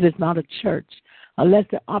 it is not a church. Unless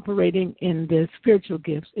they're operating in the spiritual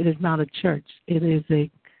gifts, it is not a church. It is a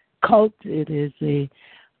cult. It is a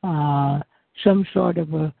some sort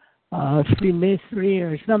of a Freemasonry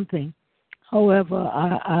or something. However,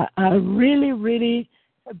 I really, really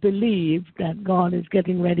believe that God is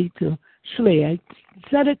getting ready to slay. I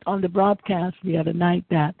said it on the broadcast the other night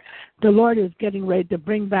that the Lord is getting ready to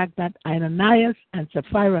bring back that Ananias and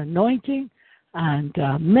Sapphira anointing, and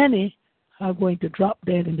many are going to drop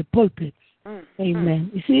dead in the pulpits.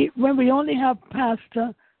 Amen. You see, when we only have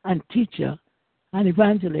pastor and teacher and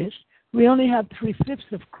evangelist, we only have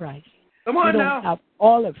 3/5 of Christ. Come on we don't now. have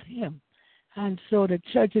all of him. And so the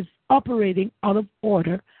church is operating out of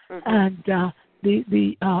order, and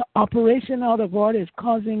the operation out of order is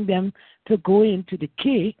causing them to go into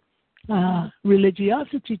decay.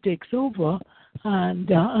 Religiosity takes over, and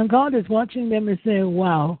God is watching them and saying,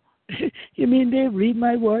 wow, you mean they read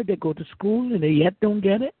my word, they go to school, and they yet don't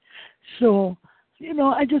get it? So, you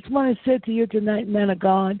know, I just want to say to you tonight, man of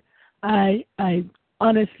God, I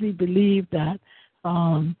honestly believe that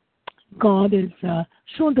God is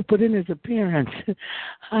soon to put in his appearance.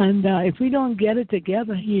 And if we don't get it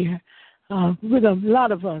together here, with a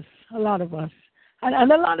lot of us,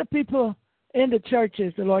 and a lot of people in the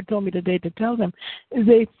churches, the Lord told me today to tell them,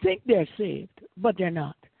 they think they're saved, but they're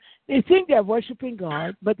not. They think they're worshiping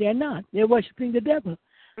God, but they're not. They're worshiping the devil.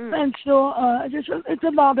 And so it's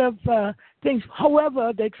a lot of things.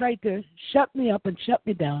 However, they try to shut me up and shut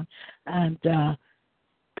me down. And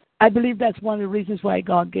I believe that's one of the reasons why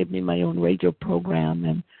God gave me my own radio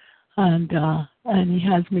program, and he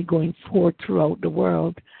has me going forth throughout the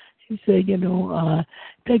world. He said, you know,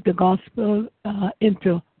 take the gospel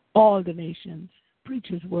into all the nations, preach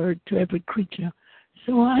his word to every creature.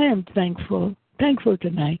 So I am thankful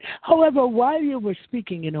tonight. However, while you were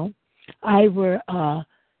speaking, you know, I were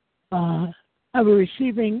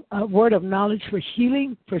receiving a word of knowledge for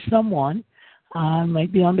healing for someone. It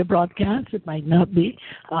might be on the broadcast. It might not be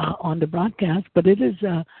on the broadcast, but it is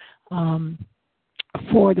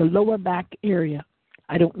for the lower back area.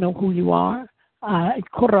 I don't know who you are. I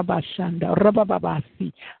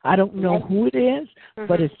don't know who it is,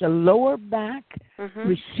 but it's the lower back.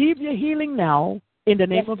 Receive your healing now in the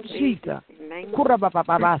name of Jesus. I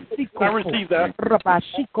receive that.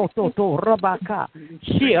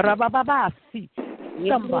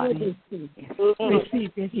 Somebody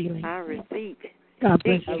receive your healing. I receive it. God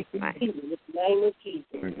bless you. In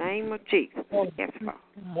the name of Jesus. Yes, Lord.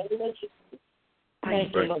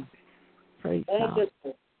 Thank you, Lord. Praise God.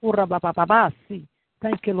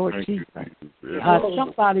 Thank you, Lord Jesus.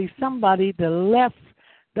 Somebody, the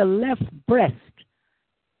left breast.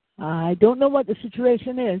 I don't know what the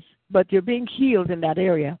situation is, but you're being healed in that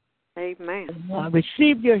area. Amen.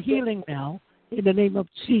 Receive your healing now in the name of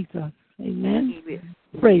Jesus. Amen.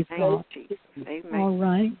 Praise God.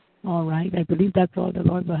 Amen. All right. I believe that's all the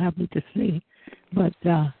Lord will have me to say. But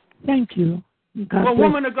thank you. Well,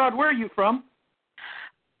 woman of God, where are you from?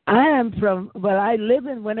 I am from, I live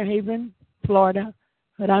in Winter Haven, Florida,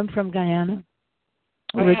 but I'm from Guyana.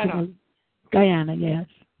 Originally. Guyana, yes.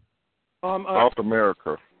 South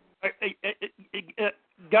America.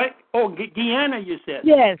 Guyana, you said?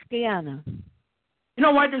 Yes, Guyana. You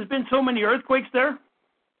know why there's been so many earthquakes there?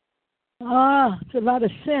 It's a lot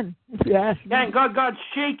of sin, if you ask me. Yeah, and God's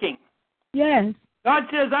shaking. Yes. God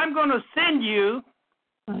says, I'm going to send you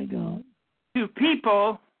My God. to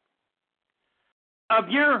people of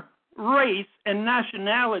your race and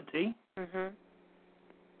nationality,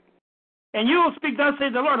 and you will speak, thus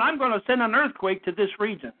says the Lord, I'm going to send an earthquake to this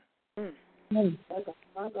region.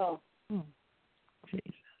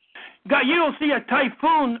 God, you will see a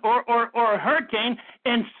typhoon or a hurricane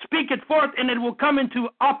and speak it forth, and it will come into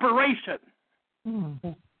operation.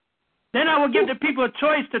 Then I will give the people a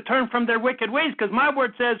choice to turn from their wicked ways, because my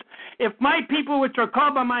word says, if my people which are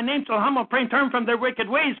called by my name shall humble, pray, and turn from their wicked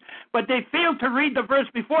ways. But they fail to read the verse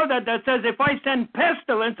before that says, if I send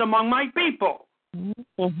pestilence among my people.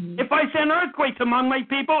 Mm-hmm. If I send earthquakes among my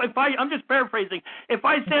people, I'm just paraphrasing, if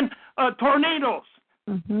I send tornadoes,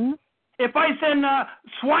 Mm-hmm. if I send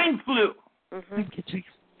swine flu, Thank you,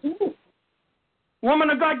 Jesus. woman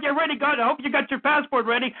of God, get ready. God, I hope you got your passport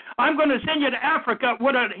ready. I'm going to send you to Africa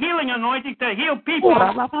with a healing anointing to heal people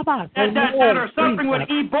that are suffering with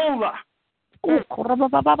Ebola.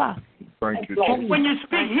 Thank you, Jesus. When you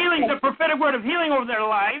speak healing, the prophetic word of healing over their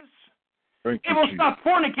lives, Thank it you, will Jesus. stop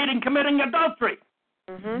fornicating, committing adultery.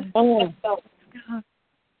 Oh,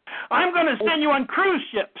 I'm going to send you on cruise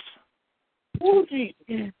ships.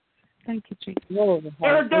 Yes. Thank you, Jesus.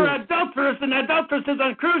 There are adulterers and adulteresses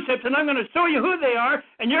on cruise ships, and I'm going to show you who they are,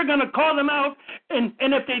 and you're going to call them out, and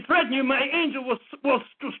if they threaten you, my angel will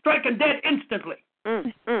strike them dead instantly.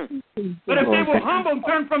 But if they will humble and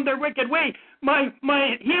turn from their wicked way, my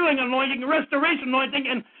healing anointing, restoration anointing,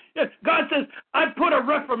 and God says, I put a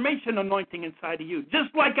reformation anointing inside of you,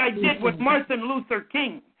 just like I did with Martin Luther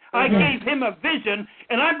King. I gave him a vision,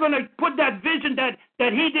 and I'm going to put that vision that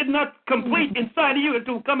he did not complete inside of you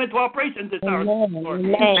to come into operation this hour.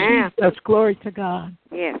 Amen. That's glory to God.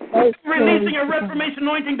 Yes. Releasing a reformation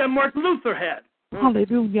anointing that Martin Luther had.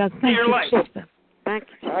 Hallelujah. Thank your you, life. Jesus. Thank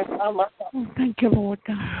you. Oh, thank you, Lord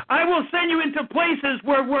God. I will send you into places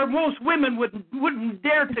where most women wouldn't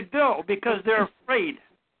dare to go because they're afraid.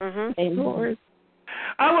 Lord.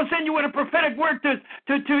 I will send you with a prophetic word to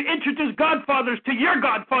introduce godfathers to your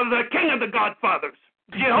Godfather, the King of the Godfathers,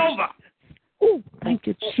 Jehovah. Oh, thank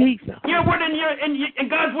you, Jesus. Your word and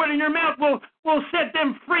God's word in your mouth will set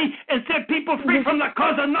them free and set people free from the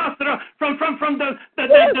Cosa Nostra, from the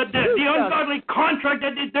ungodly contract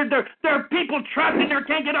that there are people trapped in there,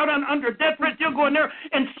 can't get out under death threats. You'll go in there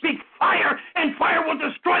and speak fire, and fire will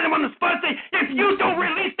destroy them on the spot. Say, if you don't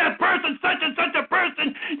release that person, such and such a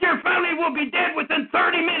person, your family will be dead within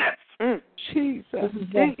 30 minutes. Jesus.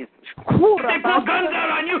 If they pull guns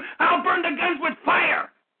out on you, I'll burn the guns with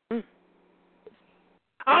fire.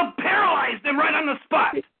 I'll paralyze them right on the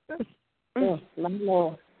spot. Yes, my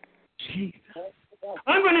Lord. Jesus.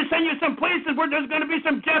 I'm going to send you some places where there's going to be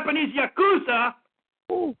some Japanese Yakuza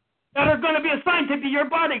that are going to be assigned to be your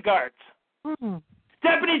bodyguards.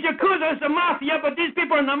 Japanese Yakuza is the mafia, but these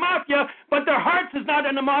people are in the mafia, but their hearts is not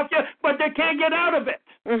in the mafia, but they can't get out of it.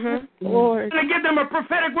 Lord. And I give them a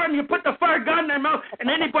prophetic word, and you put the fire gun in their mouth, and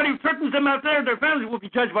anybody who threatens them out there, their families will be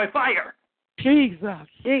judged by fire. Jesus.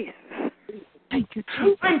 Jesus. Thank you,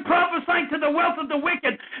 Jesus. I'm prophesying to the wealth of the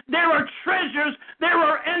wicked. There are treasures, there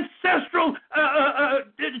are ancestral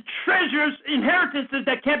treasures, inheritances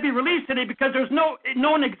that can't be released today because there's no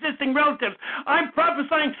existing relatives. I'm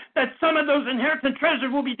prophesying that some of those inheritance treasures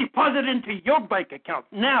will be deposited into your bank account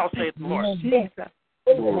now, saith the Lord. Jesus.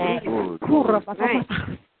 Thank you.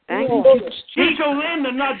 He shall lend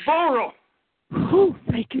and not borrow. Oh,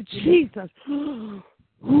 thank you, Jesus.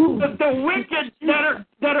 But the wicked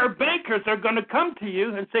that are bankers are going to come to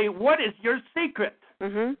you and say, what is your secret?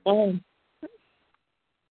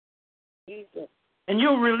 Jesus. And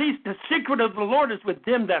you'll release the secret of the Lord is with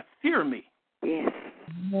them that fear me. Yes.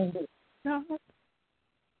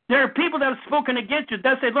 There are people that have spoken against you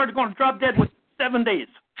that say, Lord, you're going to drop dead within 7 days.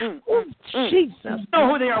 Jesus. You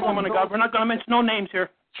know who they are, woman of God. We're not going to mention no names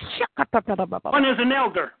here. One is an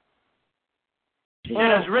elder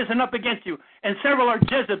that has risen up against you, and several are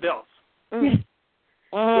Jezebels.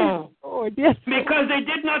 Lord, yes. Because they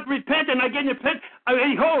did not repent, and again repent,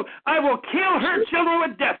 behold, I will kill her children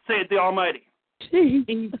with death, saith the Almighty.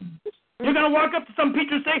 Jesus. You're going to walk up to some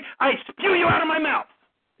preacher and say, I spew you out of my mouth.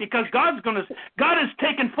 Because God has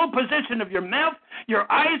taken full possession of your mouth, your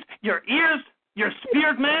eyes, your ears, your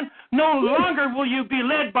spirit, man. No longer will you be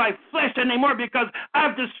led by flesh anymore, because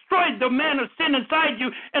I've destroyed the man of sin inside you,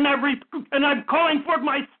 and I'm calling forth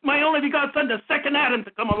my only begotten Son, the second Adam,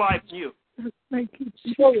 to come alive in you. Thank you,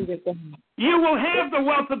 Jesus. You will have the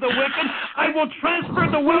wealth of the wicked. I will transfer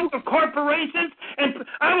the wealth of corporations, and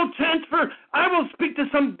I will speak to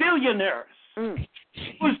some billionaires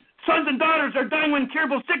whose sons and daughters are dying with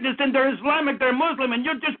incurable sickness, and they're Islamic, they're Muslim, and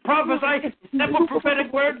you just prophesy simple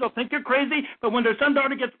prophetic words. They'll think you're crazy, but when their son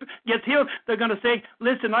daughter gets healed, they're going to say,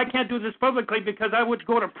 listen, I can't do this publicly because I would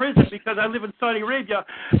go to prison because I live in Saudi Arabia,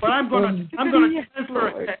 but I'm going to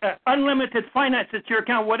transfer unlimited finances to your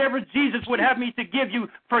account. Whatever Jesus would have me to give you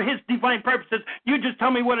for his divine purposes, you just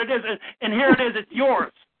tell me what it is, and here it is, it's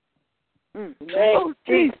yours. Oh,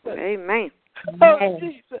 Jesus. Amen. Oh,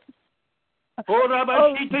 Jesus. Yes,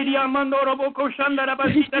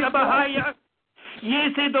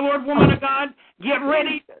 said the Lord, woman of God, get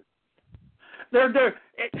ready.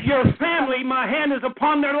 Your family, my hand is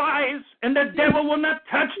upon their lives, and the devil will not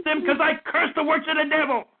touch them, because I curse the works of the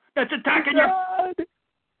devil that's attacking your.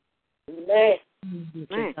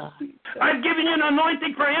 I've given you an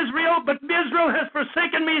anointing for Israel, but Israel has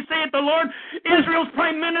forsaken me, saith the Lord. Israel's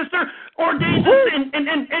prime minister ordains and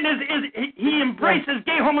he embraces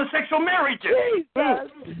gay homosexual marriages.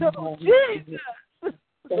 Jesus.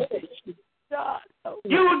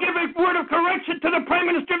 You will give a word of correction to the prime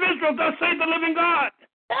minister of Israel, thus saith the living God.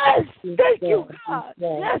 Yes, thank you, God.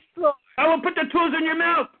 Yes, Lord. I will put the tools in your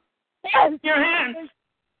mouth, Yes. your hands.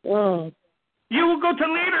 Mm. You will go to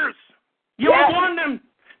leaders. You will warn them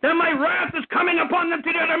that my wrath is coming upon them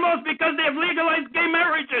to the uttermost because they have legalized gay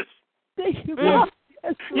marriages. Thank you, God.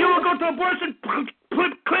 Yes, You will go to abortion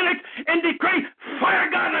clinics and decree, fire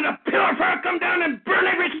God, and a pillar of fire come down and burn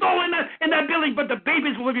every soul in that building, but the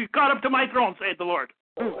babies will be caught up to my throne, saith the Lord.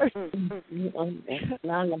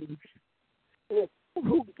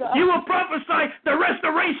 You will prophesy the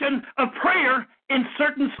restoration of prayer in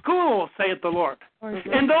certain schools, saith the Lord.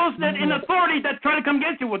 And those that in authority that try to come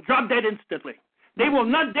against you will drop dead instantly. They will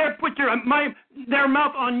not dare put their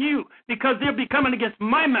mouth on you because they'll be coming against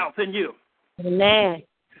my mouth and you. Amen.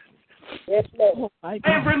 Yes, Lord. I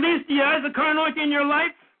have released the Issachar anointing in your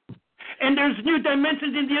life, and there's new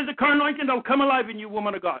dimensions in the Issachar anointing that will come alive in you,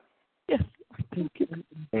 woman of God. Yes. Thank you.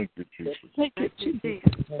 Thank you, Jesus. Thank you, Jesus.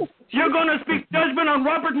 You're going to speak judgment on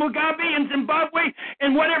Robert Mugabe in Zimbabwe,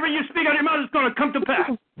 and whatever you speak out of your mouth is going to come to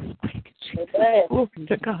pass. Thank you, Jesus. Glory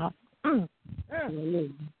to God.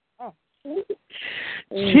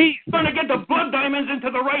 She's going to get the blood diamonds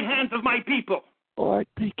into the right hands of my people. Lord,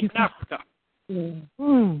 thank you, In Africa. God.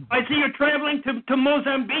 I see you traveling to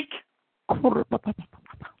Mozambique. I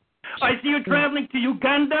see you traveling to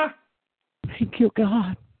Uganda. Thank you,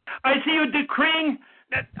 God. I see you decreeing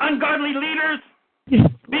that ungodly leaders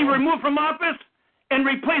be removed from office and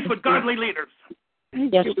replaced with godly leaders.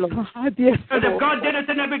 Yes, Lord. Yes, Because if God did it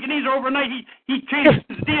to Nebuchadnezzar overnight, he changed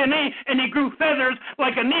his DNA and he grew feathers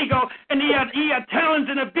like an eagle, and he had talons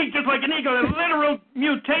and a beak just like an eagle, a literal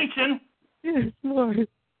mutation. Yes, Lord.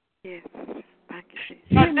 Yes. Thank you,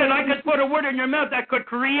 Jesus. I said I could put a word in your mouth that could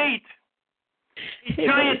create a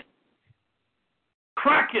giant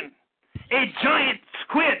kraken, a giant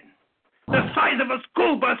squid, the size of a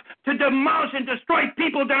school bus, to demolish and destroy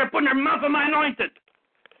people that are putting their mouth on my anointed.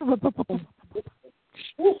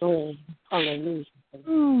 Hallelujah.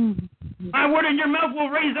 My word in your mouth will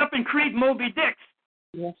raise up and create Moby Dicks.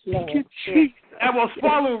 Yes, Lord. That will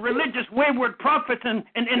swallow religious wayward prophets and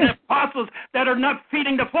apostles that are not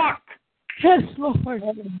feeding the flock. Yes, Lord.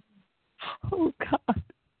 Oh, God.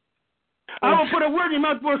 I will put a word in your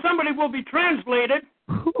mouth where somebody will be translated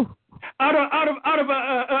out of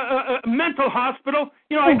a mental hospital.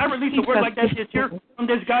 You know, I released a word like that this year from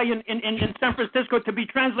this guy in San Francisco to be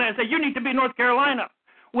translated. I said, you need to be North Carolina.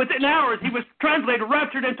 Within hours, he was translated,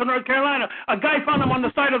 raptured into North Carolina. A guy found him on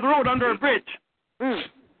the side of the road under a bridge.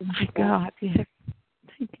 My God, yes.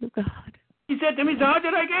 Thank you, God. He said to me, how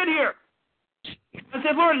did I get here? I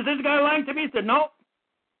said, Lord, is this guy lying to me? He said, no.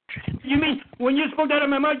 You mean when you spoke out of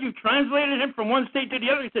my mouth, you translated him from one state to the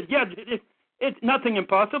other? He said, yeah, it's nothing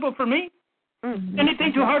impossible for me.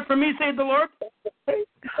 Anything too hard for me, said the Lord?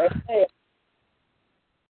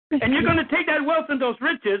 And you're going to take that wealth and those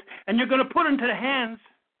riches, and you're going to put into the hands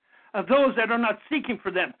of those that are not seeking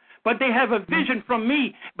for them. But they have a vision from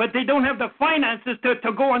me, but they don't have the finances to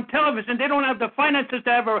go on television. They don't have the finances to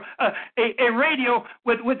have a radio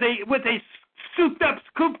with a scooped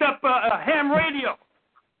up ham radio.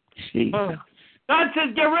 Jesus. God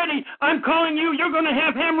says, get ready. I'm calling you. You're going to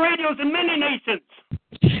have ham radios in many nations.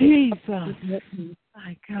 Jesus.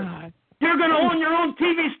 My God. You're going to own your own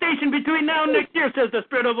TV station between now and next year, says the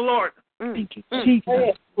Spirit of the Lord. Thank you,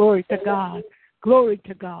 Jesus. Glory to God. Glory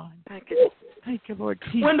to God. Thank you. Thank you, Lord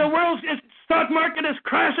Jesus. When the world's stock market is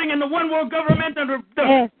crashing and the one world government and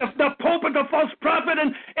the Pope and the false prophet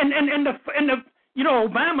and the you know,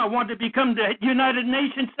 Obama wanted to become the United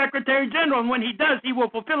Nations Secretary General, and when he does, he will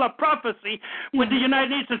fulfill a prophecy when the United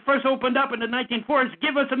Nations first opened up in the 1940s.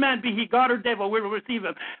 Give us a man, be he God or devil, we will receive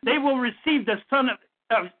him. They will receive the son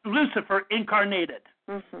of Lucifer incarnated.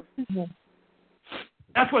 Mm-hmm.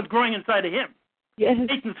 That's what's growing inside of him. Yes.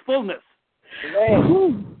 Satan's fullness.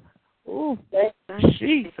 Oh,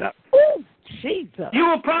 Jesus. Ooh, Jesus. You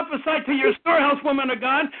will prophesy to your storehouse, woman of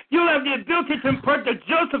God. You'll have the ability to impart the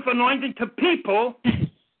Joseph anointing to people,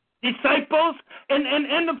 disciples,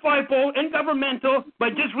 and the fivefold, and governmental, by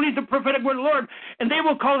just release the prophetic word of the Lord. And they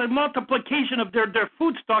will call it multiplication of their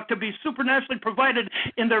food stock to be supernaturally provided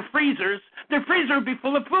in their freezers. Their freezer will be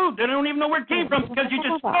full of food. They don't even know where it came from because you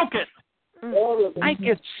just spoke it. Thank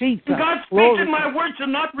you, Jesus. God speaks, and my word shall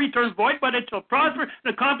not return void, but it shall prosper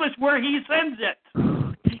and accomplish where he sends it.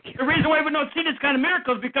 The reason why we don't see this kind of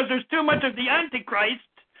miracles is because there's too much of the Antichrist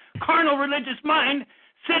carnal religious mind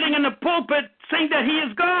sitting in the pulpit saying that he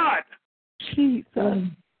is God. Jesus.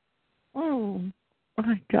 Oh,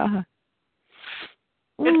 my God.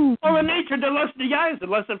 It's all in nature, the lust of the eyes, the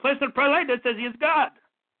lust of the flesh, and the pride of life that says he is God.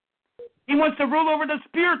 He wants to rule over the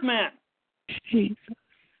spirit man. Jesus.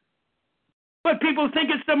 But people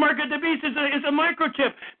think it's the mark of the beast, it's a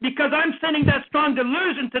microchip, because I'm sending that strong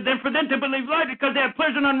delusion to them for them to believe lie, because they have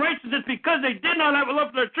pleasure in unrighteousness, because they did not have a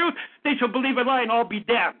love for the truth, they shall believe a lie and all be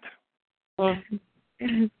damned.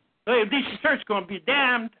 The decent church going to be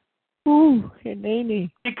damned. Ooh,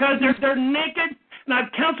 because they're naked, and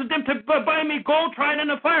I've counseled them to buy me gold tried in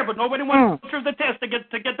the fire, but nobody wants to go through the test to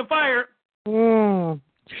get the fire.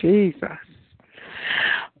 Jesus.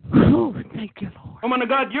 Oh, thank you, Lord. Woman of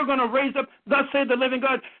God, you're going to raise up, thus say the living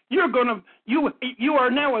God, you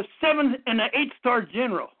are now a 7 and an 8-star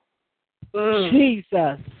general.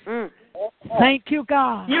 Jesus. Thank you,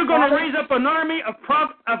 God. You're going to raise up an army of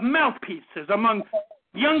mouthpieces among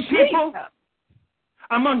young people,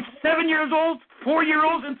 among 7-year-olds,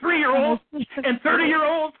 4-year-olds, and 3-year-olds, and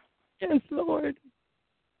 30-year-olds. Yes, Lord.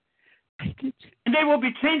 Thank you, Jesus. And they will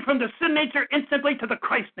be changed from the sin nature instantly to the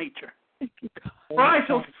Christ nature. Thank you, God. For I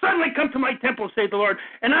shall suddenly come to my temple, say the Lord,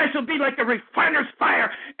 and I shall be like a refiner's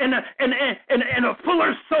fire and a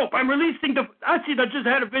fuller's soap. I'm releasing I just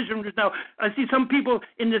had a vision just now. I see some people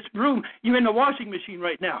in this room, you're in the washing machine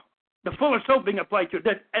right now. The fuller's soap being applied to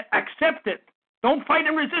you. Accept it. Don't fight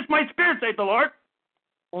and resist my spirit, say the Lord.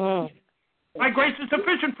 My grace is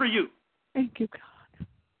sufficient for you. Thank you, God.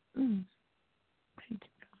 Thank you,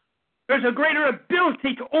 God. There's a greater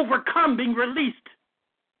ability to overcome being released.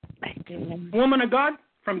 Thank you. Woman of God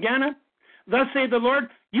from Ghana, thus say the Lord,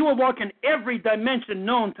 you will walk in every dimension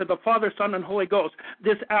known to the Father, Son, and Holy Ghost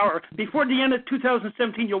this hour. Before the end of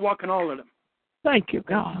 2017, you'll walk in all of them. Thank you,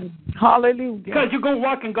 God. Hallelujah. Because you're going to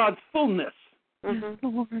walk in God's fullness.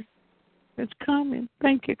 Lord, it's coming.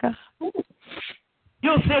 Thank you, God.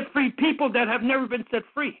 You'll set free people that have never been set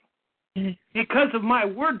free. Yes. Because of my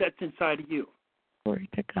word that's inside of you. Glory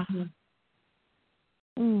to God.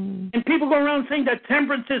 And people go around saying that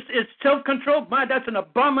temperance is self-control. That's an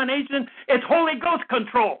abomination. It's Holy Ghost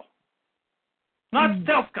control, not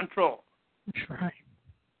self-control. That's right.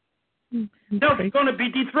 Self's going to be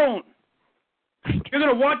dethroned. You're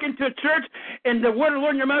going to walk into a church, and the word of the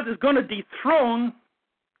Lord in your mouth is going to dethrone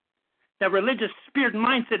that religious spirit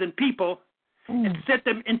mindset in people and set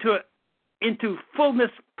them into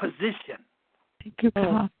fullness position. Thank you,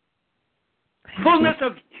 God. Fullness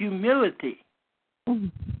of humility.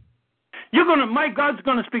 My God's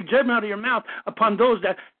going to speak judgment out of your mouth upon those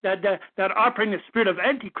that operate in the spirit of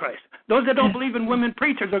Antichrist. Those that don't believe in women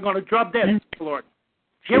preachers are going to drop dead, Lord.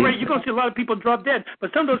 Get ready. You're going to see a lot of people drop dead.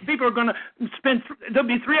 But some of those people are going to there'll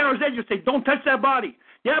be 3 hours dead. You say, don't touch that body.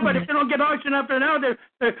 Yeah, but if they don't get oxygen after an hour,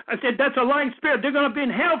 I said, that's a lying spirit. They're going to be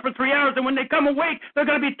in hell for 3 hours, and when they come awake, they're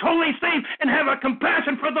going to be totally saved and have a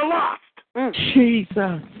compassion for the lost.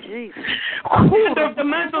 Jesus. The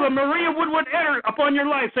mantle of Maria Woodward enter upon your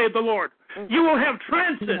life, saith the Lord. You will have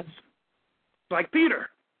transits like Peter.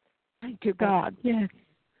 Thank you, God. Yes.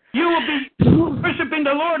 You will be worshiping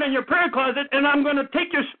the Lord in your prayer closet, and I'm going to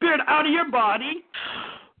take your spirit out of your body,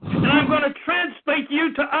 and I'm going to translate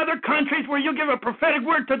you to other countries where you'll give a prophetic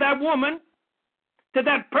word to that woman, to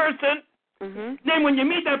that person. Then when you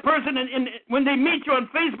meet that person, and when they meet you on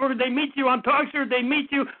Facebook, or they meet you on Talkster, or they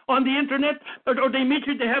meet you on the Internet, or they meet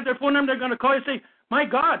you, they have their phone number, they're going to call you and say, my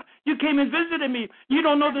God, you came and visited me. You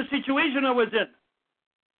don't know the situation I was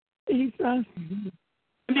in. Jesus.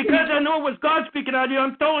 And because I know it was God speaking out of you,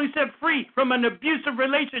 I'm totally set free from an abusive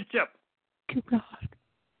relationship. Thank you, God.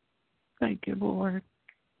 Thank you, Lord.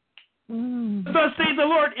 Thus say the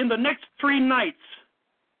Lord, in the next 3 nights,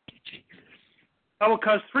 I will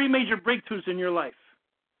cause 3 major breakthroughs in your life.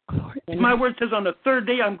 My word says on the 3rd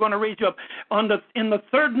day, I'm going to raise you up. In the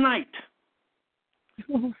 3rd night,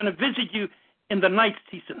 I'm going to visit you in the night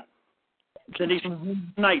season. These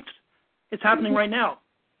nights. It's happening right now.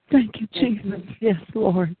 Thank you, Jesus. Yes,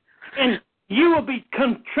 Lord. And you will be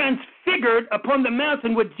transfigured upon the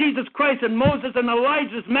mountain with Jesus Christ, and Moses and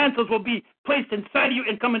Elijah's mantles will be placed inside of you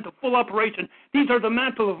and come into full operation. These are the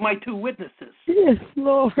mantle of my 2 witnesses. Yes,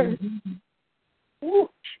 Lord.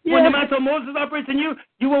 When the mantle of Moses operates in you,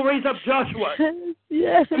 you will raise up Joshua.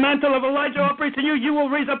 Yes. The mantle of Elijah operates in you, you will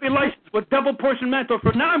raise up Elisha with double portion mantle.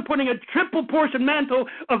 For now I'm putting a triple portion mantle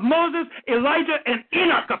of Moses, Elijah, and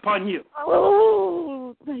Enoch upon you.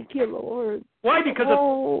 Oh, thank you, Lord. Why? Because the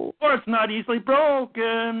Lord's not easily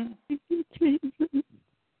broken. Thank you, Jesus.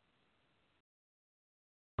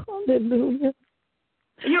 Hallelujah.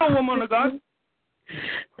 You're a woman of God.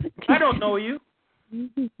 I don't know you.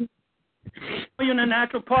 Well, you're in the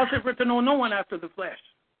natural possible to know no one after the flesh.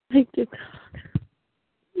 Thank you, God.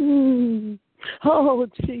 Oh,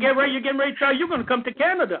 Jesus. You're getting ready to try. You're going to come to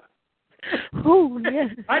Canada. Oh, yes.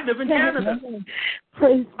 I live in Canada.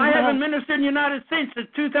 Praise I God. haven't ministered in the United States since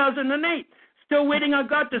 2008. Still waiting on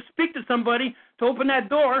God to speak to somebody to open that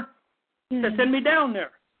door to send me down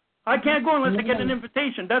there. I can't go unless I get an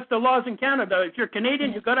invitation. That's the laws in Canada. If you're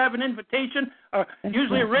Canadian, you've got to have an invitation,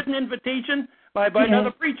 usually a written invitation by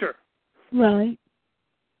another preacher. Right.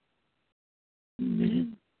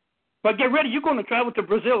 Amen. But get ready. You're going to travel to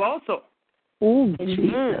Brazil also. Oh,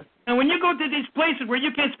 Jesus. And when you go to these places where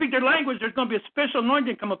you can't speak their language, there's going to be a special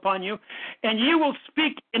anointing come upon you, and you will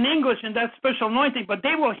speak in English in that special anointing, but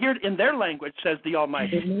they will hear it in their language, says the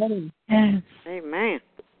Almighty. Amen. Yes. Amen.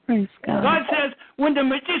 Praise God. God says, when the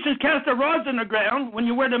magicians cast their rods in the ground, when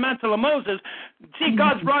you wear the mantle of Moses, see,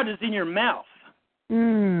 God's rod is in your mouth.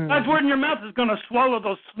 God's word in your mouth is going to swallow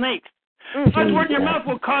those snakes. God's word in your mouth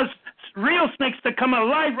will cause real snakes to come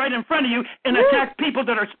alive right in front of you and attack people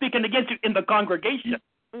that are speaking against you in the congregation.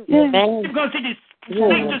 Yes. You're going to see these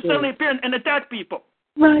snakes just suddenly appear and attack people.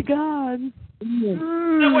 My God.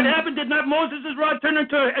 And what happened? Did not Moses' rod turn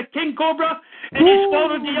into a king cobra and he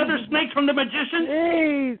swallowed the other snakes from the magician?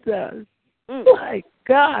 Jesus. My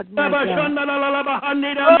God. My God.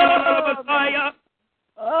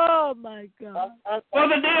 Oh, my God. Well,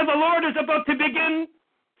 the day of the Lord is about to begin,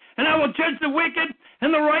 and I will judge the wicked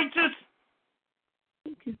and the righteous.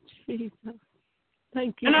 Thank you, Jesus.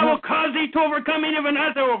 Thank you. And I will cause thee to overcome even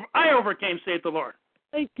as I overcame, saith the Lord.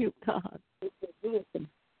 Thank you, God.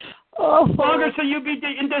 Oh. No longer shall you be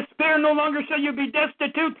in despair, no longer shall you be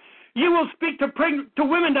destitute. You will speak to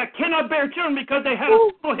women that cannot bear children because they had a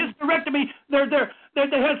hysterectomy. They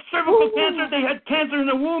had cervical cancer. They had cancer in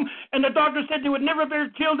the womb, and the doctor said they would never bear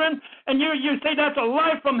children. And you say that's a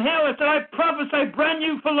lie from hell. I said, I prophesy brand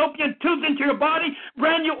new fallopian tubes into your body,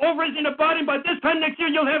 brand new ovaries in the body. By this time next year,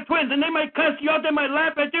 you'll have twins, and they might cuss you out. They might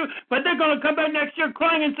laugh at you, but they're going to come back next year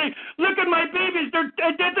crying and say, look at my babies. They're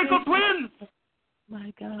identical twins.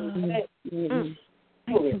 My God. Thank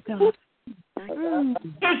you, God. I'm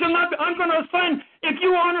going to assign, if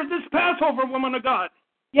you honor this Passover, woman of God.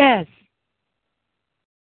 Yes.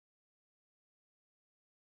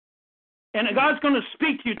 And God's going to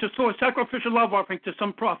speak to you to sow a sacrificial love offering to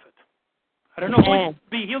some prophet. I don't know who it will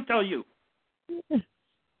be. He'll tell you. You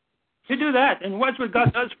do that, and watch what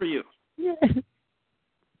God does for you. Yes.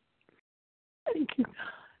 Thank you, God.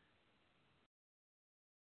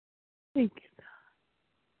 Thank you.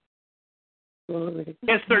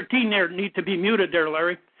 S13 there need to be muted there,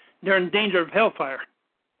 Larry. They're in danger of hellfire.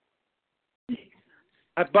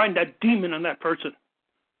 I bind that demon on that person.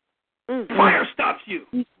 Fire stops you.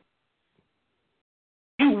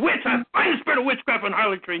 You witch, I bind the spirit of witchcraft and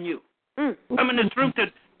harlotry in you. I'm in this room to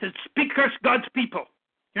speak curse God's people.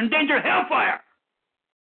 You're in danger of hellfire.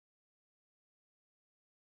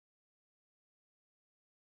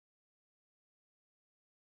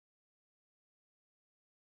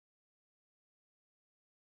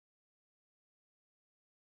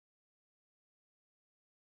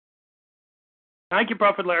 Thank you,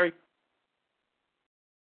 Prophet Larry.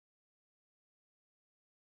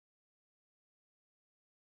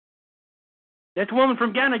 This woman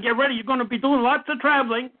from Ghana, get ready. You're going to be doing lots of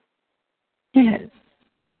traveling. Yes.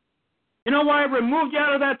 You know why I removed you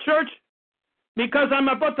out of that church? Because I'm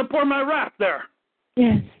about to pour my wrath there.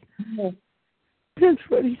 Yes. That's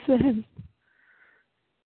what he said.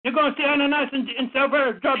 You're going to see Ananias and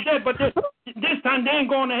Sapphira drop dead, but this time they ain't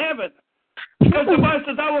going to heaven. Because the Bible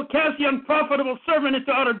says, I will cast the unprofitable servant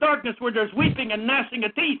into outer darkness where there's weeping and gnashing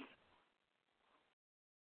of teeth.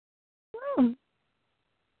 Oh.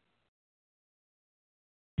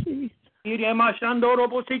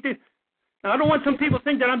 Now, I don't want some people to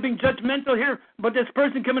think that I'm being judgmental here, but this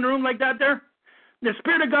person come in the room like that there, the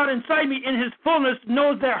Spirit of God inside me in His fullness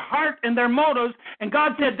knows their heart and their motives, and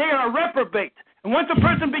God said they are reprobate. And once a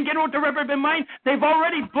person begins with the reprobate mind, they've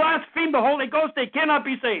already blasphemed the Holy Ghost. They cannot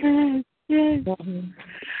be saved. Yes.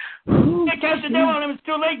 They cast the devil on them. It's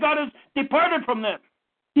too late. God has departed from them.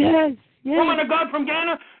 Yes. Woman of God from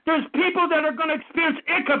Ghana, there's people that are going to experience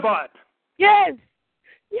Ichabod. Yes.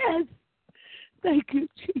 Thank you,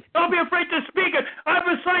 Jesus. Don't be afraid to speak it. I've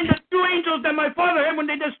assigned the two angels that my father had when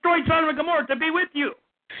they destroyed Sodom and Gomorrah to be with you.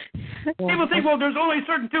 People think, well, there's only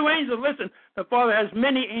certain two angels. Listen, the Father has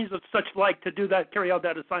many angels such like to do that, carry out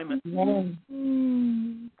that assignment.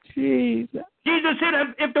 Jesus. Jesus said,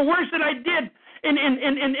 if the works that I did in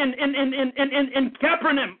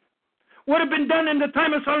Capernaum would have been done in the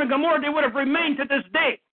time of Sodom and Gomorrah, they would have remained to this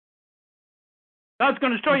day. God's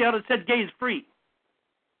going to show you how to set gays free.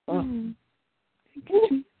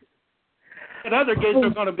 and other gays are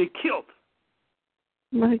going to be killed.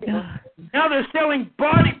 My God. Now they're selling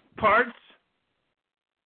body parts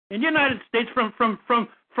in the United States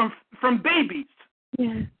from babies.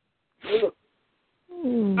 Yes.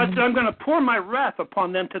 I'm going to pour my wrath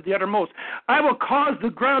upon them to the uttermost. I will cause the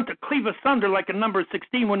ground to cleave asunder like in Numbers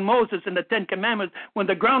 16 when Moses in the Ten Commandments, when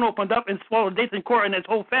the ground opened up and swallowed Dathan, Korah, and his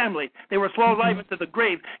whole family. They were swallowed alive into the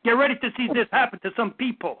grave. Get ready to see this happen to some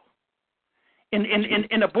people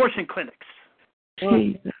in abortion clinics.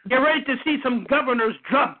 Jesus. Get ready to see some governors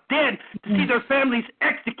drop dead, to see their families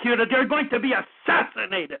executed. They're going to be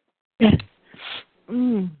assassinated. Yes.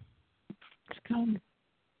 It's coming.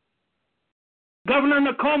 Governor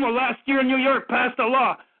Nkomo last year in New York passed a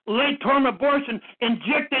law, late-term abortion,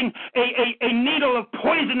 injecting a needle of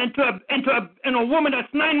poison into a woman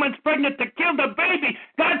that's 9 months pregnant to kill the baby.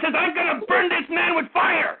 God says, I'm going to burn this man with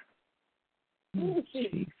fire.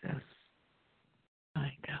 Jesus.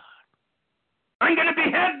 My God. I'm going to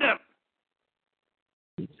behead them.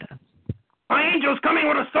 Jesus. My angel's coming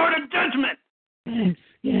with a sword of judgment. Yes.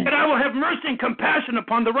 Yes. And I will have mercy and compassion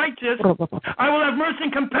upon the righteous. I will have mercy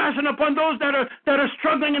and compassion upon those that are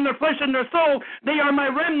struggling in their flesh and their soul. They are my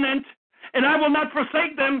remnant, and I will not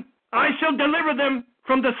forsake them. I shall deliver them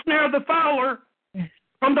from the snare of the fowler,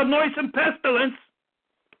 from the noisome pestilence.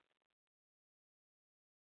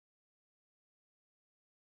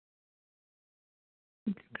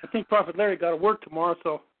 I think Prophet Larry got to work tomorrow,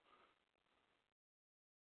 so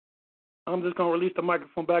I'm just going to release the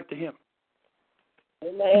microphone back to him.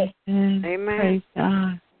 Amen. Amen. Praise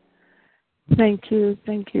God. Thank you,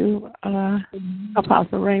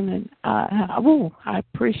 Apostle Raymond. I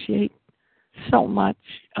appreciate so much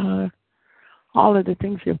all of the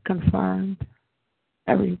things you've confirmed,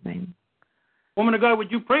 everything. Woman of God, would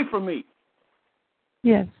you pray for me?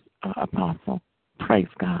 Yes, Apostle. Praise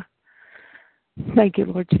God. Thank you,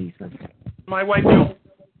 Lord Jesus. My wife, Joe.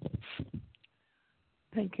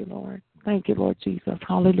 Thank you, Lord. Thank you, Lord Jesus.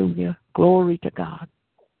 Hallelujah. Glory to God.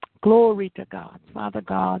 Glory to God. Father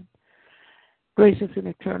God, gracious and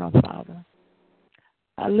eternal Father,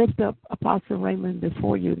 I lift up Apostle Raymond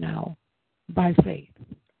before you now by faith.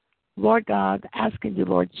 Lord God, asking you,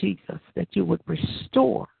 Lord Jesus, that you would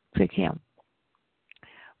restore to him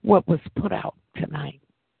what was put out tonight.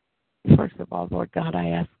 First of all, Lord God, I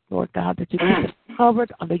ask, Lord God, that you keep him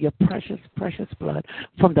covered under your precious, precious blood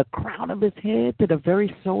from the crown of his head to the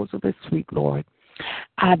very soles of his feet, Lord.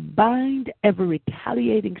 I bind every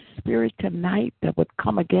retaliating spirit tonight that would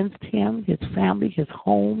come against him, his family, his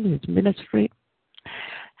home, his ministry.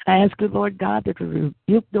 I ask you, Lord God, that you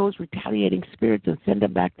rebuke those retaliating spirits and send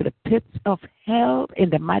them back to the pits of hell in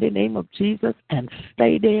the mighty name of Jesus and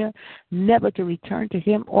stay there, never to return to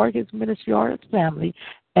him or his ministry or his family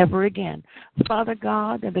ever again. Father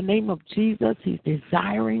God, in the name of Jesus, he's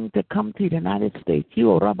desiring to come to the United States.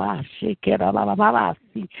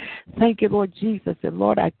 Thank you, Lord Jesus. And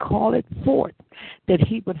Lord, I call it forth that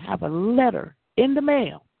he would have a letter in the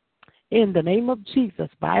mail in the name of Jesus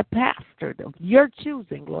by a pastor of your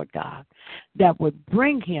choosing, Lord God, that would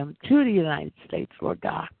bring him to the United States, Lord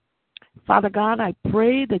God. Father God, I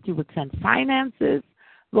pray that you would send finances,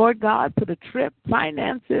 Lord God, for the trip,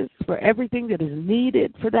 finances for everything that is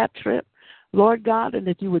needed for that trip, Lord God, and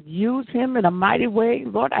that you would use him in a mighty way.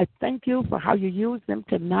 Lord, I thank you for how you used him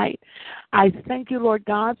tonight. I thank you, Lord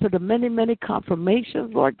God, for the many, many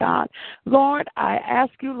confirmations, Lord God. Lord, I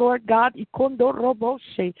ask you, Lord God,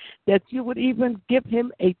 that you would even give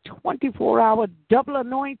him a 24-hour double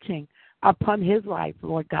anointing upon his life,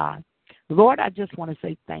 Lord God. Lord, I just want to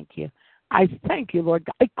say thank you. I thank you, Lord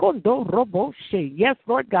God. Yes,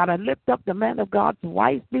 Lord God, I lift up the man of God's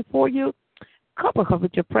wife before you. Cover her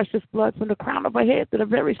with your precious blood from the crown of her head to the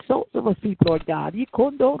very soles of her feet, Lord God. Yes,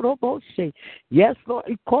 Lord.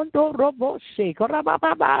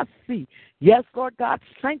 Yes, Lord God,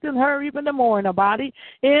 strengthen her even the more in her body.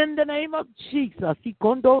 In the name of Jesus.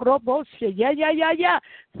 Yeah.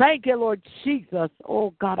 Thank you, Lord Jesus.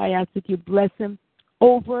 Oh, God, I ask that you bless him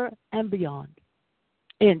over and beyond.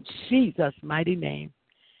 In Jesus' mighty name.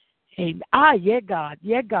 Amen.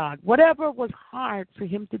 Yeah, God. Whatever was hard for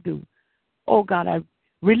him to do, oh, God, I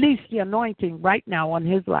release the anointing right now on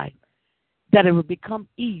his life, that it will become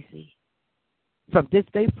easy from this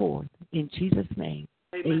day forth. In Jesus' name.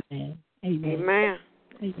 Amen. Amen.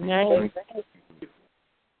 Amen.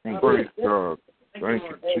 Praise God. Thank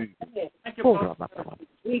you, Jesus. Thank you, Paul.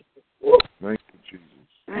 Thank you, Jesus.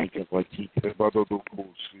 Thank you, Lord Jesus. Yes.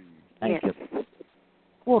 Thank you.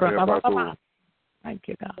 Thank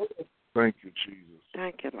you, God. Thank you, Jesus.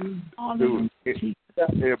 Thank you, Lord. Hallelujah, Jesus.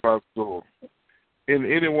 Everybody, so. And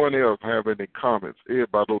anyone else have any comments?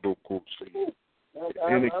 Everybody,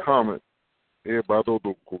 any comments?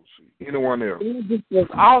 Anyone else? This was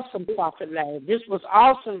awesome, Prophet Larry. This was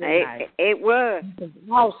awesome tonight. It was. This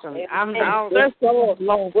was awesome. I'm just so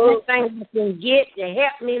Lord. Everything you can get to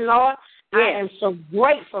help me, Lord. Yes. I am so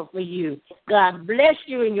grateful for you. God bless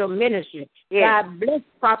you in your ministry. Yes. God bless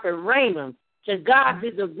Prophet Raymond. To God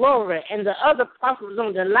be the glory. And the other prophets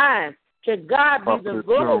on the line. To God be the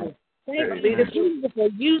glory. Thank you, Jesus, for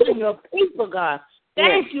using your people, God.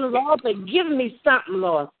 Thank you, Lord, for giving me something,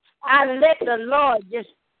 Lord. I let the Lord just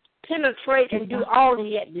penetrate and do all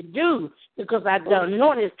he had to do because I don't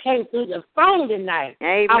know it came through the phone tonight.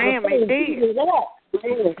 Amen. Indeed.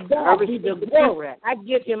 God be the glory. I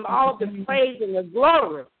give him all the praise and the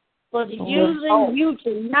glory for using you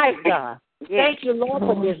tonight, God. Yes. Thank you, Lord,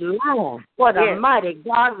 for this line. What a mighty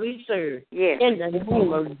God we serve. Yes. In the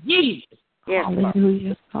name of Jesus. Yes.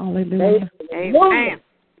 Hallelujah. Hallelujah. Amen.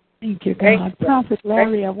 Thank you, God. Prophet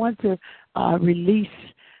Larry, I want to release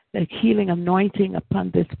the healing anointing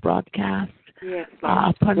upon this broadcast, Yes,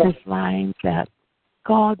 upon this line, that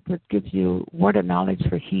God would give you word of knowledge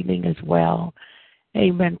for healing as well.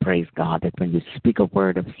 Amen. Praise God. That when you speak a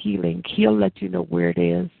word of healing, he'll let you know where it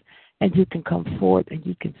is, and you can come forth and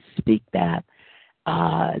you can speak that,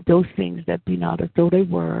 those things that be not as though they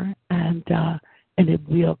were, and it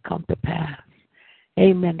will come to pass.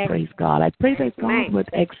 Amen. Praise God. I pray that God would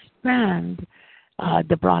expand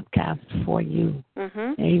the broadcast for you.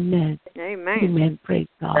 Mm-hmm. Amen. Amen. Amen. Praise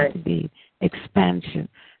God. The expansion.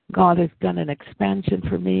 God has done an expansion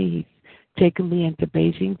for me. He's taken me into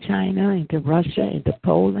Beijing, China, into Russia, into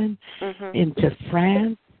Poland, into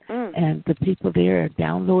France, and the people there are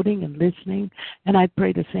downloading and listening. And I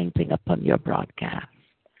pray the same thing upon your broadcast.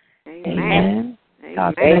 Amen.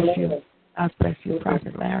 God bless you. God bless you,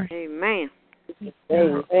 Prophet Larry. Amen.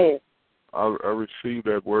 I received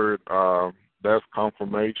that word. That's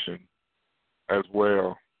confirmation as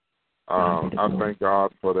well. I thank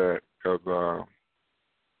God for that because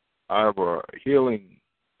I have a healing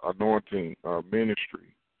anointing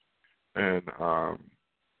ministry. And I'm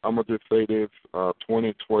going to just say this,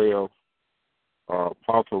 2012,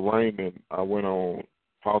 Apostle Raymond, I went on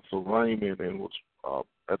Apostle Raymond and was,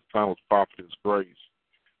 at the time was Prophetess Grace,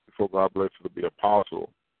 before God blessed her to be apostle.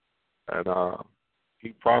 And he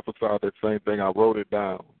prophesied that same thing. I wrote it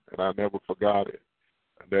down, and I never forgot it.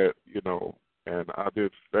 That, and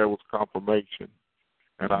that was confirmation.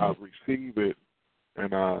 And I received it,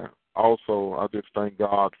 and I just thank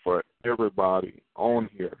God for everybody on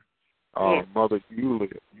here. Mother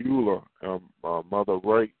Eula, Mother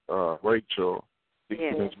Rachel,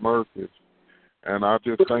 Deaconess Murphy. And I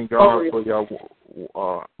just thank God for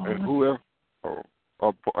y'all. And who else?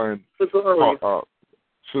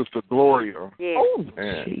 Sister Gloria.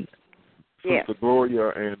 And Sister Gloria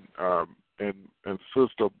and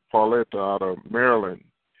Sister Pauletta out of Maryland.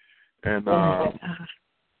 And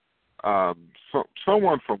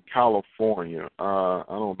someone from California. I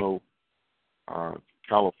don't know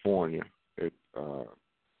California. I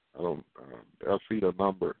see the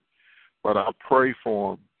number, but I pray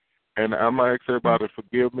for them, and I'm gonna ask everybody to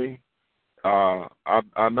forgive me. I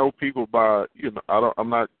know people by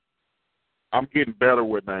I'm getting better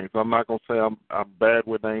with names. I'm not gonna say I'm bad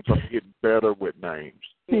with names. I'm getting better with names.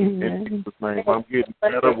 In Jesus' name, I'm getting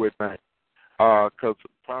better with names. Because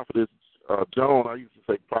Prophetess Joan, I used to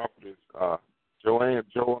say Prophetess Joanne,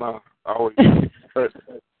 I always,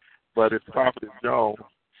 but it's Prophetess Joan.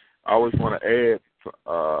 I always want to add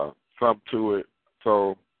something to it.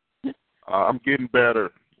 So I'm getting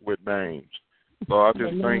better with names. So I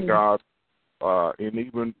just thank God. And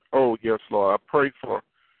even, yes, Lord, I pray for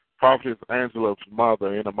Prophetess Angela's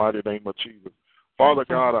mother in the mighty name of Jesus. Father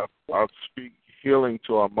God, I speak healing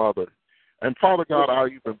to our mother. And Father God, I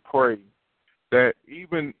even pray that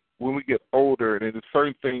even when we get older, and there's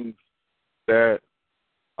certain things that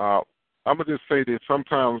I'm gonna just say this.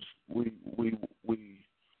 Sometimes we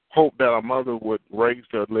hope that our mother would raise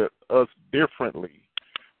us differently.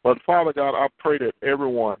 But Father God, I pray that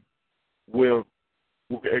everyone will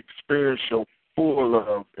experience your full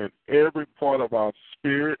love in every part of our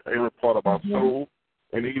spirit, every part of our soul,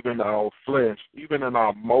 and even our flesh, even in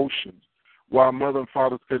our emotions. What our mother and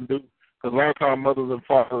fathers couldn't do, because a lot of times mothers and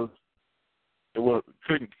fathers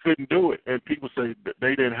couldn't do it, and people say that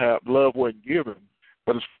they didn't have love wasn't given.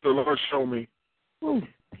 But it's the Lord showed me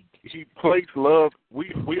He placed love.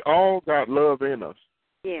 We all got love in us.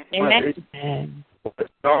 Yeah. But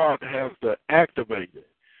God has to activate it.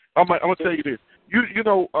 I'm gonna tell you this.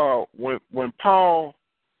 When Paul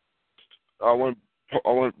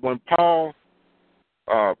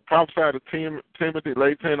prophesied to Timothy,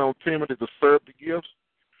 laid hand on Timothy to serve the gifts,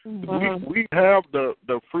 we have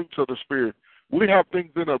the fruits of the Spirit. We have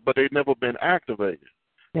things in us, but they've never been activated.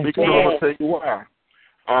 That's Because right. I'm going to tell you why.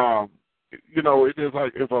 You know, it is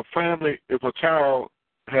like if a child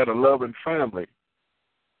had a loving family,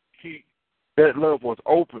 that love was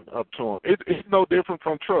open up to him. It's no different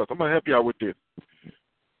from trust. I'm going to help you out with this.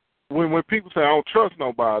 When people say, I don't trust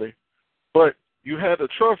nobody, but you had to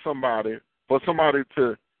trust somebody for somebody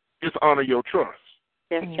to dishonor your trust.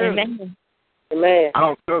 That's true. Amen. I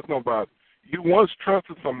don't trust nobody. You once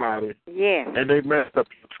trusted somebody, Yes. and they messed up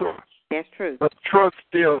your trust. That's true. But trust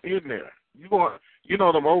still in there. You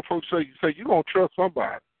know, them old folks say you gonna trust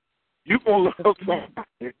somebody. You gonna love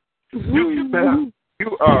somebody.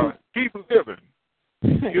 You keep living.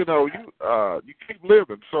 You know, you keep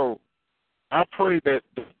living. So I pray that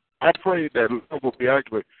love will be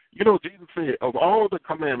activated. You know, Jesus said of all the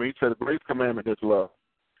commandments, he said the greatest commandment is love.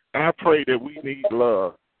 And I pray that we need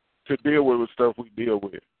love to deal with the stuff we deal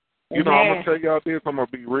with. You know, I'm going to tell y'all this. I'm going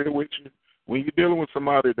to be real with you. When you're dealing with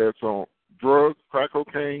somebody that's on drugs, crack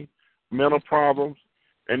cocaine, mental problems,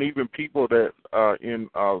 and even people that are in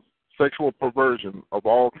sexual perversion of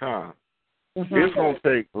all kinds, it's going to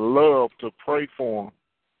take love to pray for them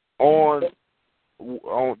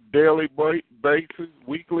on daily basis,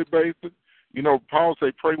 weekly basis. You know, Paul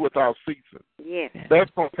say pray without ceasing. Yes.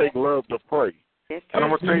 That's going to take love to pray. That's and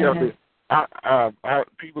I'm going to tell y'all this.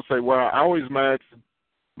 People say, well, I always imagine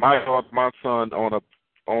my heart, my son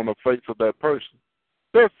on the face of that person.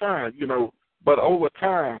 That's fine, you know, but over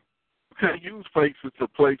time, you can use faces to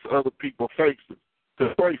place other people's faces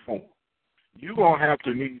to pray for them. You're going to have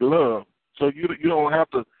to need love, so you don't have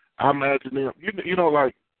to imagine them. You know,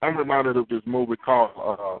 like, I'm reminded of this movie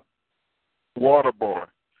called Waterboy,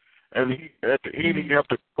 and at the end he have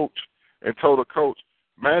to coach and told the coach,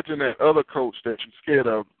 imagine that other coach that you're scared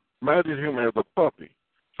of, imagine him as a puppy,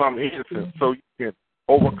 something innocent, so you can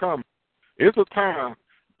overcome. It's a time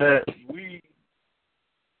that we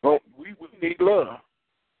need love,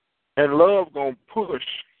 and love gonna push.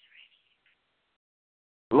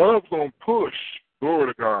 Love gonna push.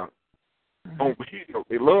 Glory to God. On heal.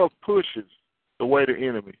 Love pushes away the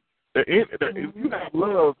enemy. If you have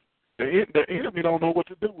love, the enemy don't know what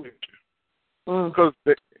to do with you. Because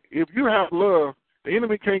if you have love, the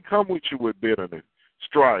enemy can't come with you with bitterness,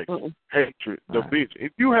 strife, hatred, division.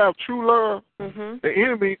 If you have true love, the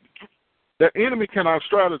enemy cannot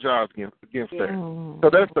strategize against that. So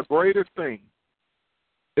that's the greatest thing.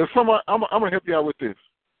 If somebody, I'm gonna help you out with this.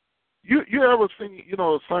 You ever seen, you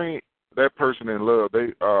know, saying that person in love,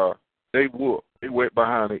 they wet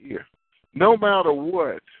behind the ear. No matter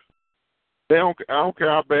what, I don't care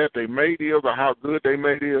how bad they made is or how good they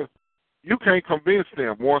made is. You can't convince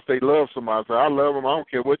them once they love somebody. Say, I love them. I don't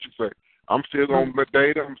care what you say. I'm still going to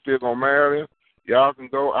date them. I'm still going to marry them. Y'all can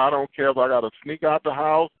go. I don't care if I got to sneak out the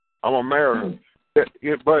house. I'm going to marry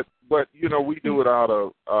them. But, you know, we do it out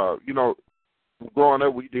of, you know, growing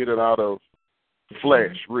up, we did it out of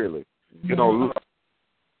flesh, really. You know, love.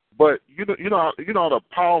 But, you know the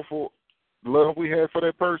powerful love we had for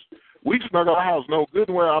that person? We snuck our house. No good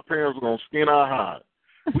and well our parents were going to skin our hide.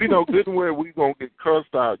 We know good and well we going to get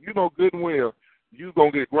cussed out. You know good and well you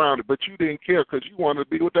going to get grounded, but you didn't care because you wanted to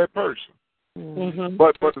be with that person.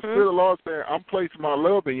 But the Spirit of the Lord said, I'm placing my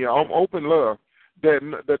love in you. I'm open love. That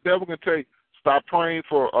the devil can tell you, stop praying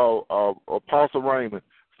for Apostle Raymond.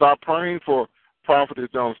 Stop praying for Prophetess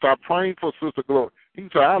Jones. Stop praying for Sister Glory. He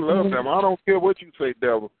said, I love them. I don't care what you say,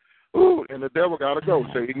 devil. Ooh, and the devil got to go.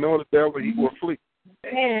 Say, ignore the devil, he will flee.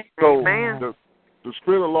 So the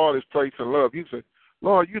Spirit of the Lord is placing love. You say,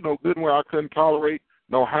 Lord, you know good and well I couldn't tolerate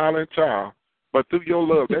no howling child, but through your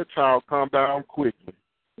love, that child calmed down quickly.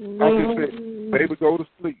 I just said, baby, go to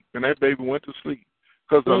sleep, and that baby went to sleep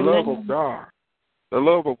because the love of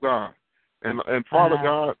God, and Father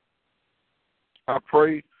God, I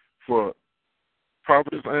pray for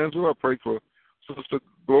Prophetess Angela, I pray for Sister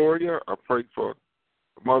Gloria, I pray for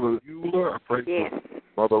Mother Eula, I pray for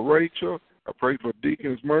Mother Rachel, I pray for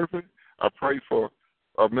Deacons Murphy, I pray for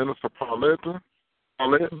Minister Paulette.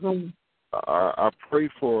 I pray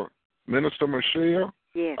for Minister Michelle.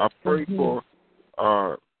 I pray for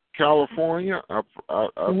California. I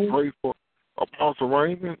pray for Apostle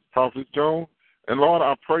Raymond, Prophet Jones. And, Lord,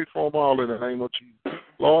 I pray for them all in the name of Jesus.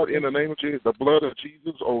 Lord, in the name of Jesus, the blood of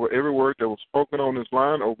Jesus over every word that was spoken on this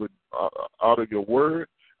line, over out of your word,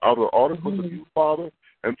 out of the articles of you, Father.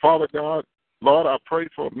 And, Father God, Lord, I pray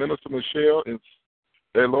for Minister Michelle and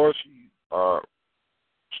that, Lord, she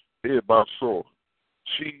is by soul.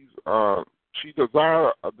 She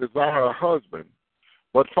desire a husband,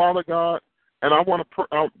 but Father God, and I want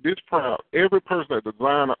to this prayer. Every person that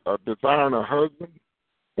desiring a husband,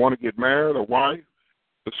 want to get married, a wife,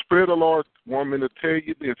 the Spirit of the Lord want me to tell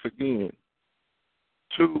you this again.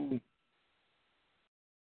 to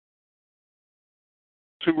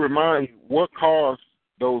remind you what caused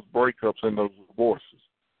those breakups and those divorces.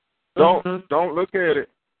 Don't look at it.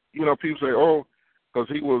 You know, people say, "Oh, because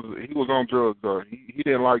he was on drugs, or he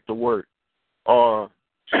didn't like to work, or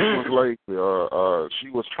she was lazy, or she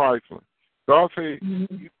was trifling." God said,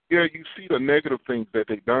 you see the negative things that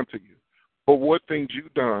they've done to you, but what things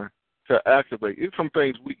you've done to activate. It's some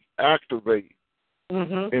things we activate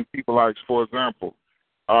in people's lives. For example,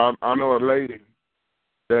 I know a lady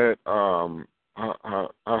that her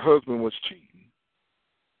husband was cheating,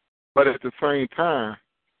 but at the same time,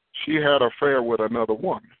 she had an affair with another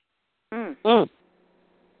woman.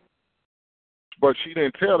 But she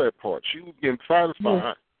didn't tell that part. She was getting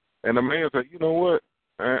satisfied, and the man said, "You know what?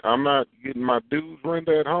 I'm not getting my dues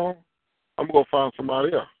rendered at home. I'm going to find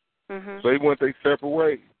somebody else." So they went their separate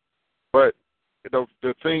ways. But the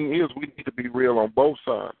thing is, we need to be real on both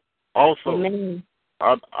sides. Also,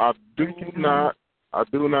 I'm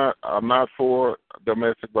not for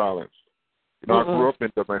domestic violence. You know, I grew up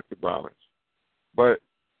in domestic violence. But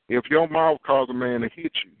if your mouth caused a man to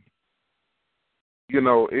hit you, you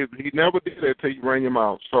know, he never did that till you ran your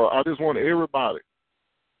mouth. So I just want everybody,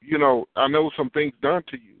 you know, I know some things done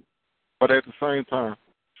to you, but at the same time,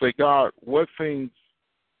 say, God, what things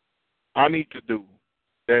I need to do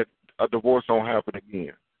that a divorce don't happen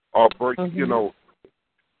again or break, you know,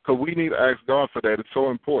 because we need to ask God for that. It's so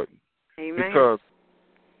important. Amen. Because,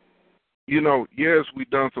 you know, yes, we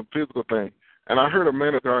done some physical things. And I heard a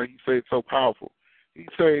man of God, he said it's so powerful. He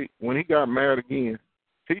said when he got married again,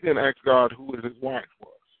 he didn't ask God who his wife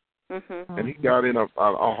was. And he got in a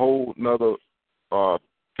whole nother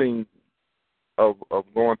thing of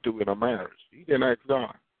going through in a marriage. He didn't ask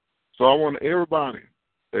God. So I want everybody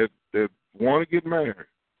that want to get married,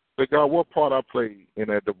 say, God, what part I played in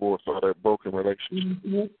that divorce or that broken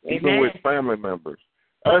relationship? Even with family members.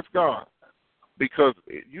 Ask God. Because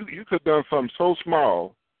you could have done something so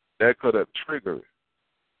small that could have triggered it.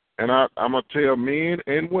 And I'm going to tell men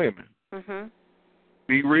and women,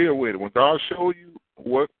 be real with it. When God show you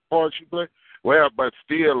what part you play, well, but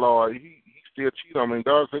still, Lord, he still cheat on me. And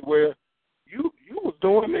God said, well, you was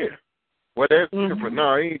doing this. Well, that's different.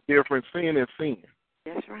 No, it ain't different. Sin is sin.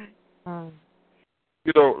 That's right.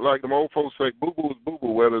 You know, like them old folks say, boo-boo is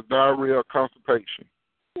boo-boo, whether it's diarrhea or constipation.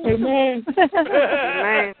 Amen.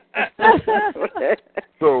 Amen.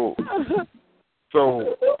 So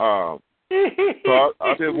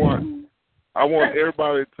I want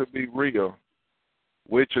everybody to be real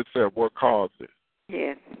with yourself. What caused it?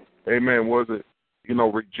 Yes. Amen. Was it, you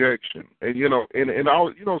know, rejection? And you know, and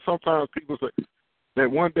all, you know, sometimes people say that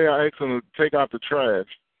one day I asked him to take out the trash.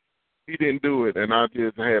 He didn't do it, and I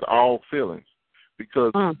just had all feelings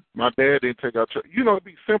because my dad didn't take out trash. You know, it'd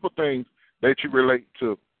be simple things that you relate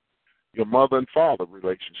to your mother and father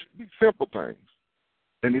relationship. These simple things,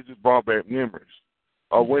 and it just brought back memories.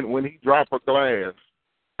 Or when he dropped a glass,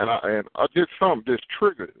 and I did something just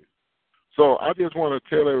triggered it. So I just want to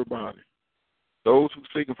tell everybody, those who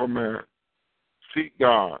seeking for marriage, seek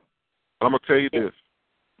God. I'm gonna tell you this: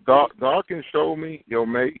 God can show me your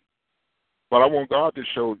mate, but I want God to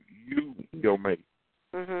show you your mate.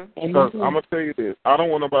 Because I'm gonna tell you this: I don't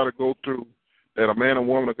want nobody to go through that a man and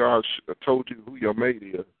woman of God told you who your mate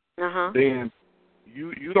is. Then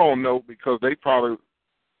you don't know because they probably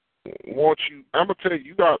want you. I'm gonna tell you,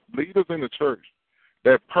 you got leaders in the church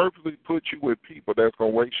that purposely put you with people that's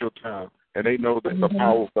gonna waste your time, and they know that the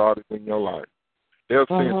power of God is in your life. They'll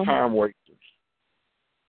send time wasters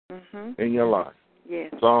in your life.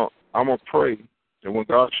 Yes. So I'm gonna pray that when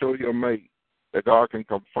God shows you a mate, that God can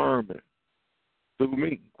confirm it through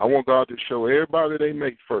me. I want God to show everybody they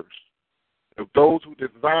mate first. If those who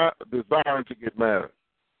desire to get married.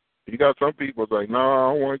 You got some people say, no,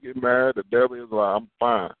 I don't want to get married. The devil is like, I'm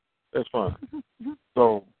fine. That's fine.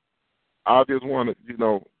 So I just want you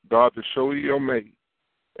know, God to show you your mate,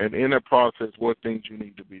 and in that process, what things you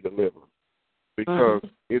need to be delivered. Because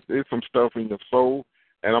it's some stuff in your soul,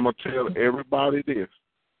 and I'm going to tell everybody this.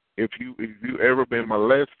 If you ever been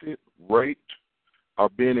molested, raped, or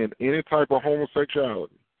been in any type of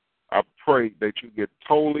homosexuality, I pray that you get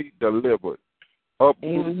totally delivered,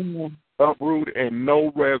 uproot and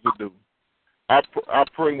no residue. I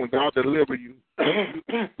pray when God deliver you, you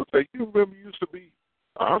say, you remember you used to be,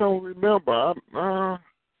 I don't remember. Well,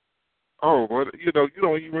 you know, you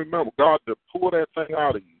don't even remember. God to pull that thing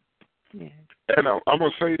out of you. Yeah. And I'm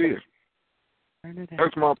going to say this.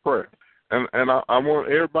 That's my prayer. And I want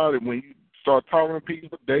everybody, when you start talking to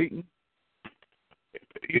people, dating,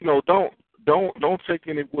 you know, don't take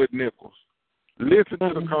any wood nickels. Listen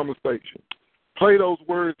to the conversation. Play those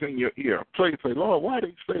words in your ear. Say, Lord, why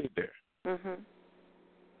they say that?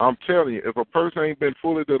 I'm telling you, if a person ain't been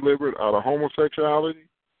fully delivered out of homosexuality,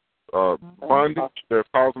 bondage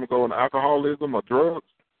that causes them to go into alcoholism or drugs,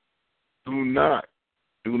 do not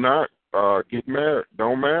get married.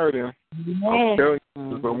 Don't marry them. I'm telling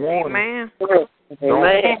you, it's a warning.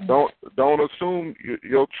 Don't assume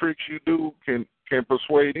your tricks you do can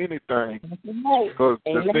persuade anything. Because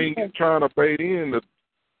the thing you're trying to bait in,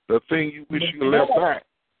 the thing you wish you left back.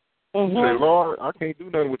 Say, Lord, I can't do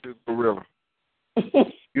nothing with this gorilla.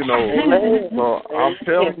 You know, so I'm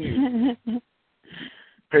telling you,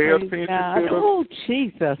 pay attention to the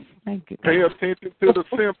Jesus. Thank you. Pay attention to the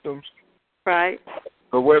symptoms. Right.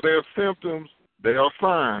 But where there are symptoms, there are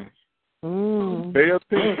signs. Pay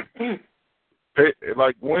attention.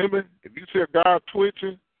 Like women, if you see a guy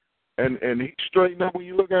twitching and he's straightened up when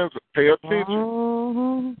you look at him, pay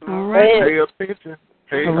attention. Right. Pay attention.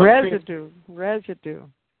 Residue.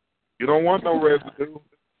 You don't want no residue.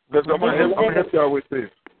 Because I'm gonna help y'all with this.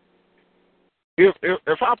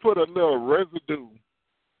 If I put a little residue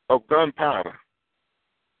of gunpowder,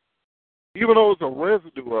 even though it's a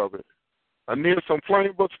residue of it, I need some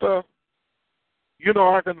flammable stuff, you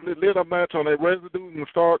know I can lit a match on that residue and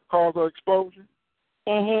start cause an explosion.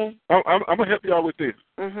 I'm gonna help y'all with this.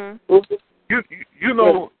 You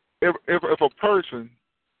know, if a person,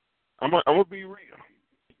 I'm gonna be real.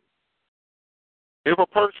 If a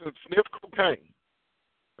person sniffs cocaine,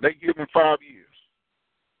 they give him 5 years.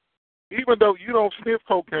 Even though you don't sniff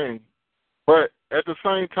cocaine, but at the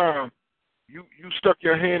same time, you stuck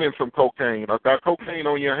your hand in some cocaine or got cocaine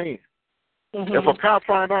on your hand. If a cop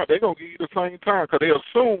find out, they're going to give you the same time because they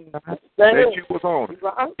assume that you was on it,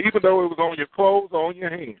 even though it was on your clothes or on your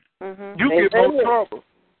hand. You get more trouble.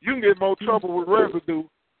 You can get more trouble with residue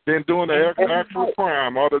than doing the actual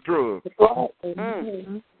crime or the drugs.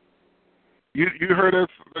 You heard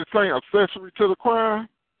that saying, accessory to the crime?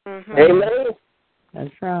 Amen. That's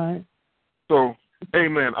right. So,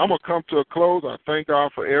 amen. I'm going to come to a close. I thank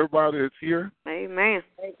God for everybody that's here. Amen.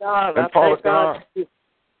 Thank God. And Father God,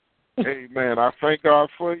 amen. I thank God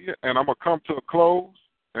for you, and I'm going to come to a close.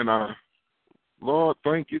 And Lord,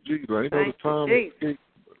 thank you, Jesus. I ain't know the time to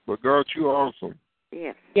but God, you're awesome.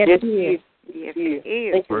 Yes. Yes, He is. Yes, He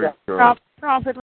is. Praise God.